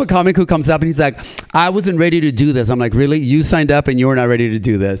 I love a comic who comes up and he's like, I wasn't ready to do this. I'm like, really? You signed up and you were not ready to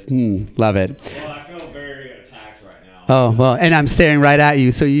do this. Love it. Well, I feel very attacked right now. Oh, well, and I'm staring right at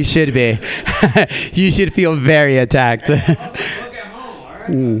you, so you should be. You should feel very attacked. Look at home, all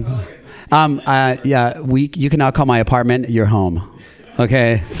right? You can now call my apartment your home.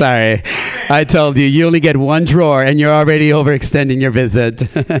 Okay, sorry. I told you, you only get one drawer and you're already overextending your visit.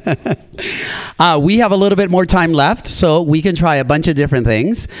 We have a little bit more time left, so we can try a bunch of different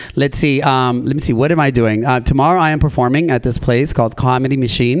things. Let's see. Let me see. What am I doing? Tomorrow I am performing at this place called Comedy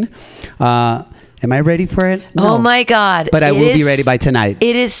Machine. Am I ready for it? No. Oh my God. But I will be ready by tonight.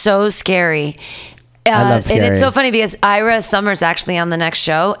 It is so scary. I love scary. And it's so funny because Ira Summer's actually on the next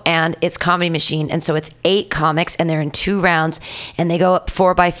show, and it's Comedy Machine, and so it's 8 comics, and they're in 2 rounds, and they go up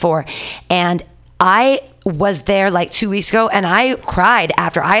 4 by 4. And I was there like 2 weeks ago, and I cried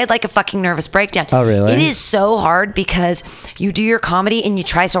after. I had like a fucking nervous breakdown. Oh, really? It is so hard because you do your comedy and you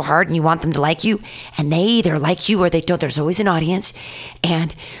try so hard and you want them to like you, and they either like you or they don't. There's always an audience,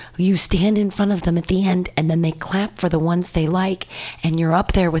 and you stand in front of them at the end, and then they clap for the ones they like, and you're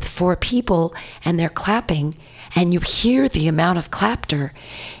up there with 4 people and they're clapping, and you hear the amount of clapter.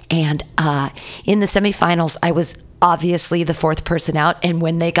 And in the semifinals, I was obviously the 4th person out, and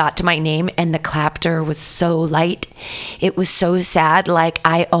when they got to my name and the clapter was so light, it was so sad. Like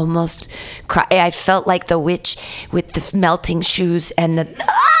I almost cried. I felt like the witch with the melting shoes and the they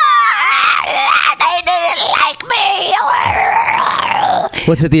didn't like me.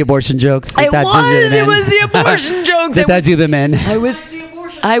 What's it, the abortion jokes? It was the abortion jokes. Did that do them in? I was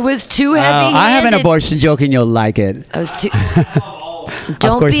too heavy-handed. I have an abortion joke and you'll like it. I was too. Of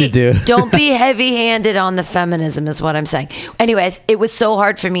course you do. Don't be heavy-handed on the feminism is what I'm saying. Anyways, it was so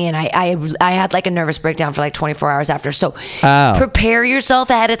hard for me, and I had like a nervous breakdown for like 24 hours after. So prepare yourself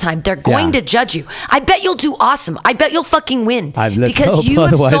ahead of time. They're going to judge you. I bet you'll do awesome. I bet you'll fucking win because you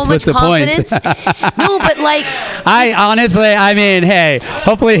have so much confidence. No, but like hey,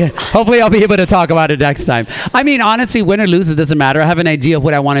 hopefully I'll be able to talk about it next time. I mean, honestly, win or lose, it doesn't matter. I have an idea of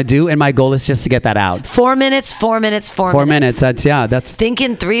what I want to do, and my goal is just to get that out. 4 minutes. 4 minutes. That's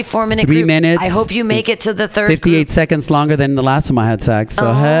thinking 3-4 minute 3 groups. minutes. I hope you make it to the 3rd 58 seconds longer than the last time I had sex.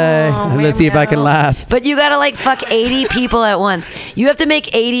 So let's see if I can last. But you gotta like fuck 80 people at once. You have to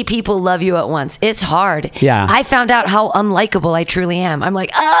make 80 people love you at once. It's hard. Yeah. I found out how unlikable I truly am. I'm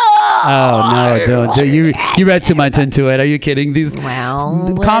like, oh no, don't. You read too much into it. Are you kidding?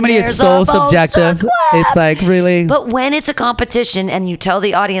 Comedy is so subjective. It's like, really. But when it's a competition and you tell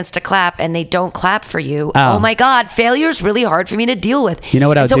the audience to clap and they don't clap for you, oh my God, failure's really hard for me to deal with. You know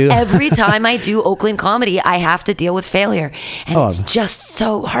what I'll do? So every time I do Oakland comedy, I have to deal with failure, and it's just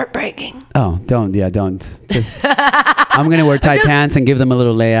so heartbreaking. Oh, don't. Just, I'm gonna wear tight pants and give them a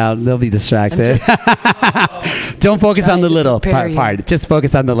little layout. They'll be distracted. Don't focus on the little part. Just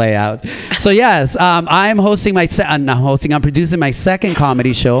focus on the layout. So yes, I'm I'm producing my second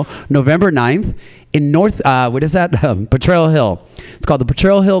comedy show, November 9th. In Potrero Hill. It's called the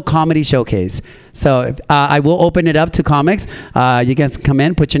Potrero Hill Comedy Showcase. So I will open it up to comics. You guys come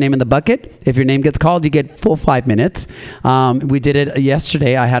in, put your name in the bucket. If your name gets called, you get full 5 minutes. We did it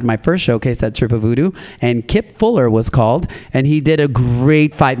yesterday. I had my first showcase at Trip of Voodoo, and Kip Fuller was called, and he did a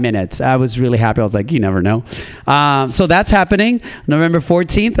great 5 minutes. I was really happy. I was like, you never know. So that's happening. November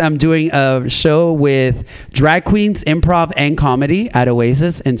 14th, I'm doing a show with drag queens, improv, and comedy at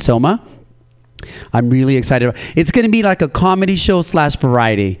Oasis in Soma. I'm really excited. It's going to be like a comedy show /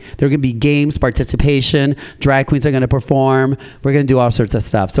 variety. There are going to be games, participation. Drag queens are going to perform. We're going to do all sorts of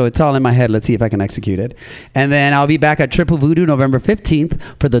stuff. So it's all in my head. Let's see if I can execute it. And then I'll be back at Triple Voodoo November 15th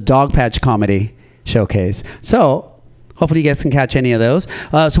for the Dog Patch Comedy Showcase. So hopefully you guys can catch any of those.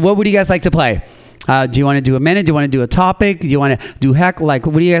 So what would you guys like to play? Do you want to do a minute? Do you want to do a topic? Do you want to do heck? Like,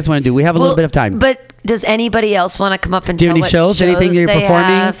 what do you guys want to do? We have a little bit of time. But does anybody else want to come up and do you tell have any shows? Anything you're they performing?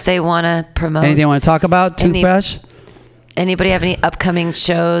 Have, they want to promote? Anything you want to talk about? Toothbrush? Anybody have any upcoming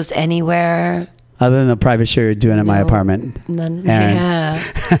shows anywhere? Other than the private show you're doing in my apartment. None. Aaron. Yeah.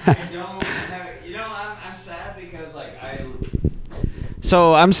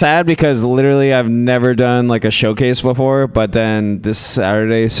 So I'm sad because literally I've never done like a showcase before, but then this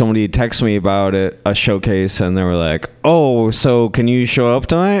Saturday somebody texted me about it, a showcase, and they were like, "Oh, so can you show up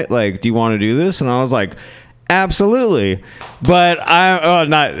tonight? Like, do you want to do this?" And I was like, "Absolutely." But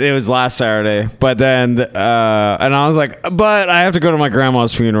it was last Saturday, but then and I was like, "But I have to go to my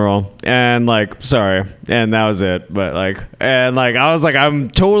grandma's funeral." And like, sorry. And that was it. But like I was like, I'm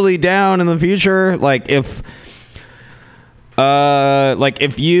totally down in the future, like if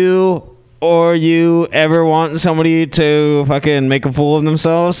you or you ever want somebody to fucking make a fool of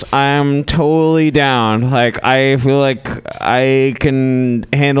themselves, I'm totally down. Like, I feel like I can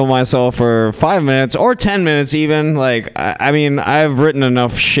handle myself for 5 minutes or 10 minutes even. Like, I mean, I've written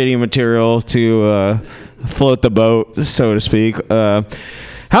enough shitty material to float the boat, so to speak. How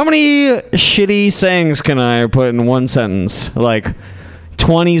many shitty sayings can I put in one sentence? Like,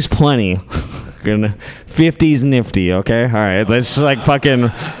 20's plenty. 50's nifty, okay? All right, let's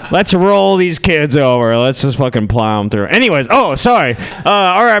let's roll these kids over. Let's just fucking plow them through. Anyways, sorry.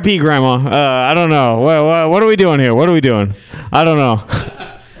 R.I.P. Grandma. I don't know. What are we doing here? What are we doing? I don't know.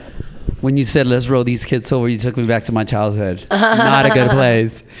 When you said let's roll these kids over, you took me back to my childhood. Not a good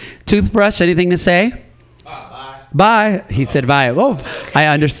place. Toothbrush, anything to say? Bye. He said bye. Oh, I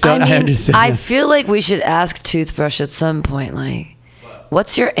understood. I understood. I feel like we should ask Toothbrush at some point, like,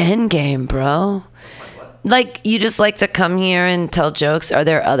 what's your end game, bro? Like, you just like to come here and tell jokes? Are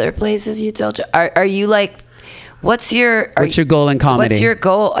there other places you tell jokes? Are you like, what's your goal in comedy? What's your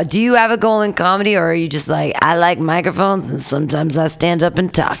goal? Do you have a goal in comedy, or are you just like, I like microphones and sometimes I stand up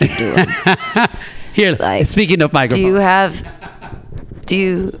and talk into them? Here, like, speaking of microphones.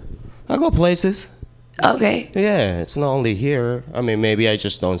 I go places. Okay. Yeah, it's not only here. I mean, maybe I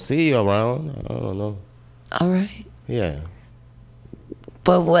just don't see you around. I don't know. All right. Yeah.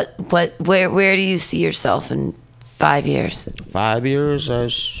 But where do you see yourself in 5 years? 5 years,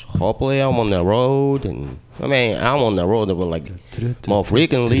 hopefully I'm on the road, and I mean I'm on the road like more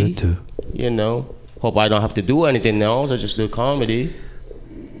frequently. You know, hope I don't have to do anything else. I just do comedy.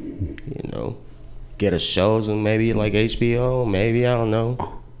 You know, get a shows and maybe like HBO, maybe I don't know.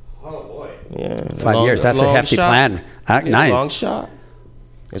 Oh boy. Yeah. 5 years. That's a hefty plan. Nice. Long shot.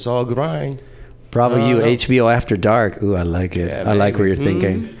 It's all grind. Bravo, you HBO After Dark. Ooh, I like it. Yeah, I like where you're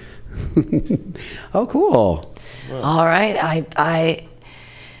thinking. Oh, cool. All right,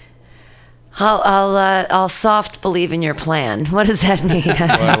 I'll soft believe in your plan. What does that mean?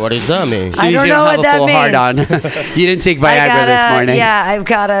 What does that mean? I don't know what that means. Hard on. You didn't take Viagra this morning. Yeah, I've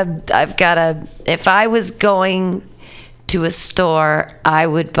gotta. If I was going to a store, I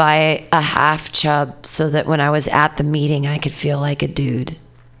would buy a half chub so that when I was at the meeting, I could feel like a dude.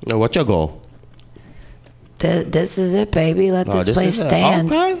 Now, what's your goal? This is it, baby. Let this place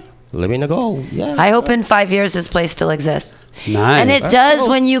stand. Okay. Living a goal. Yeah. I hope in 5 years this place still exists. Nice. And it does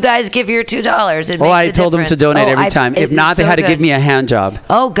when you guys give your $2. It makes I told them to donate every time. If not, they had to give me a hand job.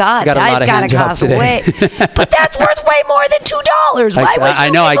 Oh God, got a lot of hand jobs today. But that's worth way more than $2. Why would you I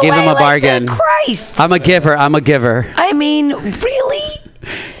know. I gave them a bargain. Christ. I'm a giver. I mean, really?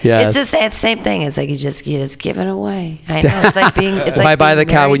 Yeah. It's just the same thing. It's like you just give it away. I know. It's like being. It's like why buy the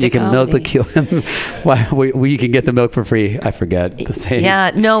cow when you can milk the comedy. cow? Why you can get the milk for free? I forget the saying. Yeah.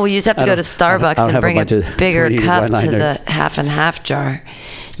 No, you just have to go to Starbucks and bring a bigger cup to one-liners. the half and half jar.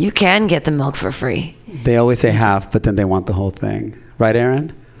 You can get the milk for free. They always say half, but then they want the whole thing. Right,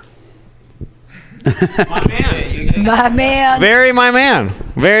 Aaron? My man. Very my man.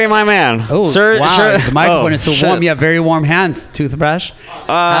 Very my man. Oh, sir, wow. sir. The microphone is so shit. warm. You have very warm hands, Toothbrush.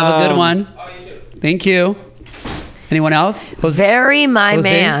 Have a good one. Thank you. Anyone else? Very my Jose?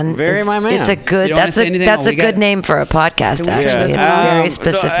 man. Very my man. It's a good. You don't wanna say anything? That's Oh, a we good got- name for a podcast. Actually, it's very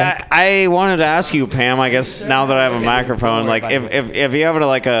specific. I wanted to ask you, Pam. I guess now that I have a microphone, like if you have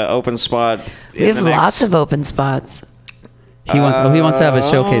like a open spot, We have lots of open spots. He wants to have a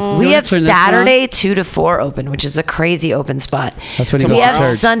showcase. We have Saturday 2 to 4 open, which is a crazy open spot. That's when he we goes to have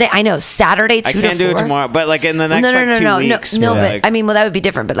church. Sunday. I know Saturday 2 I to 4. can't do it tomorrow, but like in the next no, 2 weeks. No, but like, I mean, well, that would be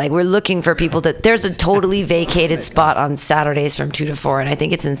different. But like, we're looking for people that there's a totally vacated spot on Saturdays from 2 to 4, and I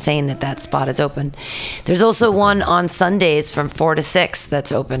think it's insane that spot is open. There's also one on Sundays from 4 to 6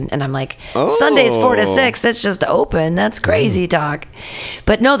 that's open, and I'm like, Sundays 4 to 6, that's just open. That's crazy talk.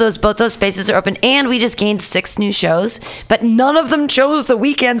 But no, both those spaces are open, and we just gained 6 new shows, but none of them chose the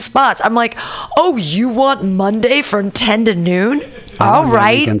weekend spots. I'm like, oh, you want Monday from 10 to noon? All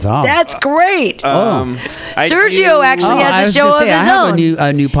right, that's great. Sergio actually has a show of his I have own.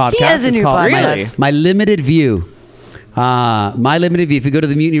 a new podcast. He has a It's new called podcast. My Limited View. My Limited View. If you go to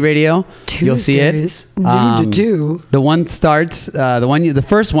the Mutiny Radio, you'll see it. Tuesdays, noon to 2. The one starts. The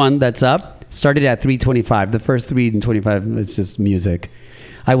first one that's up started at 3:25. The first 3:25 is just music.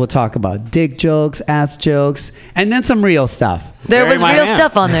 I will talk about dick jokes, ass jokes, and then some real stuff. There was real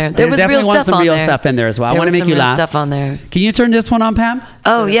stuff on there. There was definitely real stuff some on real there. stuff in there as well. I There want to was make some you real laugh. stuff on there. Can you turn this one on, Pam?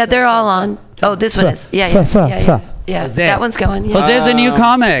 Oh yeah, they're all on. Oh, this one is. Yeah. That one's going. Yeah. Jose's a new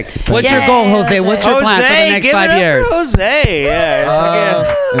comic. What's your goal, Jose? What's your plan for the next 5 years? Jose,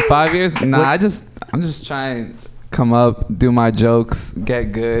 yeah. In 5 years? Nah, I'm just trying to come up, do my jokes,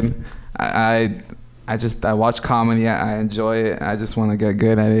 get good. I watch comedy. I enjoy it. I just want to get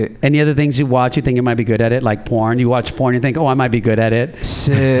good at it. Any other things you watch you think you might be good at it? Like porn? You watch porn, you think, oh, I might be good at it.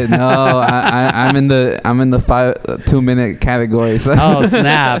 Shit, no. I'm in the 2-minute category. So. Oh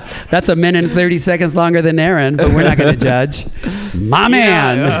snap! That's a minute and 30 seconds longer than Aaron, but we're not going to judge. My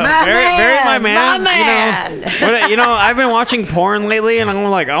man. Very my man. My man. You know, I've been watching porn lately, and I'm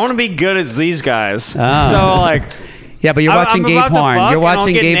like, I want to be good as these guys. Oh. So like. Yeah, but you're watching gay porn. You're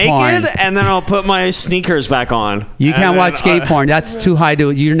watching gay porn. And then I'll put my sneakers back on. You can't watch gay porn. That's too high.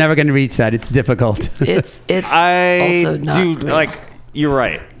 You're never going to reach that. It's difficult. It's I also not do great. like. You're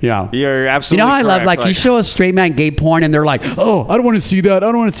right. Yeah. You're absolutely. You know how I love, correct. like you show a straight man gay porn and they're like, oh, I don't want to see that.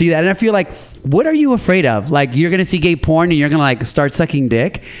 I don't want to see that. And I feel like, what are you afraid of? Like you're going to see gay porn and you're going to like start sucking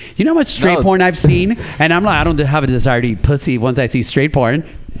dick. You know how much straight porn I've seen? And I'm like, I don't have a desire to eat pussy once I see straight porn.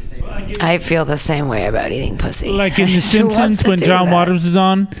 I feel the same way about eating pussy. Like in The Who wants Simpsons to when do John that? Waters is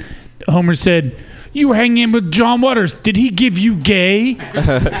on, Homer said, "You were hanging in with John Waters. Did he give you gay?"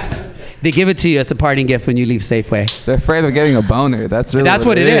 They give it to you as a parting gift when you leave Safeway. They're afraid of getting a boner. That's really That's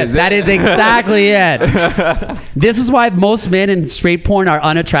what it is. That is exactly it. This is why most men in straight porn are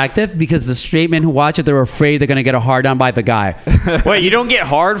unattractive, because the straight men who watch it, they're afraid they're going to get a hard on by the guy. Wait, you don't get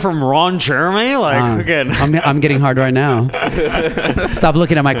hard from Ron Jeremy? Like again. I'm getting hard right now. Stop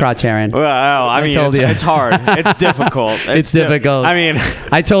looking at my crotch, Aaron. Well, I mean, told you. it's hard. It's difficult. It's difficult. I mean,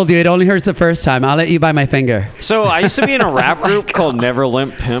 I told you it only hurts the first time. I'll let you buy my finger. so I used to be in a rap group called Never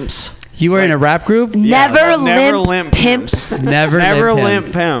Limp Pimps. You were in a rap group? Never Never limp limp pimps. Never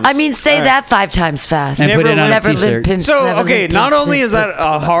limp pimps. I mean, say that 5 times fast. And put it on a never t-shirt. limp pimps. So never okay, limp not pimps. only is that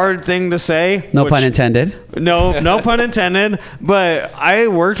a hard thing to say, No which- pun intended. no pun intended, but I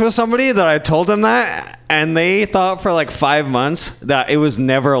worked with somebody that I told them that, and they thought for like 5 months that it was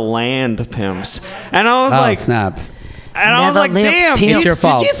Neverland Pimps, and I was like, snap. and I was like, Never limp damn, pimps. It's your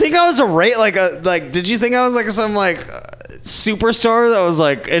fault. did you think I was did you think I was like some superstar that was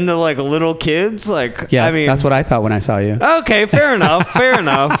like into like little kids? Like, Yes, I mean, that's what I thought when I saw you. okay, fair enough.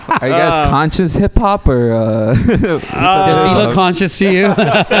 Are you guys conscious hip hop or? Does he look conscious to you?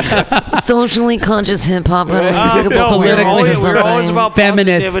 Socially conscious hip hop. no, we were always about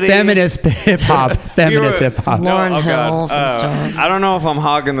positivity. feminist hip hop, feminist hip hop. Lauren Oh, God. Hill, some stuff. I don't know if I'm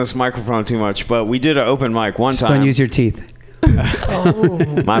hogging this microphone too much, but we did an open mic one Just time. don't use your teeth.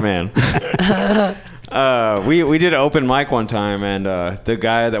 My man. We did an open mic one time, and the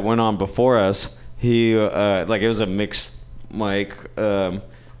guy that went on before us, he like it was a mixed mic,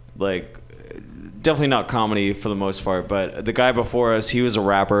 like definitely not comedy for the most part, but the guy before us, he was a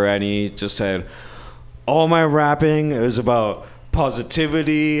rapper, and he just said, all my rapping is about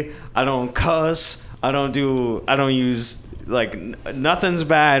positivity. I don't cuss. I don't use like nothing's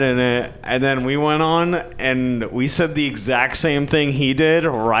bad in it. And then we went on and we said the exact same thing he did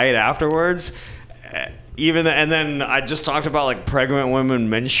right afterwards. And then I just talked about like pregnant women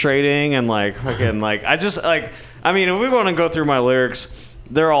menstruating and like fucking like I mean, if we want to go through my lyrics,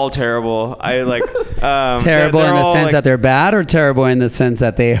 they're all terrible. I like Terrible they're in the all, sense like, that they're bad, or terrible in the sense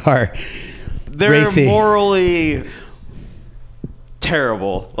that they are they're racy? morally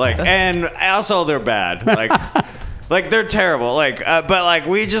terrible. Like, and also they're bad. Like, like they're terrible. Like, but like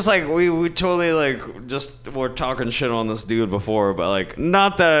we just like we totally like just were talking shit on this dude before, but like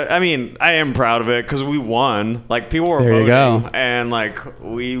not that. I mean, I am proud of it because we won. Like people were There you voting, go. and like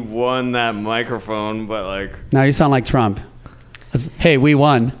we won that microphone. But like Now you sound like Trump. Hey, we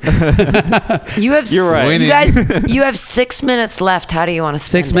won. You're right. You guys, you have 6 minutes left. How do you want to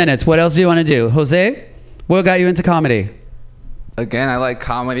spend 6 minutes. What else do you want to do? Jose, what got you into comedy? Again, I like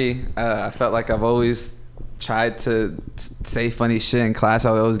comedy. I felt like I've always tried to say funny shit in class.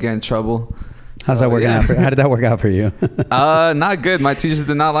 I would always get in trouble. How's that working out? How did that work out for you? Not good. My teachers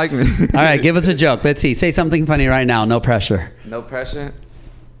did not like me. All right, give us a joke. Let's see. Say something funny right now. No pressure. No pressure.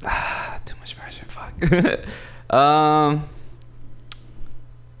 Too much pressure. Fuck.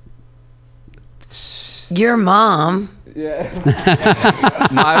 Your mom. Yeah.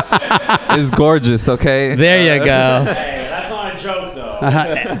 Is gorgeous. Okay. There you go. Hey, that's not a joke though.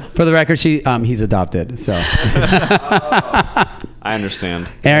 For the record, he's adopted. So. I understand.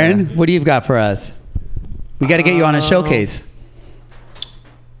 Aaron, what do you got for us? We got to get you on a showcase.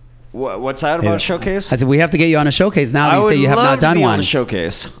 What's that about a showcase? I said we have to get you on a showcase now that you say you have not done one. one. On a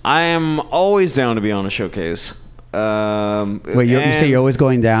showcase. I am always down to be on a showcase. Wait, you say you're always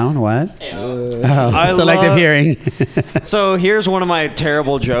going down? What? Selective hearing. So here's one of my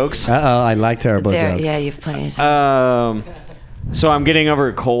terrible jokes. I like terrible jokes. Yeah, you've plenty of time. So I'm getting over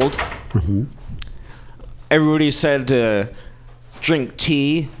a cold. Mm-hmm. Everybody said to drink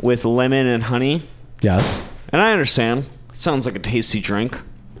tea with lemon and honey. Yes. And I understand. It sounds like a tasty drink.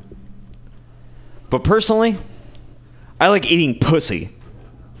 But personally, I like eating pussy.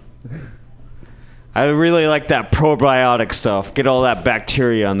 I really like that probiotic stuff. Get all that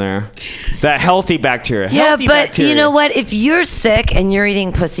bacteria in there. That healthy bacteria. Yeah, Healthy but bacteria. you know what? If you're sick and you're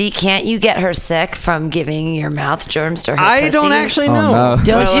eating pussy, can't you get her sick from giving your mouth germs to her pussy? I don't actually know. no.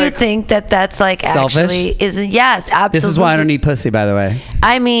 Don't But, you like, think that's like Selfish? actually isn't? Yes, absolutely. This is why I don't eat pussy, by the way.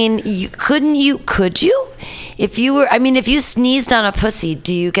 I mean, could you? If you sneezed on a pussy,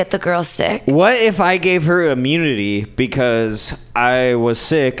 do you get the girl sick? What if I gave her immunity because I was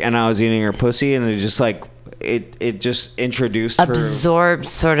sick and I was eating her pussy and it just like it just introduced her Absorbed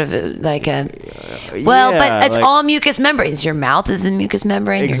sort of like a but it's like- all mucous membranes. Your mouth is a mucus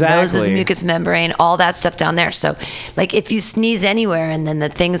membrane, your nose is a Exactly. mucous membrane, all that stuff down there. So like if you sneeze anywhere and then the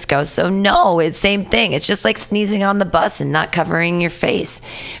things go, so no, it's same thing. It's just like sneezing on the bus and not covering your face.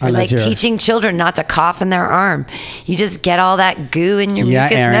 Or Unless like you're- teaching children not to cough in their arm. You just get all that goo in your Yeah,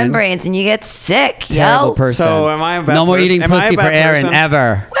 mucous Aaron. membranes and you get sick. Terrible yo. person. So am I a bad No more person? eating Am I a pussy for bad Aaron person?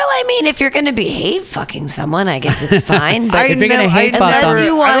 ever. Well, I mean, if you're going to behave fucking someone, I guess it's fine. But If you're gonna hate fuck unless them,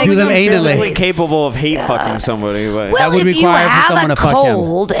 you want do them I'm physically anally. capable of hate fucking somebody, but Well, That would if you require for have someone a to fuck him.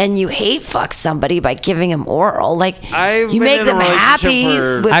 cold and you hate fuck somebody by giving them oral, like I've you been make in a them relationship happy.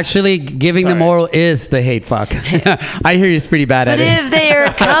 for- With, Actually, giving them oral is the hate fuck. I hear he's pretty bad but at it. if they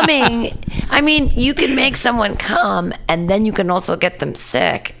are coming, I mean, you can make someone come, and then you can also get them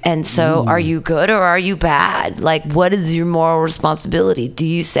sick. And so, are you good or are you bad? Like, what is your moral responsibility? Do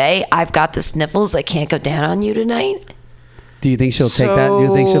you say, "I've got the sniffles, I can't go down on you tonight"? Do you think she'll take that? Do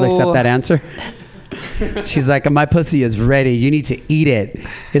you think she'll accept that answer? She's like, my pussy is ready. You need to eat it.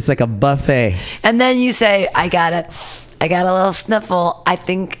 It's like a buffet. And then you say, I got a little sniffle. I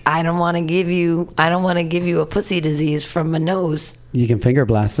think I don't want to give you a pussy disease from my nose. You can finger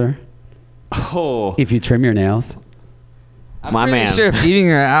blast her. Oh, if you trim your nails. I'm pretty sure if eating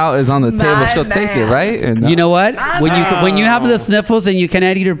her out is on the table, she'll take it, right? Or no? You know what? When you have the sniffles and you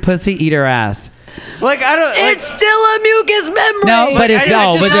cannot eat her pussy, eat her ass. Like I don't. Like, It's still a mucus membrane. No, but it's I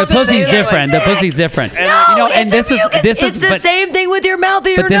just but the have to say pussy's that, different. like- The pussy's different. No, and it's this is it's the same thing with your mouth or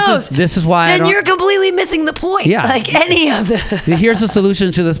your But nose. this is why I then don't. you're completely missing the point. Yeah. Like any of the. Here's the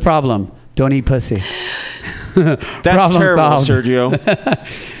solution to this problem: don't eat pussy. That's Problem terrible, solved. Sergio.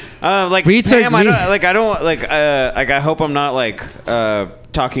 Like Research- Pam, I hope I'm not like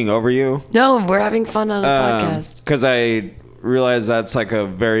talking over you. No, we're having fun on a podcast. Because I realize that's like a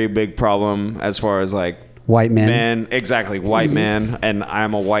very big problem as far as like white men. White man, and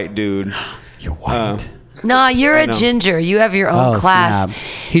I'm a white dude. You're white. Nah, you're I a know. ginger. You have your own Oh, class. snap.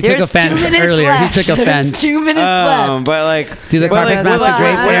 He took There's offense 2 minutes earlier. Left. He took offense. There's 2 minutes left. But like, Do the but, carpet like, smash when- the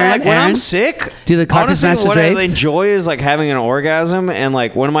drapes, when, Aaron? like, when Aaron? I'm sick, Do the carpet honestly, smash the what I drapes? enjoy is like having an orgasm, and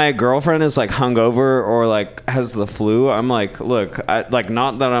like when my girlfriend is like hungover or like has the flu, I'm like, look,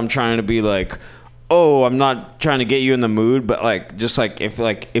 not that I'm trying to be like, oh, I'm not trying to get you in the mood, but like just like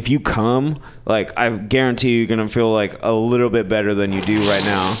if you come, like I guarantee you're gonna feel like a little bit better than you do right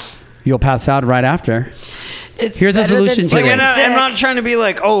now. You'll pass out right after. It's Here's a better solution than to Like, it. and I'm not trying to be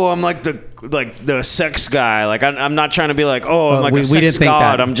like, oh, I'm like the sex guy. Like I'm not trying to be like, oh, I'm like a sex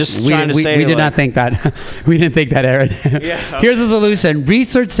god. I'm just trying to say we did like, not think that. We didn't think that, Aaron. Yeah. Here's a solution.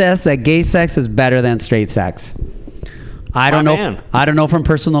 Research says that gay sex is better than straight sex. I don't know. man. I don't know from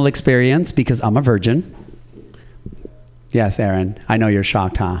personal experience because I'm a virgin. Yes, Aaron. I know you're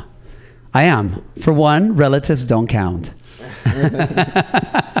shocked, huh? I am. For one, relatives don't count.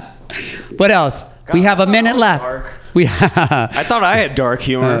 What else? We have a minute left. We I thought I had dark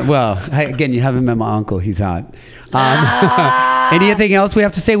humor. again, you haven't met my uncle. He's hot. Anything else we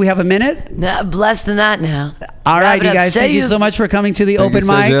have to say? We have a minute. Nah, less than that now. All Wrap right, it you up. guys. Thank you so much for coming to the Thank open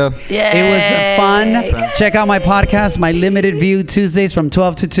you, mic. Sergio. Yay. It was fun. Check out my podcast, my limited view Tuesdays from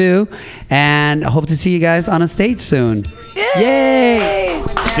 12 to 2, and I hope to see you guys on a stage soon. Yay!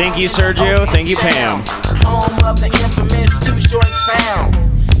 Thank you, Sergio. Thank you, Pam. Home of the infamous Too Short sound.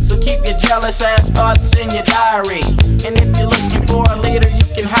 So keep your jealous ass thoughts in your diary. And if you're looking for a leader, you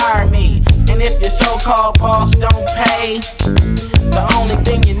can hire me. And if your so-called boss don't pay, the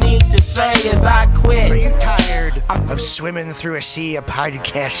cause I quit. Are you tired of swimming through a sea of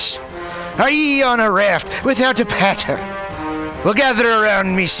podcasts? Are ye on a raft without a paddle? Well, gather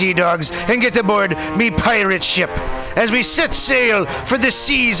around me, sea dogs, and get aboard me pirate ship as we set sail for the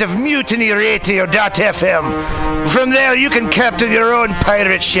seas of MutinyRadio.fm. From there, you can captain your own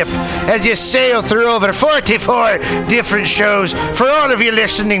pirate ship as you sail through over 44 different shows for all of your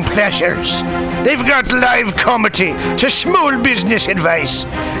listening pleasures. They've got live comedy to small business advice,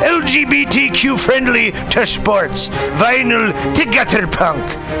 LGBTQ friendly to sports, vinyl to gutter punk.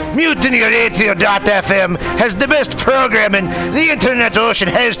 MutinyRadio.fm has the best programming the internet ocean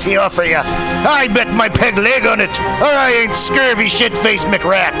has to offer you. I bet my peg leg on it, or I ain't scurvy shit-faced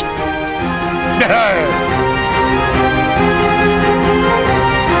McRat.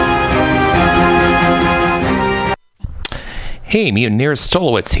 Hey, Mutineer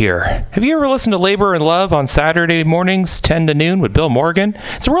Stolowitz here. Have you ever listened to Labor and Love on Saturday mornings, 10 to noon with Bill Morgan?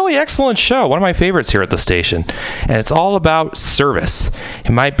 It's a really excellent show, one of my favorites here at the station. And it's all about service.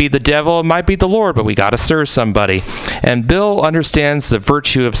 It might be the devil, it might be the Lord, but we gotta serve somebody. And Bill understands the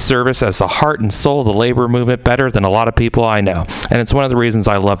virtue of service as the heart and soul of the labor movement better than a lot of people I know. And it's one of the reasons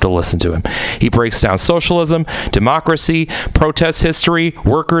I love to listen to him. He breaks down socialism, democracy, protest history,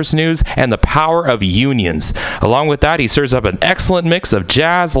 workers' news, and the power of unions. Along with that, he serves up an excellent mix of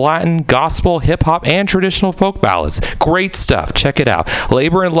jazz, Latin, gospel, hip-hop, and traditional folk ballads. Great stuff. Check it out.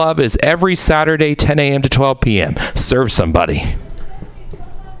 Labor and Love is every Saturday, 10 a.m. to 12 p.m. Serve somebody.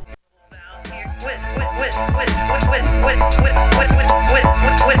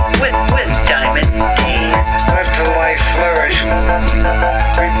 Diamond Dave. Let the life flourish.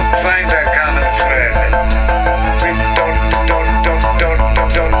 We find that common thread. We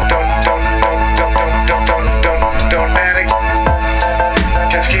don't panic.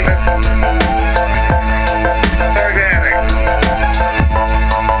 Just keep it organic.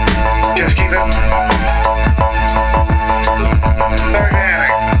 Just keep it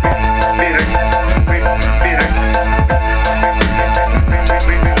organic. Be the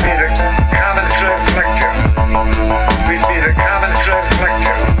common thread collective. We'd be the common thread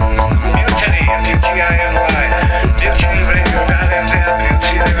collective. Mutiny, M-U-T-I-N-Y. MutinyRadio.fm. You'll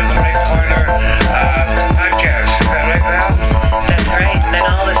see there in the right corner. Podcast. Is that right, Val? That's right. Then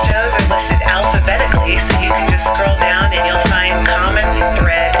all the shows are listed alphabetically, so you can just scroll down and you'll find Common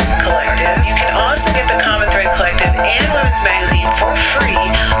Thread Collective. You can also get the Common Thread Collective and Women's Magazine for free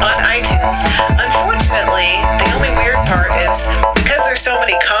on iTunes. Unfortunately, the only weird part is because there's so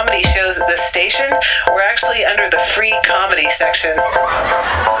many comedy shows at this station, we're actually under the free comedy section.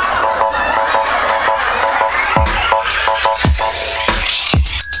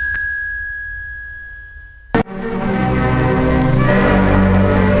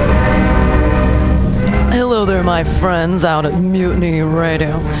 Hello there, my friends out at Mutiny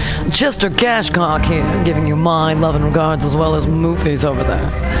Radio. Chester Cashcock here, giving you my love and regards as well as Moofy's over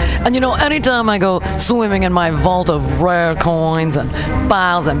there. And you know, anytime I go swimming in my vault of rare coins and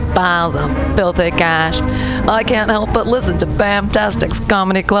piles of filthy cash, I can't help but listen to Bamtastic's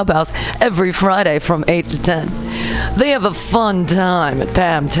Comedy Clubhouse every Friday from 8 to 10. They have a fun time at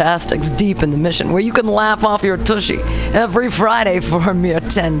Bamtastic's Deep in the Mission, where you can laugh off your tushy every Friday for a mere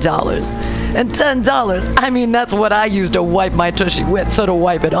 $10. And $10, I mean, that's what I use to wipe my tushy with, so to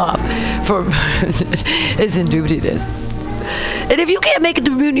wipe it off. For it's indeed this. And if you can't make it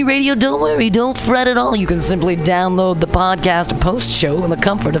to Mutiny Radio, don't worry, don't fret at all. You can simply download the podcast post-show in the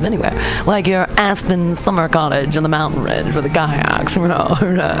comfort of anywhere, like your Aspen summer cottage on the mountain ridge for the kayaks.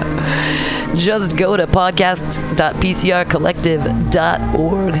 Just go to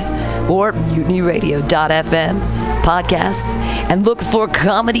podcast.pcrcollective.org or mutinyradio.fm podcasts and look for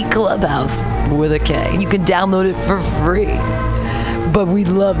Comedy Clubhouse with a K. You can download it for free. But we'd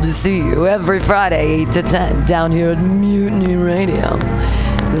love to see you every Friday, 8 to 10, down here at Mutiny Radio.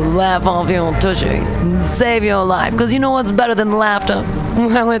 Laugh off your tushy and save your life. Because you know what's better than laughter?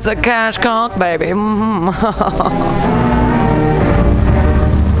 Well, it's a cash cock, baby.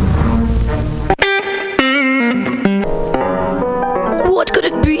 What could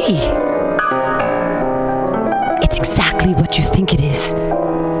it be? It's exactly what you think it is.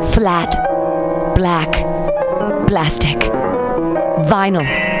 Flat, black, plastic, vinyl,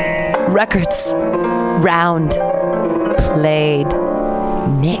 records, round, played,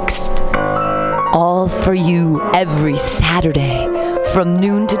 mixed. All for you every Saturday from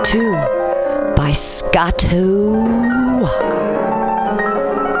noon to 2 by Scotto Walker.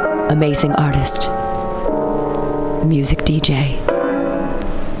 Amazing artist, music DJ,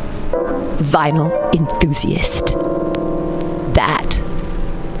 vinyl enthusiast. That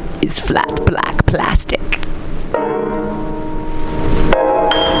is flat black plastic.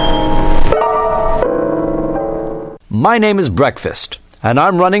 my name is Breakfast, and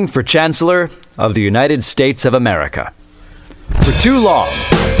I'm running for Chancellor of the United States of America. For too long,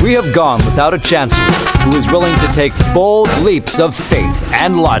 we have gone without a chancellor who is willing to take bold leaps of faith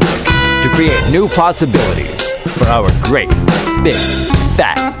and logic to create new possibilities for our great, big,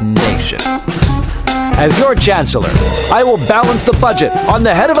 fat nation. As your chancellor, I will balance the budget on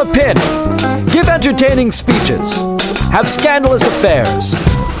the head of a pin, give entertaining speeches, have scandalous affairs,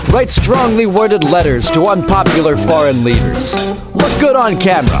 write strongly worded letters to unpopular foreign leaders, look good on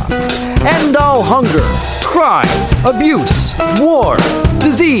camera, end all hunger, crime, abuse, war,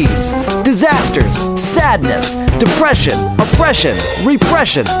 disease, disasters, sadness, depression, oppression,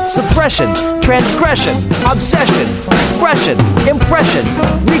 repression, suppression, transgression, obsession, expression, impression,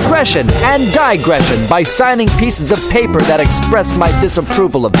 regression, and digression by signing pieces of paper that express my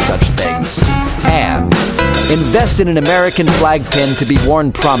disapproval of such things, and invest in an American flag pin to be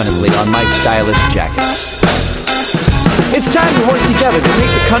worn prominently on my stylish jackets. It's time to work together to take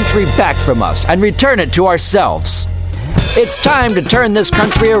the country back from us and return it to ourselves. It's time to turn this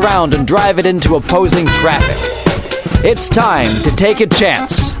country around and drive it into opposing traffic. It's time to take a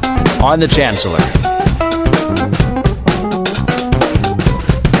chance on the Chancellor.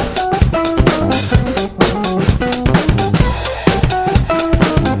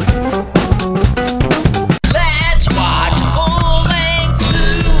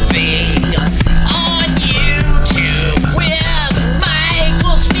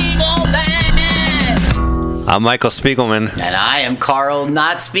 I'm Michael Spiegelman. And I am Carl,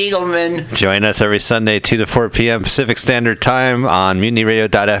 not Spiegelman. Join us every Sunday, 2 to 4 p.m. Pacific Standard Time on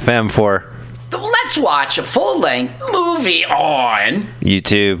MutinyRadio.fm for Let's watch a full-length movie on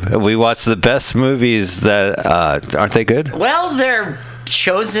YouTube. We watch the best movies that, aren't they good? Well, they're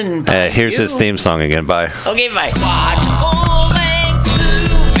chosen by Here's you. his theme song again. Bye. Okay, bye. Watch a full-length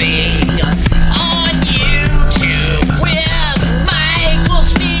movie on YouTube with Michael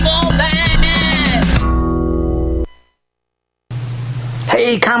Spiegelman.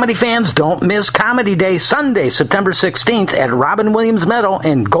 Hey, comedy fans, don't miss Comedy Day Sunday, September 16th at Robin Williams Meadow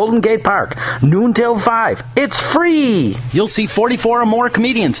in Golden Gate Park, noon till 5. It's free. You'll see 44 or more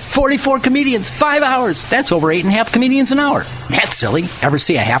comedians. 44 comedians, 5 hours. That's over 8.5 comedians an hour. That's silly. Ever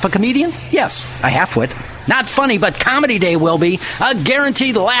see a half a comedian? Yes, a half-wit. Not funny, but Comedy Day will be a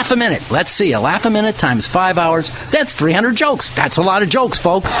guaranteed laugh a minute. Let's see, a laugh a minute times 5 hours. That's 300 jokes. That's a lot of jokes,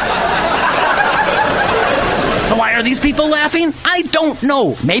 folks. So why are these people laughing? I don't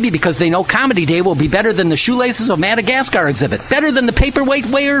know. Maybe because they know Comedy Day will be better than the Shoelaces of Madagascar exhibit, better than the Paperweight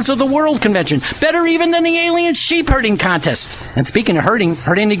Weighers of the World convention, better even than the Alien Sheep Herding Contest. And speaking of herding,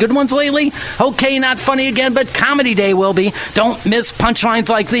 heard any good ones lately? Okay, not funny again, but Comedy Day will be. Don't miss punchlines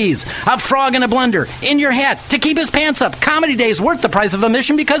like these. A frog in a blender, in your hat, to keep his pants up. Comedy Day is worth the price of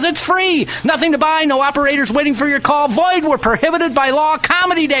admission because it's free. Nothing to buy, no operators waiting for your call. Void were prohibited by law.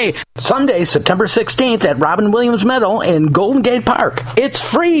 Comedy Day. Sunday, September 16th at Robin Williams Meadow in Golden Gate Park. It's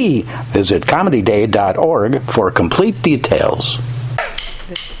free. Visit comedyday.org for complete details.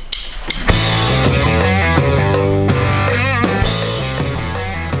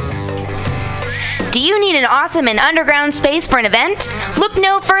 Do you need an awesome and underground space for an event? Look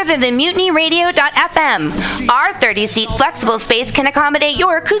no further than MutinyRadio.fm. Our 30-seat flexible space can accommodate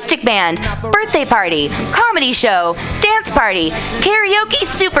your acoustic band, birthday party, comedy show, dance party, karaoke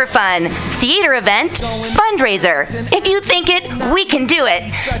super fun, theater event, fundraiser. If you think it, we can do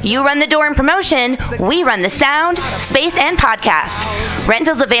it. You run the door and promotion, we run the sound, space, and podcast.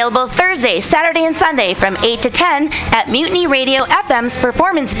 Rentals available Thursday, Saturday, and Sunday from 8 to 10 at Mutiny Radio FM's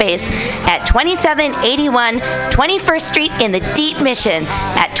performance space at 2781 21st Street in the Deep Mission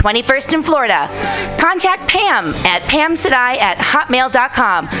at 21st in Florida. Contact Pam at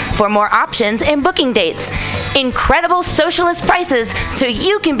pamsadai@hotmail.com for more options and booking dates. Incredible socialist prices so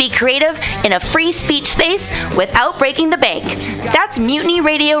you can be creative in a free speech space without breaking the bank. That's Mutiny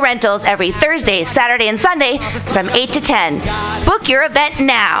Radio Rentals every Thursday, Saturday, and Sunday from 8 to 10. Book your event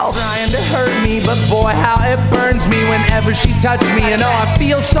now. Trying to hurt me, but boy, how it burns me whenever she touches me. And oh, I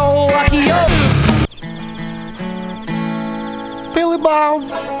feel so lucky. Oh. Billy Bob,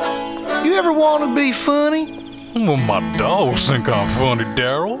 you ever want to be funny? Well, my dogs think I'm funny,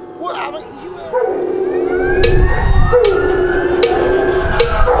 Daryl. Well, I mean,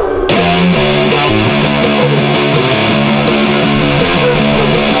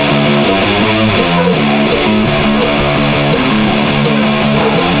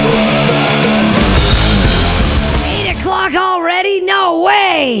 8 o'clock already? No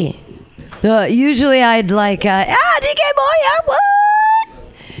way! Usually I'd like, DK boy, what?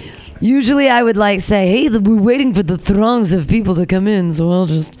 Usually I would like say, hey, we're waiting for the throngs of people to come in, so I'll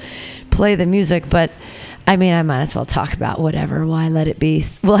just play the music. But I mean, I might as well talk about whatever. Why let it be?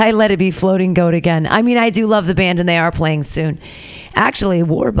 Why let it be Floating Goat again? I mean, I do love the band, and they are playing soon. Actually,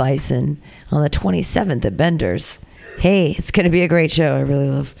 War Bison on the 27th at Bender's. Hey, it's going to be a great show. I really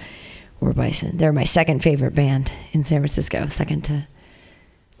love War Bison. They're my second favorite band in San Francisco, second to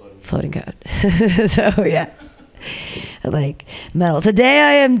Floating Goat. So, yeah. I like metal. Today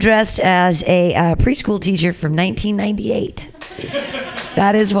I am dressed as a preschool teacher from 1998.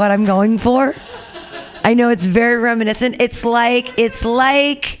 That is what I'm going for. I know it's very reminiscent. It's like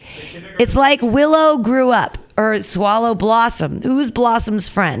Willow grew up, or Swallow Blossom. Who's Blossom's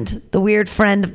friend? The weird friend of